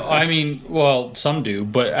 No, I mean, well, some do,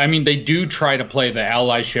 but I mean, they do try to play the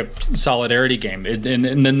allyship solidarity game,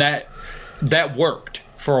 and then that worked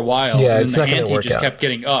for a while. Yeah, and it's not going to work just out. kept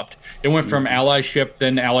getting upped. It went from allyship,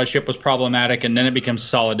 then allyship was problematic, and then it became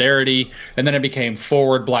solidarity, and then it became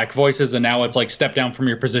forward black voices, and now it's like step down from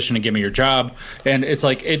your position and give me your job. And it's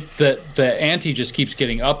like the ante just keeps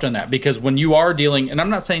getting upped on that, because when you are dealing, and I'm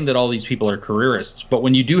not saying that all these people are careerists, but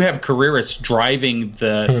when you do have careerists driving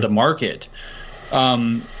the market,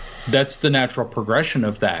 that's the natural progression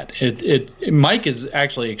of that. Mike is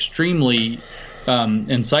actually extremely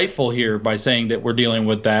insightful here by saying that we're dealing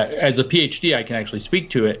with that. As a PhD, I can actually speak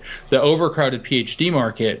to it. The overcrowded PhD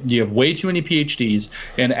market, you have way too many PhDs,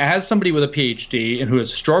 and as somebody with a PhD and who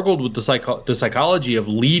has struggled with the psychology of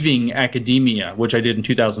leaving academia, which I did in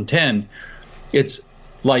 2010, it's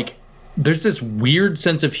like there's this weird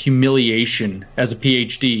sense of humiliation as a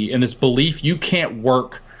PhD and this belief you can't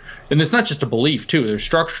work. And it's not just a belief, too. There's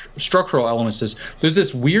structural elements to this. There's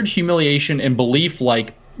this weird humiliation and belief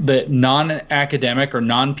like that non-academic or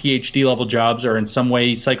non-PhD level jobs are in some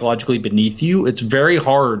way psychologically beneath you. It's very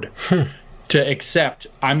hard to accept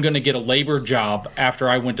I'm going to get a labor job after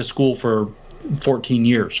I went to school for 14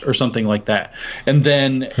 years or something like that. And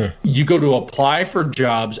then you go to apply for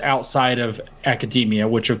jobs outside of academia,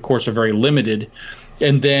 which of course are very limited.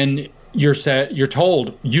 And then you're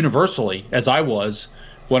told universally, as I was,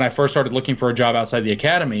 when I first started looking for a job outside the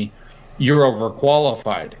academy, you're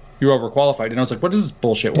overqualified. And I was like, what is this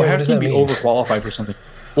bullshit? How can you be overqualified for something?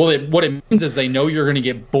 Well, what it means is they know you're going to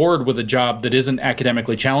get bored with a job that isn't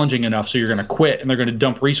academically challenging enough, so you're going to quit, and they're going to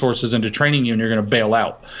dump resources into training you, and you're going to bail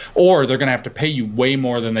out. Or they're going to have to pay you way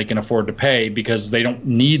more than they can afford to pay because they don't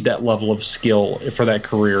need that level of skill for that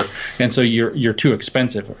career, and so you're too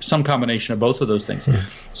expensive. Some combination of both of those things.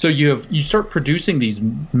 So you start producing these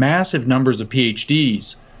massive numbers of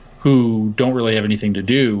PhDs who don't really have anything to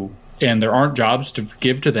do, and there aren't jobs to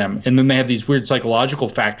give to them, and then they have these weird psychological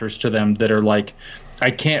factors to them that are like, I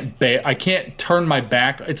can't turn my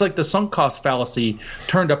back. It's like the sunk cost fallacy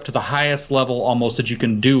turned up to the highest level almost that you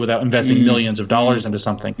can do without investing millions of dollars into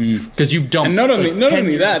something, because you've dumped. And not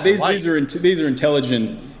only that, these are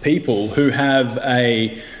intelligent people who have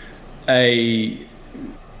a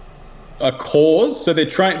cause, so they're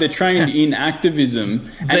trained in activism.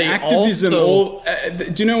 And activism,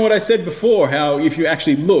 do you know what I said before? How if you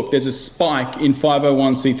actually look, there's a spike in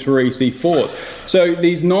 501c3, C4s. So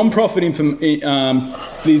these non-profit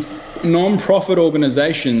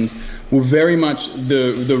organizations were very much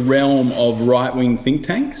the realm of right-wing think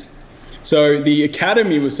tanks. So the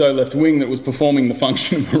academy was so left-wing that it was performing the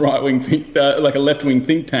function of a right-wing, like a left-wing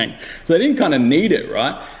think tank. So they didn't kind of need it,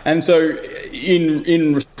 right? And so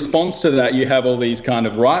in response to that, you have all these kind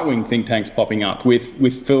of right-wing think tanks popping up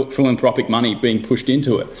with philanthropic money being pushed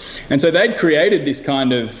into it. And so they'd created this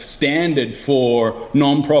kind of standard for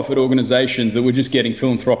non-profit organizations that were just getting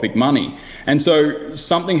philanthropic money. And so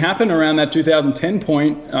something happened around that 2010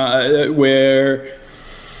 point where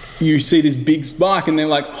you see this big spike, and they're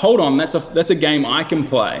like, hold on, that's a game I can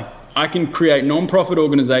play. I can create non-profit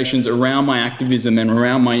organizations around my activism and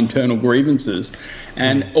around my internal grievances.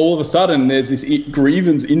 And all of a sudden there's this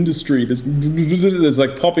grievance industry that's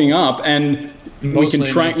like popping up, and we can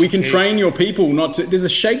train your people not to. There's a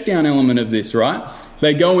shakedown element of this, right?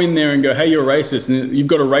 They go in there and go, hey, you're racist, and you've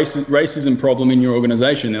got a racism problem in your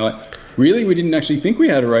organization. They're like, really? We didn't actually think we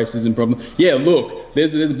had a racism problem. Yeah, look,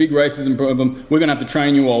 there's a big racism problem. We're going to have to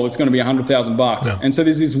train you all. It's going to be $100,000. Yeah. And so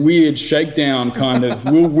there's this weird shakedown kind of,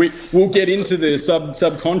 we'll get into the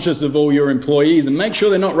subconscious of all your employees and make sure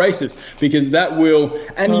they're not racist, because that will,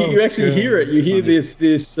 and you actually hear it. You hear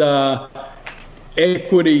this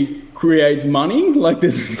equity creates money. Like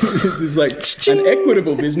this is like an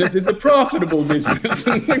equitable business is a profitable business.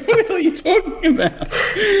 Like, what the hell are you talking about?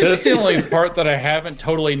 That's the only part that I haven't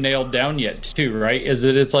totally nailed down yet, too, right? Is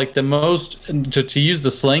that it's like the most, to use the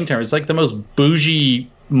slang term, it's like the most bougie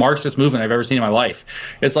Marxist movement I've ever seen in my life.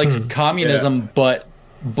 It's like communism, but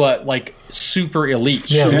like super elite.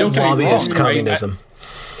 Yeah, lobbyist communism.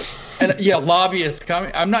 Lobbyist.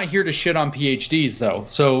 I'm not here to shit on PhDs, though.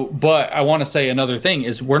 So, but I want to say another thing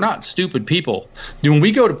is we're not stupid people. When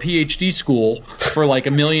we go to PhD school for like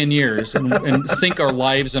a million years and sink our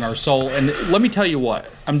lives and our soul, and let me tell you what,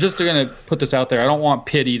 I'm just going to put this out there. I don't want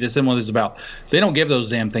pity. This isn't what this is about. They don't give those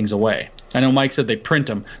damn things away. I know Mike said they print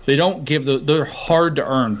them. They don't give they're hard to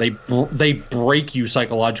earn. They break you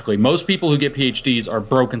psychologically. Most people who get PhDs are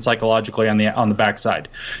broken psychologically on the backside.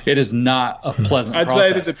 It is not a pleasant I'd process.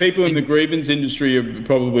 say that the people in the grievance industry are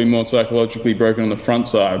probably more psychologically broken on the front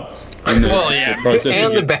side. And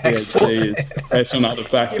the back side. Based on other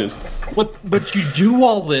factors. But you do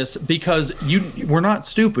all this because we're not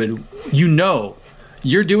stupid. You know.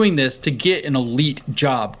 You're doing this to get an elite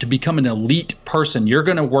job, to become an elite person. You're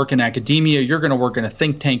going to work in academia. You're going to work in a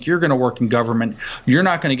think tank. You're going to work in government. You're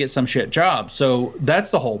not going to get some shit job. So that's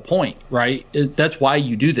the whole point, right? That's why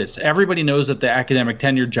you do this. Everybody knows that the academic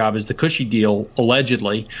tenure job is the cushy deal,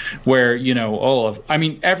 allegedly, where,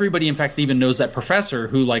 everybody, in fact, even knows that professor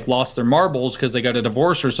who, like, lost their marbles because they got a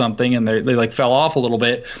divorce or something and they like, fell off a little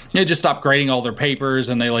bit. They just stopped grading all their papers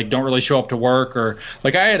and they, like, don't really show up to work. Or,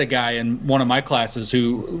 like, I had a guy in one of my classes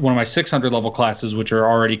one of my 600 level classes, which are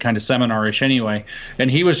already kind of seminar-ish anyway, and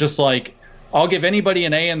he was just like, I'll give anybody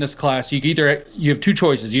an A in this class. You have two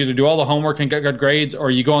choices. You either do all the homework and get good grades, or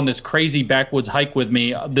you go on this crazy backwoods hike with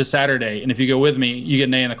me this Saturday, and if you go with me, you get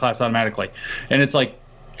an A in the class automatically. And it's like,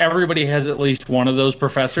 everybody has at least one of those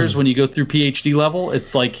professors when you go through PhD level.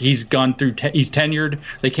 It's like he's gone through, he's tenured,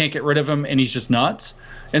 they can't get rid of him, and he's just nuts.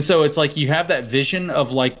 And so it's like you have that vision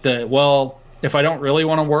of like if I don't really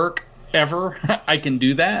want to work ever, I can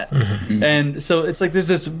do that. Mm-hmm. And so it's like there's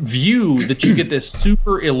this view that you get this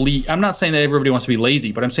super elite. I'm not saying that everybody wants to be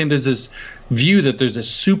lazy, but I'm saying there's this view that there's a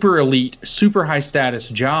super elite, super high status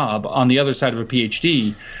job on the other side of a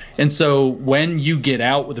PhD. And so when you get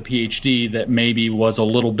out with a PhD that maybe was a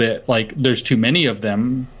little bit like there's too many of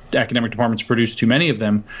them, academic departments produce too many of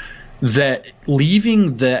them, that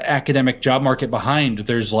leaving the academic job market behind,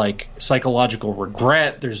 there's like psychological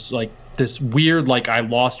regret. There's like this weird, like, I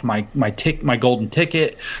lost my golden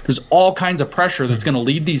ticket. There's all kinds of pressure that's going to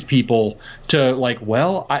lead these people to like,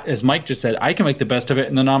 as Mike just said, I can make the best of it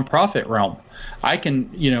in the nonprofit realm. I can,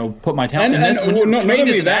 put my talent. Not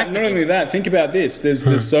only that, think about this. There's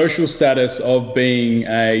the social status of being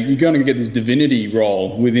you're going to get this divinity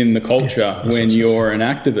role within the culture when you're an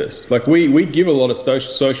activist. Like we give a lot of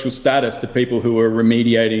social status to people who are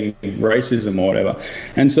remediating racism or whatever.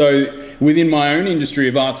 And so within my own industry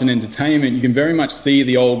of arts and entertainment, you can very much see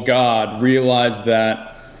the old guard realize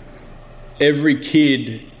that every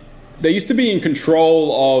kid, they used to be in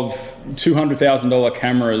control of $200,000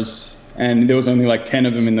 cameras, and there was only like 10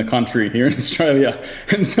 of them in the country here in Australia.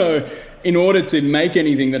 And so in order to make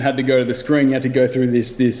anything that had to go to the screen, you had to go through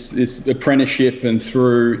this apprenticeship and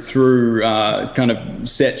through kind of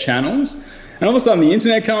set channels. And all of a sudden the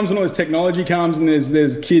internet comes and all this technology comes, and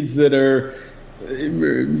there's kids that are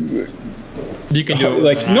you can do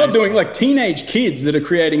like not doing, like, teenage kids that are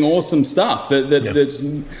creating awesome stuff that's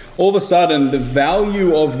all of a sudden the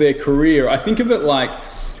value of their career. I think of it like,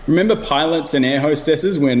 remember pilots and air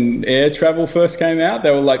hostesses when air travel first came out?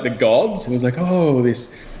 They were like the gods. It was like, oh,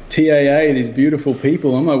 this TAA, these beautiful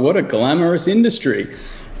people. I'm like, what a glamorous industry.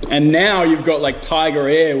 And now you've got like Tiger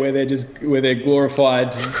Air, where they're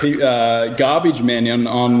glorified garbage men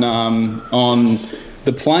on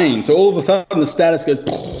the plane. So all of a sudden the status it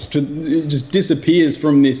just disappears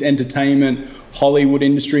from this entertainment Hollywood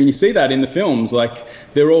industry, and you see that in the films. Like,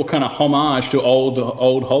 they're all kind of homage to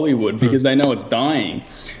old Hollywood because they know it's dying.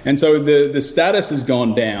 And so the status has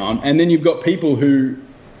gone down, and then you've got people who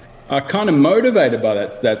are kind of motivated by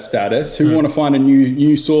that status, who want to find a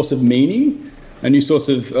new source of meaning, a new source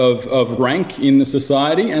of rank in the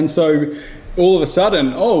society. And so all of a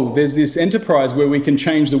sudden, there's this enterprise where we can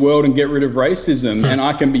change the world and get rid of racism, and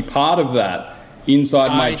I can be part of that inside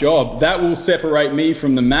my job. That will separate me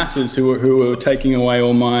from the masses who are taking away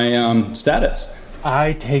all my status.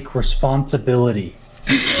 I take responsibility.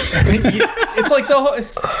 It's like the whole...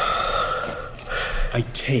 I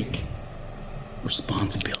take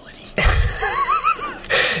responsibility.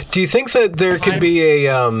 Do you think that there could be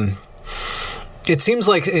a... It seems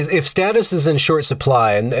like if status is in short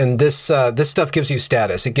supply, and this stuff gives you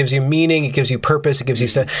status, it gives you meaning, it gives you purpose, it gives you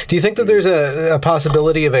status. Do you think that there's a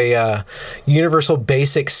possibility of a universal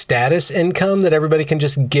basic status income that everybody can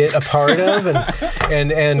just get a part of?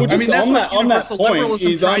 And well, just on that point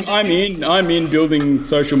is I'm in building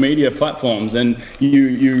social media platforms, and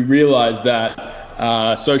you realize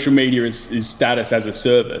that social media is status as a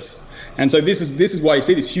service. And so this is why you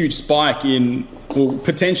see this huge spike in, well,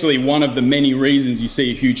 potentially one of the many reasons you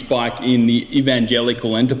see a huge spike in the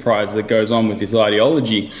evangelical enterprise that goes on with this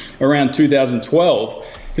ideology around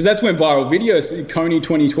 2012, because that's when viral videos, Coney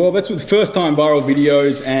 2012, that's the first time viral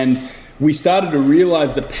videos, and we started to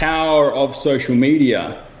realize the power of social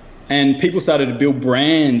media, and people started to build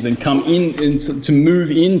brands and come in and to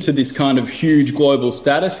move into this kind of huge global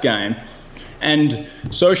status game. And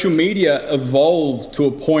social media evolved to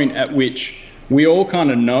a point at which we all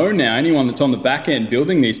kind of know now, anyone that's on the back end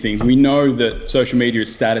building these things, we know that social media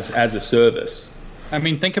is status as a service. I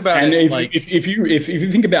mean, think about and it. If you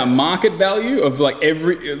think about market value of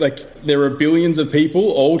there are billions of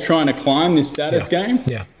people all trying to climb this status game.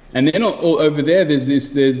 Yeah. And then over there's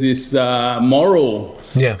this moral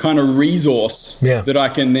kind of resource that I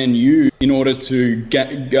can then use in order to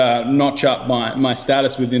get notch up my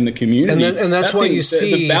status within the community. And that's why you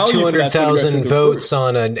see 200,000 votes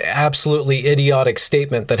on an absolutely idiotic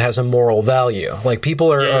statement that has a moral value. Like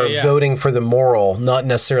people are voting for the moral, not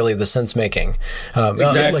necessarily the sense making.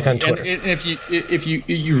 Exactly. Like on Twitter. And if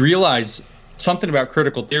you realize something about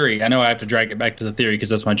critical theory, I know I have to drag it back to the theory because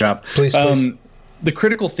that's my job. Please. The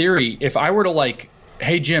critical theory, if I were to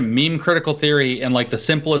hey Jim, meme critical theory in the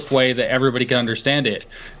simplest way that everybody can understand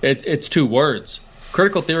it's 2 words.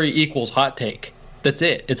 Critical theory equals hot take. That's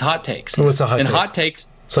it. It's hot takes. What's a hot take? And hot takes.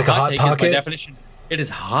 It's like a hot pocket. By definition, it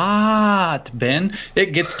is hot, Ben.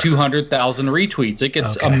 It gets 200,000 retweets. It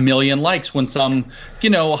gets 1 million likes when some,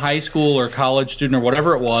 high school or college student or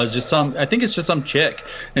whatever it was, I think it's just some chick,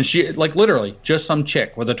 and she literally just some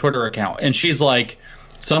chick with a Twitter account, and she's like.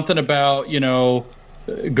 Something about,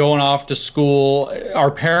 going off to school.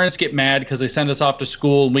 Our parents get mad because they send us off to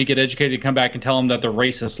school and we get educated to come back and tell them that they're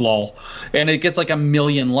racist, lol. And it gets 1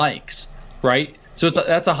 million likes, right? So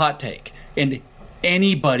that's a hot take. And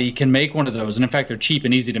anybody can make one of those. And in fact, they're cheap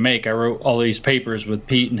and easy to make. I wrote all these papers with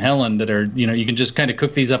Pete and Helen that are, you can just kind of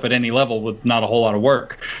cook these up at any level with not a whole lot of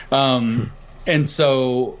work. And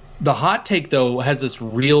so... The hot take, though, has this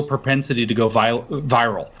real propensity to go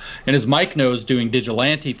viral. And as Mike knows, doing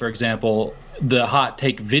Digilante, for example, the hot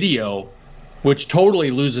take video, which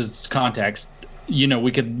totally loses its context,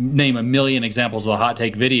 we could name 1 million examples of a hot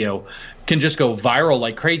take video, can just go viral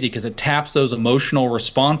like crazy because it taps those emotional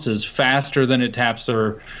responses faster than it taps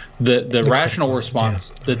the rational response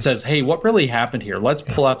that says, hey, what really happened here? Let's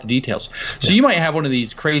pull out the details. So you might have one of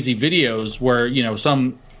these crazy videos where,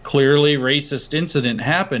 some clearly racist incident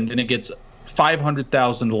happened and it gets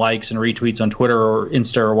 500,000 likes and retweets on Twitter or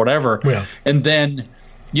Insta or whatever. Yeah. And then,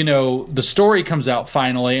 the story comes out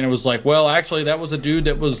finally and it was well, actually that was a dude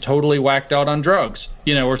that was totally whacked out on drugs,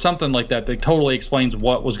 or something like that totally explains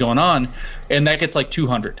what was going on. And that gets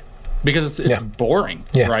 200 because it's boring,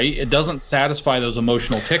 right? It doesn't satisfy those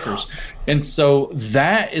emotional tickers. And so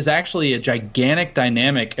that is actually a gigantic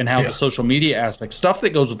dynamic in how the social media aspect, stuff that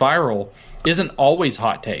goes viral isn't always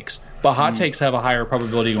hot takes, but hot takes have a higher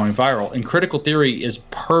probability of going viral. And critical theory is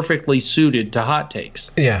perfectly suited to hot takes.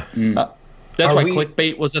 Yeah. That's why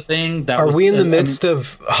clickbait was a thing. Are we in the midst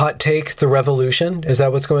of hot take, the revolution? Is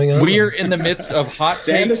that what's going on? We are in the midst of hot take.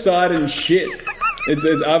 Stand aside and shit.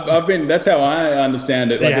 I've been. That's how I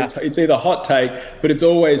understand it. It's either hot take, but it's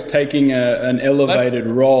always taking an elevated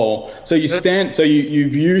role. So you stand. So you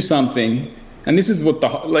view something, and this is what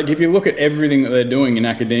if you look at everything that they're doing in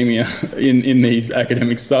academia, in these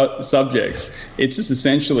academic subjects, it's just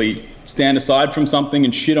essentially stand aside from something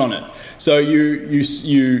and shit on it. So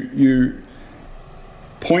you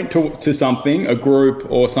point to something, a group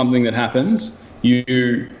or something that happens.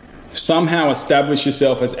 You somehow establish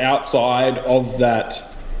yourself as outside of that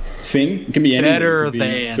thing. It can be anything. Better it can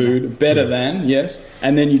be than. Food. Better than, yes.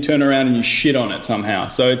 And then you turn around and you shit on it somehow.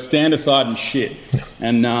 So it's stand aside and shit.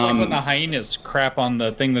 And it's like when the hyenas crap on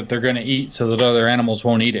the thing that they're going to eat so that other animals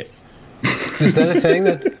won't eat it. Is that a thing?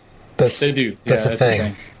 They do. That's a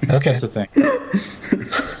thing. Okay. That's a thing.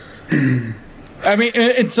 I mean,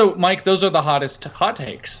 and so, Mike, those are the hottest hot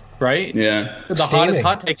takes, right? Yeah. The hottest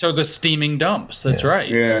hot takes are the steaming dumps. That's right.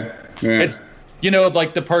 Yeah. It's,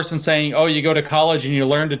 like the person saying, oh, you go to college and you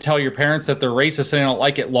learn to tell your parents that they're racist and they don't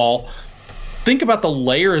like it, lol. Think about the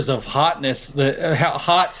layers of hotness, the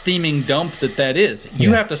hot steaming dump that is.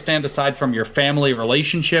 You have to stand aside from your family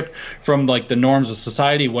relationship, from the norms of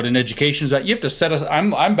society, what an education is about. You have to set us.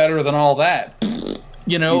 I'm better than all that, and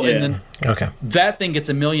then that thing gets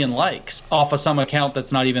 1 million likes off of some account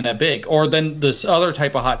that's not even that big. Or then this other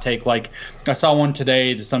type of hot take, I saw one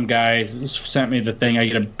today that some guy sent me the thing. I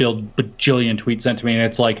get a bajillion tweets sent to me, and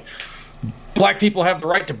it's black people have the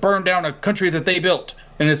right to burn down a country that they built,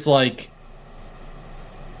 and it's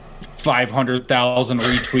 500,000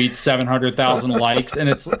 retweets, 700,000 likes, and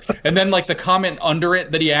then the comment under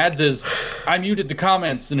it that he adds is, I muted the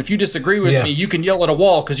comments, and if you disagree with me, you can yell at a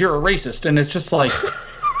wall because you're a racist. And it's just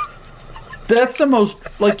that's the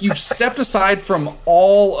most, you've stepped aside from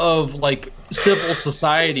all of civil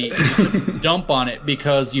society and dump on it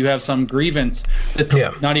because you have some grievance that's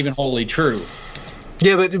not even wholly true.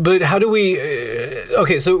 Yeah, but how do we...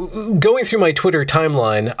 okay, so going through my Twitter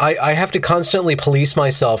timeline, I have to constantly police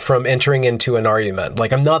myself from entering into an argument.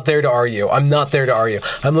 Like, I'm not there to argue. I'm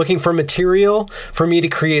looking for material for me to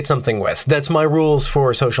create something with. That's my rules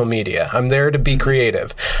for social media. I'm there to be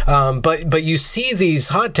creative. But you see these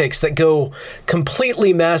hot takes that go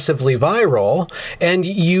completely massively viral, and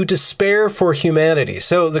you despair for humanity.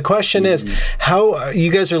 So the question is, how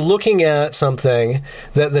you guys are looking at something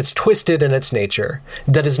that's twisted in its nature,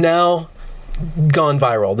 that is now gone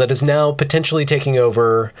viral, that is now potentially taking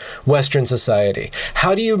over Western society.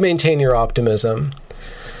 How do you maintain your optimism?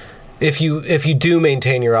 If you do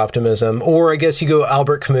maintain your optimism, or I guess you go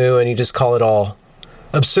Albert Camus and you just call it all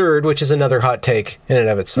absurd, which is another hot take in and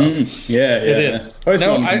of itself. It is.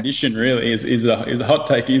 Postmodern condition really is a hot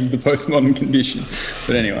take. Is the postmodern condition?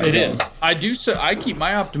 But anyway, it is. I do. So I keep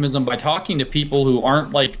my optimism by talking to people who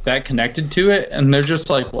aren't like that connected to it, and they're just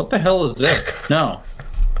like, "What the hell is this?" No,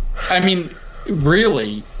 I mean,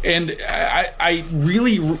 really, and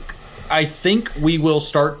I think we will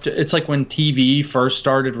start to, it's like when TV first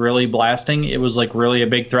started really blasting, it was like really a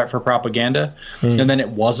big threat for propaganda. And then it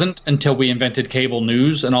wasn't until we invented cable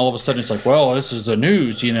news, and all of a sudden it's like, well, this is the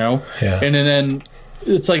news, you know? Yeah. And then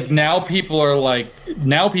it's like now people are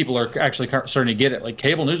actually starting to get it. Like,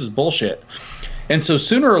 cable news is bullshit. And so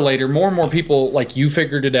sooner or later, more and more people, like, you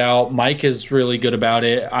figured it out. Mike is really good about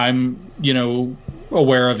it. I'm,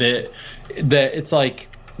 aware of it. That it's like,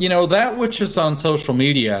 that which is on social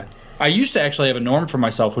media. I used to actually have a norm for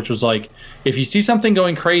myself, which was like, if you see something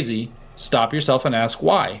going crazy, stop yourself and ask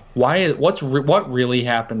why. What really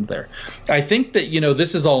happened there? I think that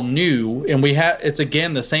this is all new, and it's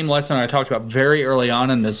again the same lesson I talked about very early on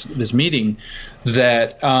in this meeting,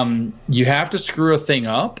 that you have to screw a thing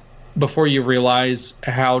up before you realize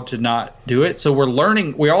how to not do it. So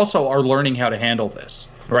we also are learning how to handle this.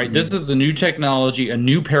 Right, This is a new technology, a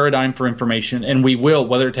new paradigm for information, and we will,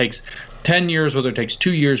 whether it takes 10 years, whether it takes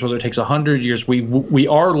 2 years, whether it takes 100 years, we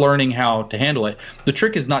are learning how to handle it. The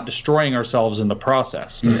trick is not destroying ourselves in the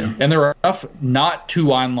process. Yeah. And there are enough not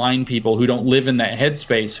too online people who don't live in that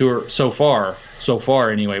headspace, who are so far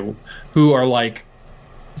anyway, who are like,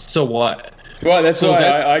 so what? That's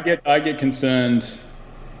why I get concerned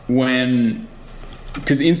when,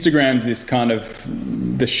 because Instagram's this kind of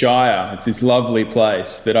the Shire. It's this lovely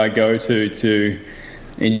place that I go to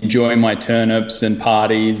enjoy my turnips and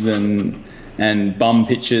parties and bum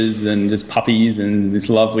pictures and just puppies and this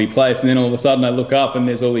lovely place. And then all of a sudden I look up and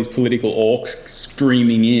there's all these political orcs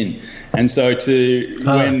streaming in. And so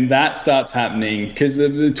when that starts happening, because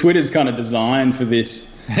the Twitter's kind of designed for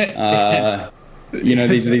this,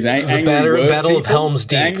 these angry battle of Helm's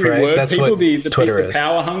Deep, right? That's people, what Twitter is. The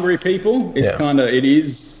power hungry people. It's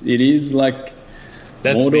it is like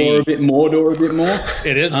That's Mordor a bit more.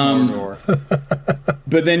 It is Mordor.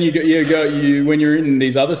 But then you when you're in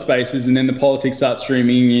these other spaces, and then the politics start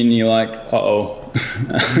streaming in, you're like,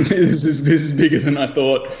 this is bigger than I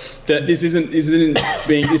thought. That this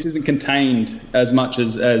isn't contained as much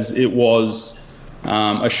as it was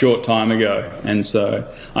a short time ago. And so,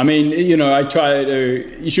 I mean,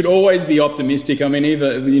 you should always be optimistic. I mean,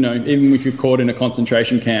 even if you're caught in a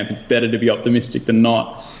concentration camp, it's better to be optimistic than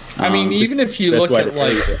not. I mean, even if you look at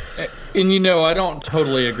I don't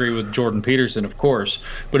totally agree with Jordan Peterson, of course,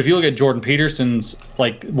 but if you look at Jordan Peterson's,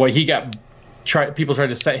 like, what he got, people tried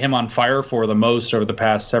to set him on fire for the most over the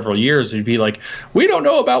past several years, he'd be like, we don't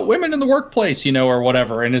know about women in the workplace, or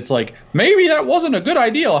whatever. And it's like, maybe that wasn't a good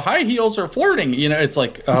idea. High heels are flirting. It's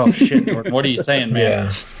like, oh shit, Jordan, what are you saying, man?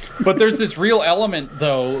 Yeah. But there's this real element,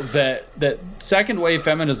 though, that second wave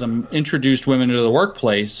feminism introduced women into the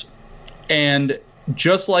workplace. And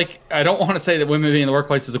just like, I don't want to say that women being in the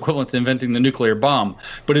workplace is equivalent to inventing the nuclear bomb,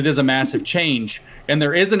 but it is a massive change. And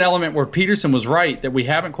there is an element where Peterson was right, that we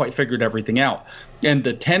haven't quite figured everything out. And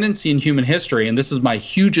the tendency in human history, and this is my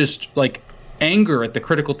hugest anger at the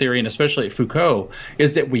critical theory, and especially at Foucault,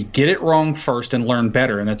 is that we get it wrong first and learn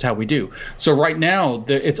better, and that's how we do. So right now,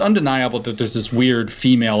 it's undeniable that there's this weird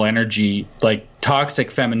female energy, like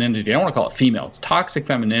toxic femininity. I don't want to call it female. It's toxic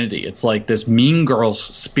femininity. It's like this mean girl's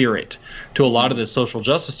spirit to a lot of this social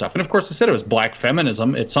justice stuff. And of course, I said it was black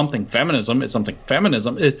feminism. It's something feminism. It's something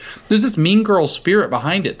feminism. There's this mean girl spirit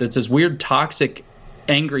behind it. That's this weird toxic,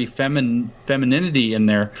 angry femininity in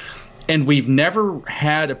there. And we've never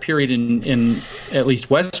had a period in at least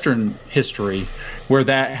Western history where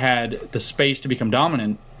that had the space to become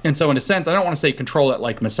dominant. And so in a sense, I don't want to say control it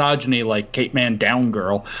like misogyny, like Cape Man down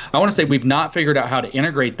girl. I want to say we've not figured out how to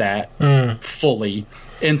integrate that fully.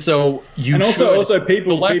 And so also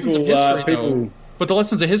people But the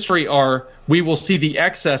lessons of history are we will see the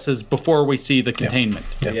excesses before we see the containment.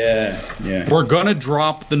 Yeah. We're going to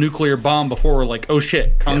drop the nuclear bomb before we're like, oh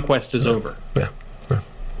shit, conquest is over. Yeah.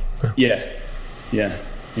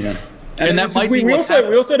 And that might be we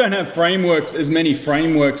also don't have as many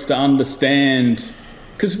frameworks to understand,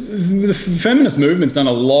 because the feminist movement's done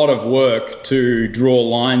a lot of work to draw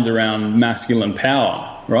lines around masculine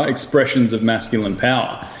power, right? Expressions of masculine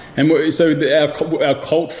power. And so our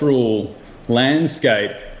cultural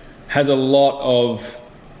landscape has a lot of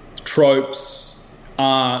tropes,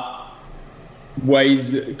 art,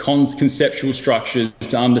 ways, conceptual structures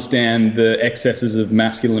to understand the excesses of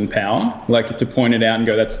masculine power, like to point it out and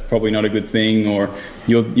go, that's probably not a good thing, or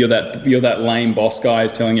you're that lame boss guy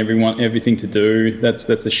who's telling everyone everything to do. That's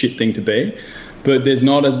a shit thing to be. But there's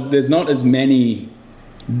not as many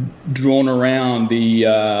drawn around the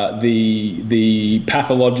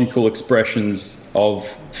pathological expressions of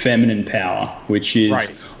feminine power, which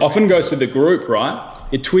is often goes to the group, right?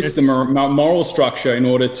 It twists the moral structure in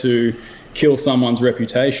order to kill someone's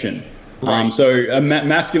reputation. Right. So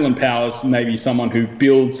masculine power is maybe someone who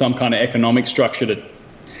builds some kind of economic structure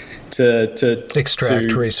to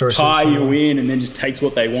extract resources, tie you in, and then just takes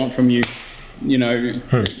what they want from you. You know,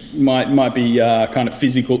 might be kind of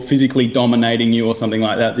physically dominating you or something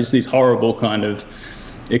like that. There's these horrible kind of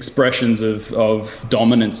expressions of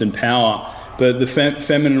dominance and power. But the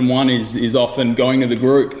feminine one is often going to the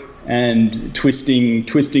group and twisting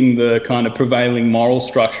the kind of prevailing moral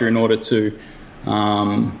structure in order to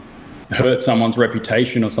hurt someone's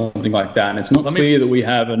reputation or something like that. And it's not clear that we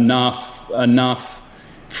have enough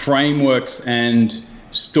frameworks and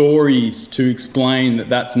stories to explain that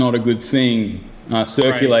that's not a good thing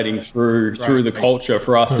circulating through the culture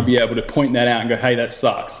for us to be able to point that out and go, hey, that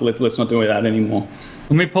sucks. Let's not do that anymore.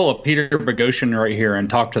 Let me pull up Peter Boghossian right here and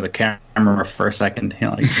talk to the camera for a second.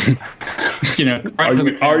 Are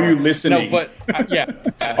you listening? No, but yeah.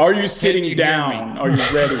 Are you sitting down? Are you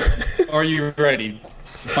ready? Are you ready?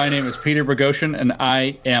 My name is Peter Boghossian, and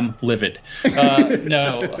I am livid.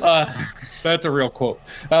 That's a real quote.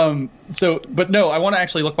 But I want to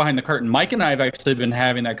actually look behind the curtain. Mike and I have actually been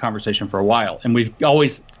having that conversation for a while, and we've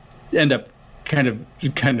always end up kind of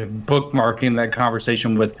bookmarking that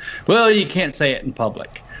conversation with, well, you can't say it in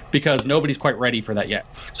public because nobody's quite ready for that yet.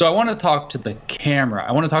 So I want to talk to the camera.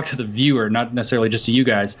 I want to talk to the viewer, not necessarily just to you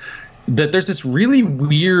guys, that there's this really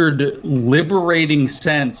weird, liberating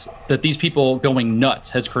sense that these people going nuts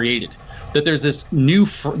has created. That there's this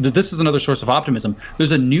this is another source of optimism.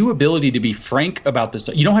 There's a new ability to be frank about this.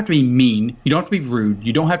 You don't have to be mean. You don't have to be rude.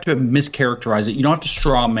 You don't have to mischaracterize it. You don't have to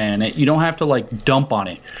straw man it. You don't have to like dump on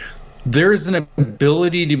it. There's an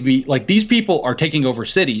ability to be like, these people are taking over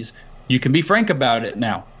cities. You can be frank about it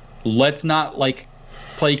now. Let's not like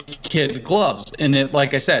play kid gloves. And it,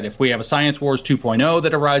 like I said, if we have a Science Wars 2.0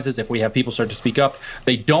 that arises, if we have people start to speak up,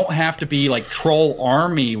 they don't have to be like troll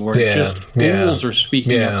army where just fools are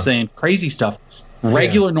speaking up saying crazy stuff.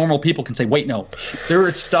 Regular normal people can say, wait, no, there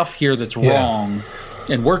is stuff here that's wrong.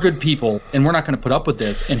 And we're good people, and we're not going to put up with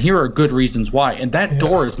this. And here are good reasons why. And that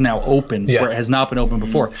door is now open where it has not been open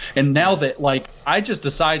before. And now that, like, I just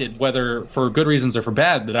decided, whether for good reasons or for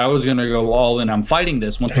bad, that I was going to go all in on fighting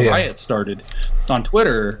this once the riot started on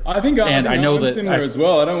Twitter. I think I'm similar as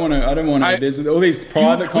well. I don't want to. There's all these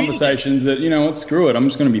private conversations that, what, screw it. I'm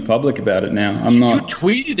just going to be public about it now. I'm not. You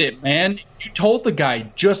tweeted it, man. You told the guy,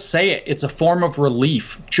 just say it. It's a form of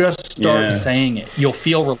relief. Just start saying it. You'll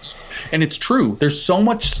feel relief. And it's true. There's so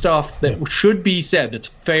much stuff that should be said that's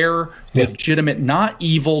fair, legitimate, not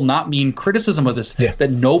evil, not mean criticism of this that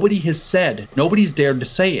nobody has said. Nobody's dared to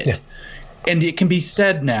say it. And it can be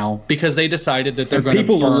said now because they decided that they're going to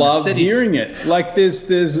burn people love the city. Hearing it. Like there's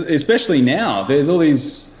especially now, there's all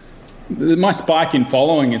these, my spike in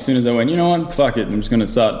following as soon as I went, you know what, fuck it, I'm just going to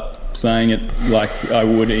start saying it like I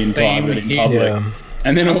would in private, in public. Yeah.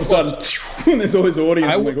 And then all of a sudden, there's all this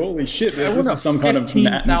audience. I'm like, holy shit, this is some kind of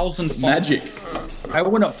magic. I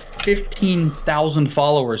went up 15,000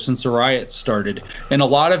 followers since the riots started. And a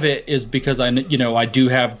lot of it is because I've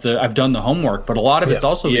done the homework, but a lot of it's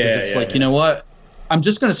also because it's like, you know what? I'm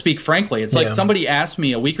just going to speak frankly. It's like somebody asked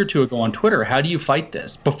me a week or two ago on Twitter, how do you fight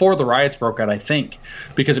this? Before the riots broke out, I think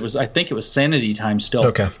it was Sanity Time still.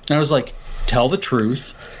 Okay. And I was like, tell the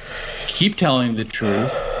truth, keep telling the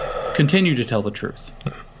truth, continue to tell the truth.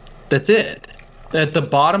 That's it. At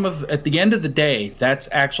the end of the day, that's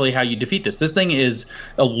actually how you defeat this. This thing is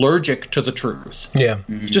allergic to the truth. Yeah.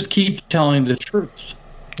 Just keep telling the truth.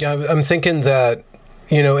 Yeah, I'm thinking that,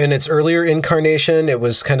 in its earlier incarnation, it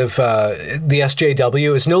was kind of the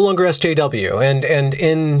SJW is no longer SJW, and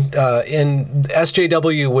in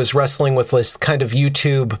SJW was wrestling with this kind of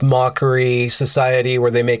YouTube mockery society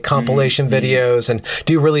where they make compilation videos and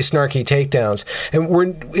do really snarky takedowns, and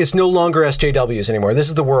it's no longer SJWs anymore. This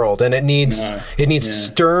is the world, and it needs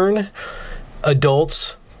stern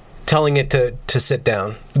adults telling it to sit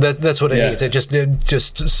down. That's what it needs. It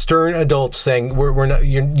just stern adults saying we're not,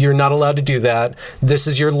 you're not allowed to do that. This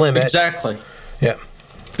is your limit. Exactly. Yeah.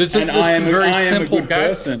 I am a good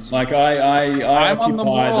person. Like I occupy the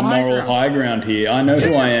moral high ground here. I know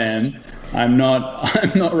who I am. I'm not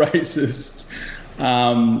racist.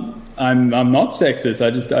 I'm not sexist.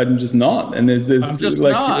 I'm just not. And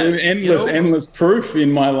there's endless proof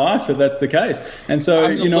in my life that that's the case. And so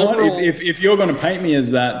you know what? If you're going to paint me as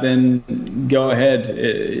that, then go ahead.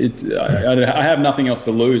 I have nothing else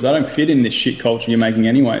to lose. I don't fit in this shit culture you're making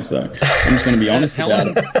anyway. So I'm just going to be honest about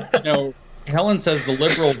it. Helen says the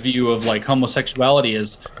liberal view of like homosexuality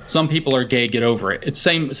is some people are gay, get over it. It's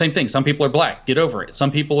same thing. Some people are black, get over it.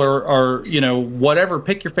 Some people are whatever,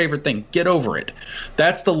 pick your favorite thing, get over it.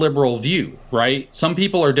 That's the liberal view, right? Some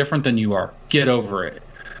people are different than you are, get over it.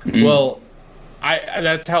 Well,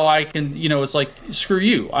 that's how I can, it's like, screw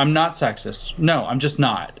you. I'm not sexist. No, I'm just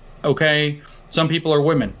not. Okay. Some people are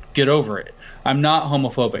women, get over it. I'm not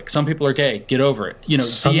homophobic. Some people are gay. Get over it.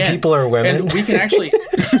 Some people are women. And we can actually.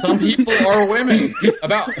 Some people are women.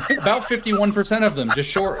 About 51% of them, just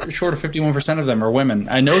short of 51% of them are women.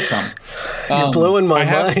 I know some. You're blowing my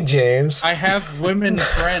mind, James. I have women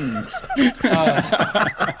friends.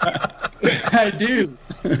 I do.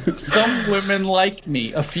 Some women like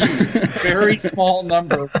me. A few, very small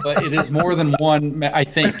number, but it is more than one. I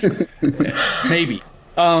think, maybe.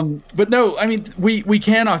 But no, I mean, we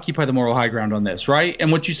can occupy the moral high ground on this, right?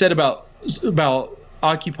 And what you said about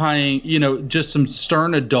occupying, just some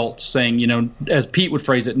stern adults saying, as Pete would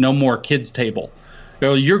phrase it, no more kids table.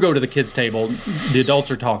 You go to the kids table, the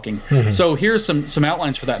adults are talking. Mm-hmm. So here's some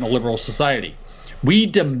outlines for that in a liberal society. We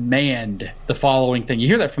demand the following thing. You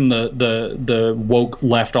hear that from the woke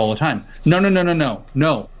left all the time.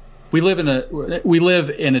 No. We live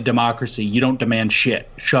in a democracy. You don't demand shit.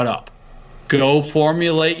 Shut up. Go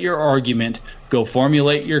formulate your argument. Go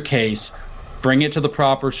formulate your case. Bring it to the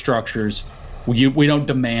proper structures. We don't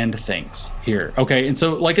demand things here, okay? And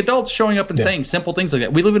so, like adults showing up and saying simple things like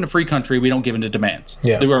that. We live in a free country. We don't give in to demands.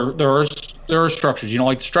 Yeah. There are structures. You don't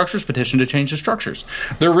like the structures? Petition to change the structures.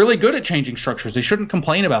 They're really good at changing structures. They shouldn't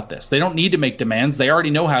complain about this. They don't need to make demands. They already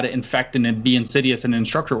know how to infect and be insidious and in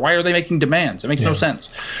structure. Why are they making demands? It makes no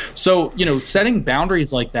sense. So, setting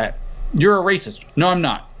boundaries like that. You're a racist. No, I'm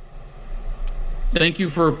not. Thank you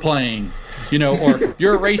for playing, or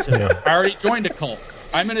you're a racist. I already joined a cult.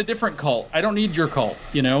 I'm in a different cult. I don't need your cult.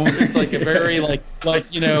 It's like a very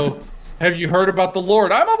have you heard about the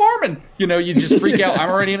Lord? I'm a Mormon. You just freak out.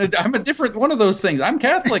 I'm a different one of those things. I'm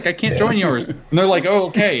Catholic. I can't join yours. And they're like, oh,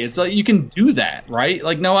 okay. It's like, you can do that, right?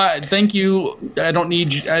 Like, no, thank you. I don't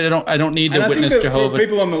need you. I don't need to witness Jehovah. For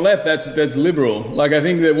people on the left, that's liberal. Like, I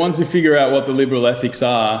think that once you figure out what the liberal ethics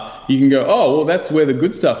are, you can go, oh, well, that's where the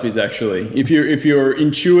good stuff is actually. If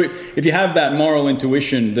you have that moral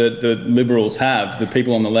intuition that the liberals have, the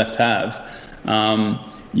people on the left have,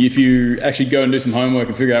 if you actually go and do some homework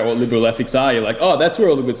and figure out what liberal ethics are, you're like, oh, that's where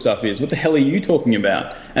all the good stuff is. What the hell are you talking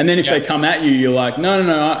about? And then if they come at you, you're like, no,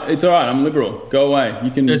 it's all right. I'm liberal. Go away. You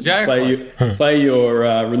can play your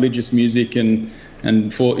religious music and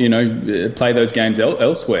play those games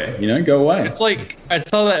elsewhere. Go away. It's like I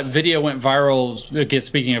saw that video went viral. Again,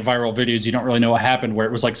 speaking of viral videos, you don't really know what happened. Where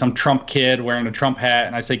it was like some Trump kid wearing a Trump hat,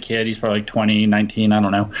 and I say kid, he's probably like 20, 19, I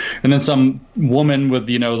don't know. And then some woman with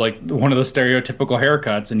like one of the stereotypical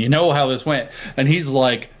haircuts, and how this went. And he's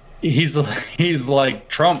like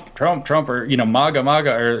Trump, or MAGA,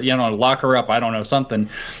 or lock her up, I don't know, something.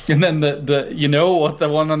 And then what the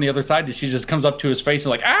one on the other side did? She just comes up to his face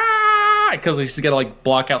and like because she's got to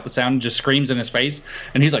block out the sound and just screams in his face,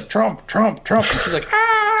 and he's like Trump, and she's like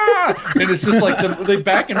and it's just like the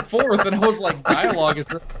back and forth, and I was like, dialogue is,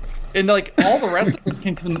 and like all the rest of us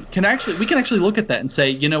can actually look at that and say,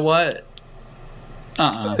 you know what,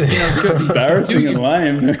 embarrassing and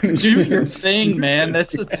lame. Do your thing, man.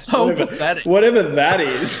 It's so pathetic. Whatever that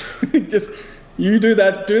is, just you do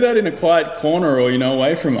that in a quiet corner, or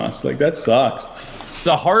away from us. Like, that sucks.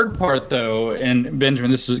 The hard part, though, and Benjamin,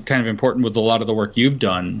 this is kind of important with a lot of the work you've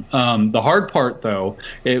done. The hard part, though,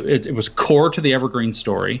 it was core to the Evergreen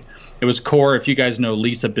story. It was core, if you guys know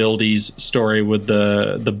Lisa Bildy's story with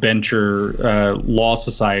the Bencher Law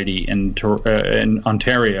Society in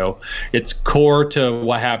Ontario. It's core to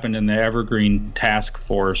what happened in the Evergreen Task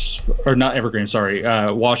Force, or not Evergreen, sorry,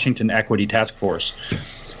 Washington Equity Task Force.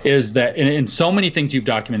 Is that in so many things you've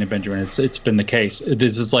documented, Benjamin, it's been the case.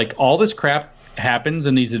 This is like all this crap happens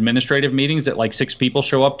in these administrative meetings that like 6 people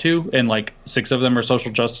show up to, and like 6 of them are social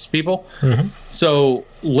justice people. Mm-hmm. So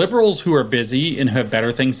liberals who are busy and have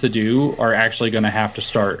better things to do are actually going to have to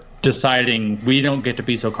start deciding we don't get to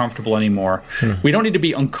be so comfortable anymore. We don't need to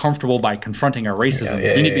be uncomfortable by confronting our racism.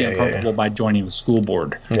 We need to be uncomfortable by joining the school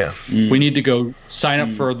board. We need to go sign up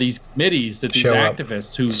for these committees that these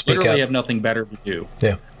activists who literally have nothing better to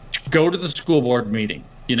do. Go to the school board meeting.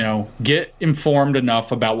 You know, get informed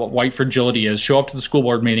enough about what white fragility is. Show up to the school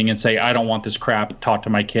board meeting and say, I don't want this crap taught to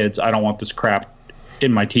my kids. I don't want this crap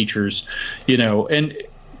in my teachers. You know, and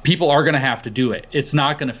people are going to have to do it. It's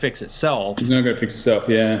not going to fix itself. It's not going to fix itself.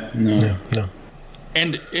 Yeah, no.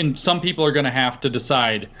 And some people are going to have to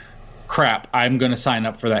decide, crap, I'm going to sign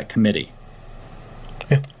up for that committee.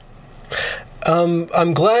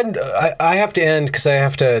 I'm glad I have to end because I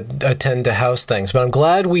have to attend to house things, but I'm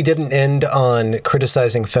glad we didn't end on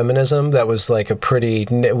criticizing feminism. That was like a pretty,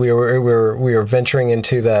 we were venturing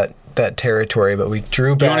into that territory, but we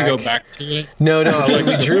drew back. You want to go back to it? No,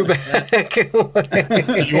 we drew back.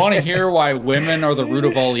 You want to hear why women are the root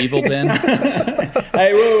of all evil, Ben?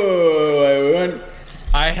 Hey, whoa.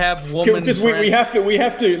 I have women. We have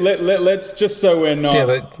to let's just so we're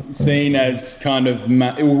not seen as kind of.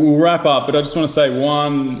 We'll wrap up, but I just want to say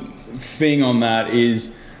one thing on that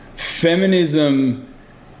is feminism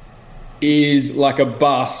is like a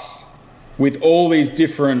bus with all these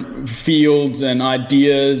different fields and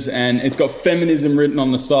ideas, and it's got feminism written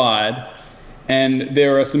on the side. And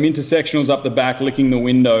there are some intersectionals up the back licking the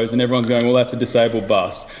windows, and everyone's going, well, that's a disabled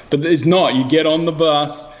bus. But it's not. You get on the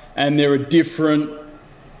bus, and there are different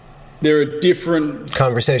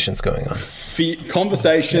conversations going on.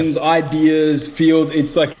 Conversations, ideas, fields.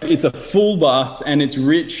 It's like it's a full bus, and it's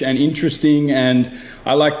rich and interesting. And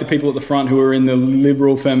I like the people at the front who are in the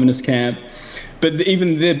liberal feminist camp. But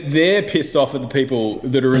even they're pissed off at the people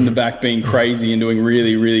that are in the back being crazy and doing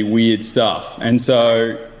really, really weird stuff. And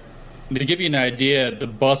so, to give you an idea, the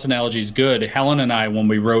bus analogy is good. Helen and I, when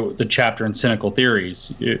we wrote the chapter in Cynical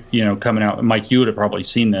Theories, coming out, Mike, you would have probably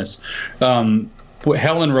seen this.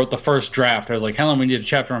 Helen wrote the first draft. I was like, Helen, we need a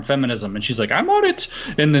chapter on feminism. And she's like, I'm on it.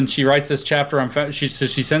 And then she writes this chapter on she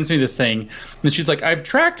sends me this thing. And she's like, I've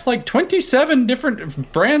tracked like 27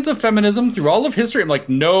 different brands of feminism through all of history. I'm like,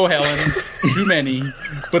 no, Helen, too many.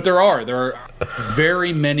 But there are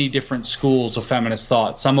very many different schools of feminist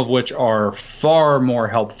thought, some of which are far more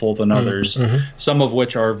helpful than others, some of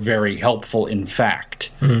which are very helpful, in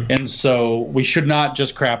fact. And so we should not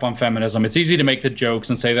just crap on feminism. It's easy to make the jokes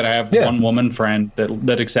and say that I have one woman friend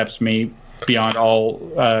that accepts me beyond all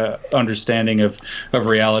understanding of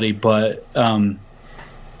reality, but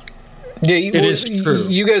it is true.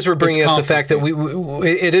 You guys were bringing up the fact that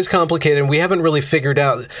it is complicated, and we haven't really figured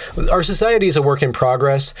out. Our society is a work in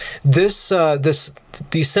progress.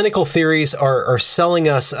 These cynical theories are selling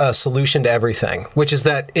us a solution to everything, which is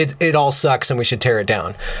that it all sucks and we should tear it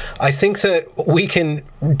down. I think that we can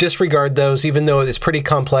disregard those, even though it's pretty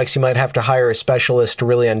complex. You might have to hire a specialist to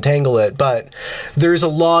really untangle it, but there's a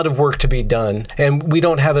lot of work to be done, and we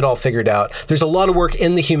don't have it all figured out. There's a lot of work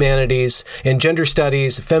in the humanities, in gender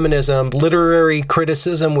studies, feminism, literary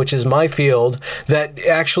criticism, which is my field, that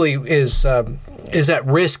actually is at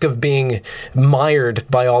risk of being mired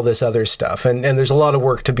by all this other stuff. And there's a lot of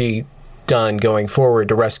work to be done going forward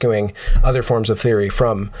to rescuing other forms of theory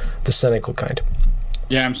from the cynical kind.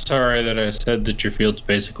 Yeah, I'm sorry that I said that your field's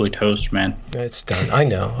basically toast, man. It's done. I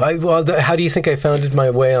know. How do you think I founded my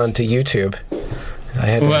way onto YouTube? I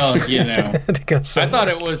had I thought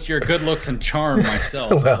it was your good looks and charm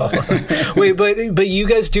myself. Wait, but you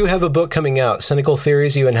guys do have a book coming out, Cynical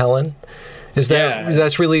Theories, you and Helen?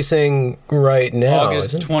 That's releasing right now?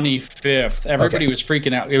 August 25th. Everybody was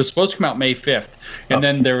freaking out. It was supposed to come out May 5th. And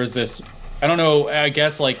then there was this, I don't know, I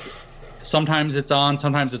guess like sometimes it's on,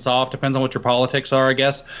 sometimes it's off, depends on what your politics are, I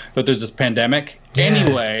guess. But there's this pandemic. Yeah.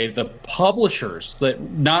 Anyway, the publishers,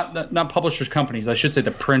 not publishers companies, I should say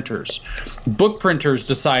the printers, book printers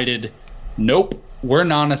decided, nope, we're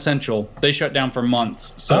non-essential. They shut down for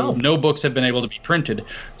months. So no books have been able to be printed.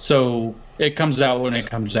 So it comes out when it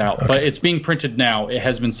comes out. Okay. But it's being printed now. It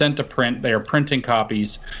has been sent to print. They are printing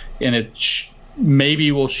copies. And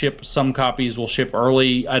Maybe we'll ship some copies. We'll ship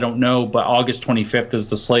early. I don't know, but August 25th is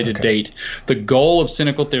the slated date. The goal of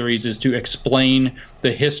Cynical Theories is to explain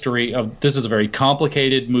the history of, this is a very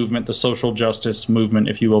complicated movement, the social justice movement,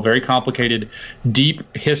 if you will, very complicated,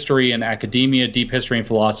 deep history in academia, deep history in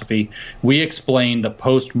philosophy. We explain the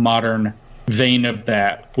postmodern vein of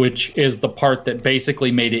that, which is the part that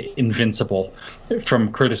basically made it invincible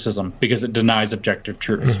from criticism because it denies objective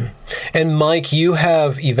truth. Mm-hmm. And Mike, you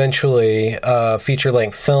have eventually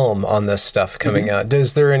feature-length film on this stuff coming out.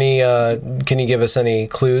 Is there any? Can you give us any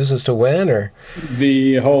clues as to when? Or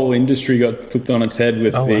the whole industry got flipped on its head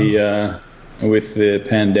with with the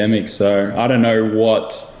pandemic, so I don't know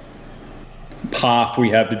what path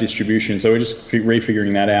we have to distribution, so we're just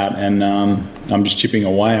refiguring that out, and I'm just chipping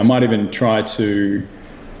away. I might even try to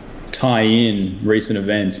tie in recent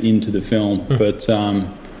events into the film, but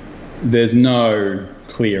there's no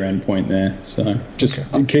clear endpoint there, so just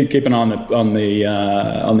keep an eye on the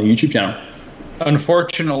YouTube channel.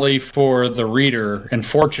 Unfortunately for the reader, and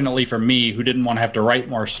fortunately for me, who didn't want to have to write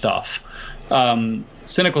more stuff,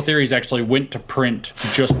 Cynical Theories actually went to print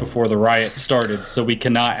just before the riots started, so we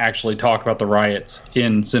cannot actually talk about the riots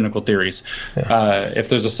in Cynical Theories. If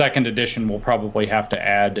there's a second edition, we'll probably have to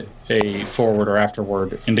add a forward or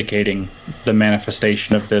afterword indicating the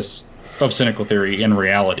manifestation of Cynical Theory in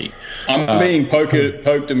reality. I'm being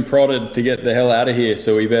poked and prodded to get the hell out of here,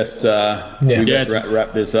 so we best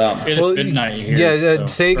wrap this up. It's midnight here.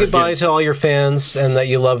 Say goodbye to all your fans and that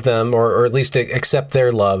you love them, or at least accept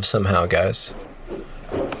their love somehow, guys.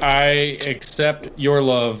 I accept your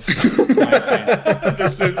love.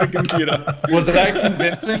 This is the computer. Was that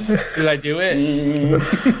convincing? Did I do it?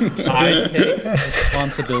 I take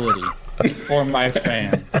responsibility for my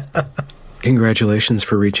fans. Congratulations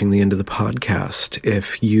for reaching the end of the podcast.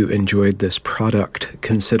 If you enjoyed this product,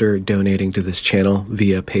 consider donating to this channel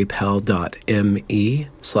via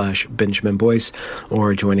paypal.me/Benjamin Boyce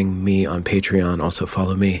or joining me on Patreon. Also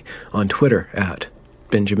follow me on Twitter at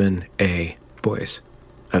Benjamin A. Boyce.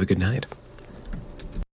 Have a good night.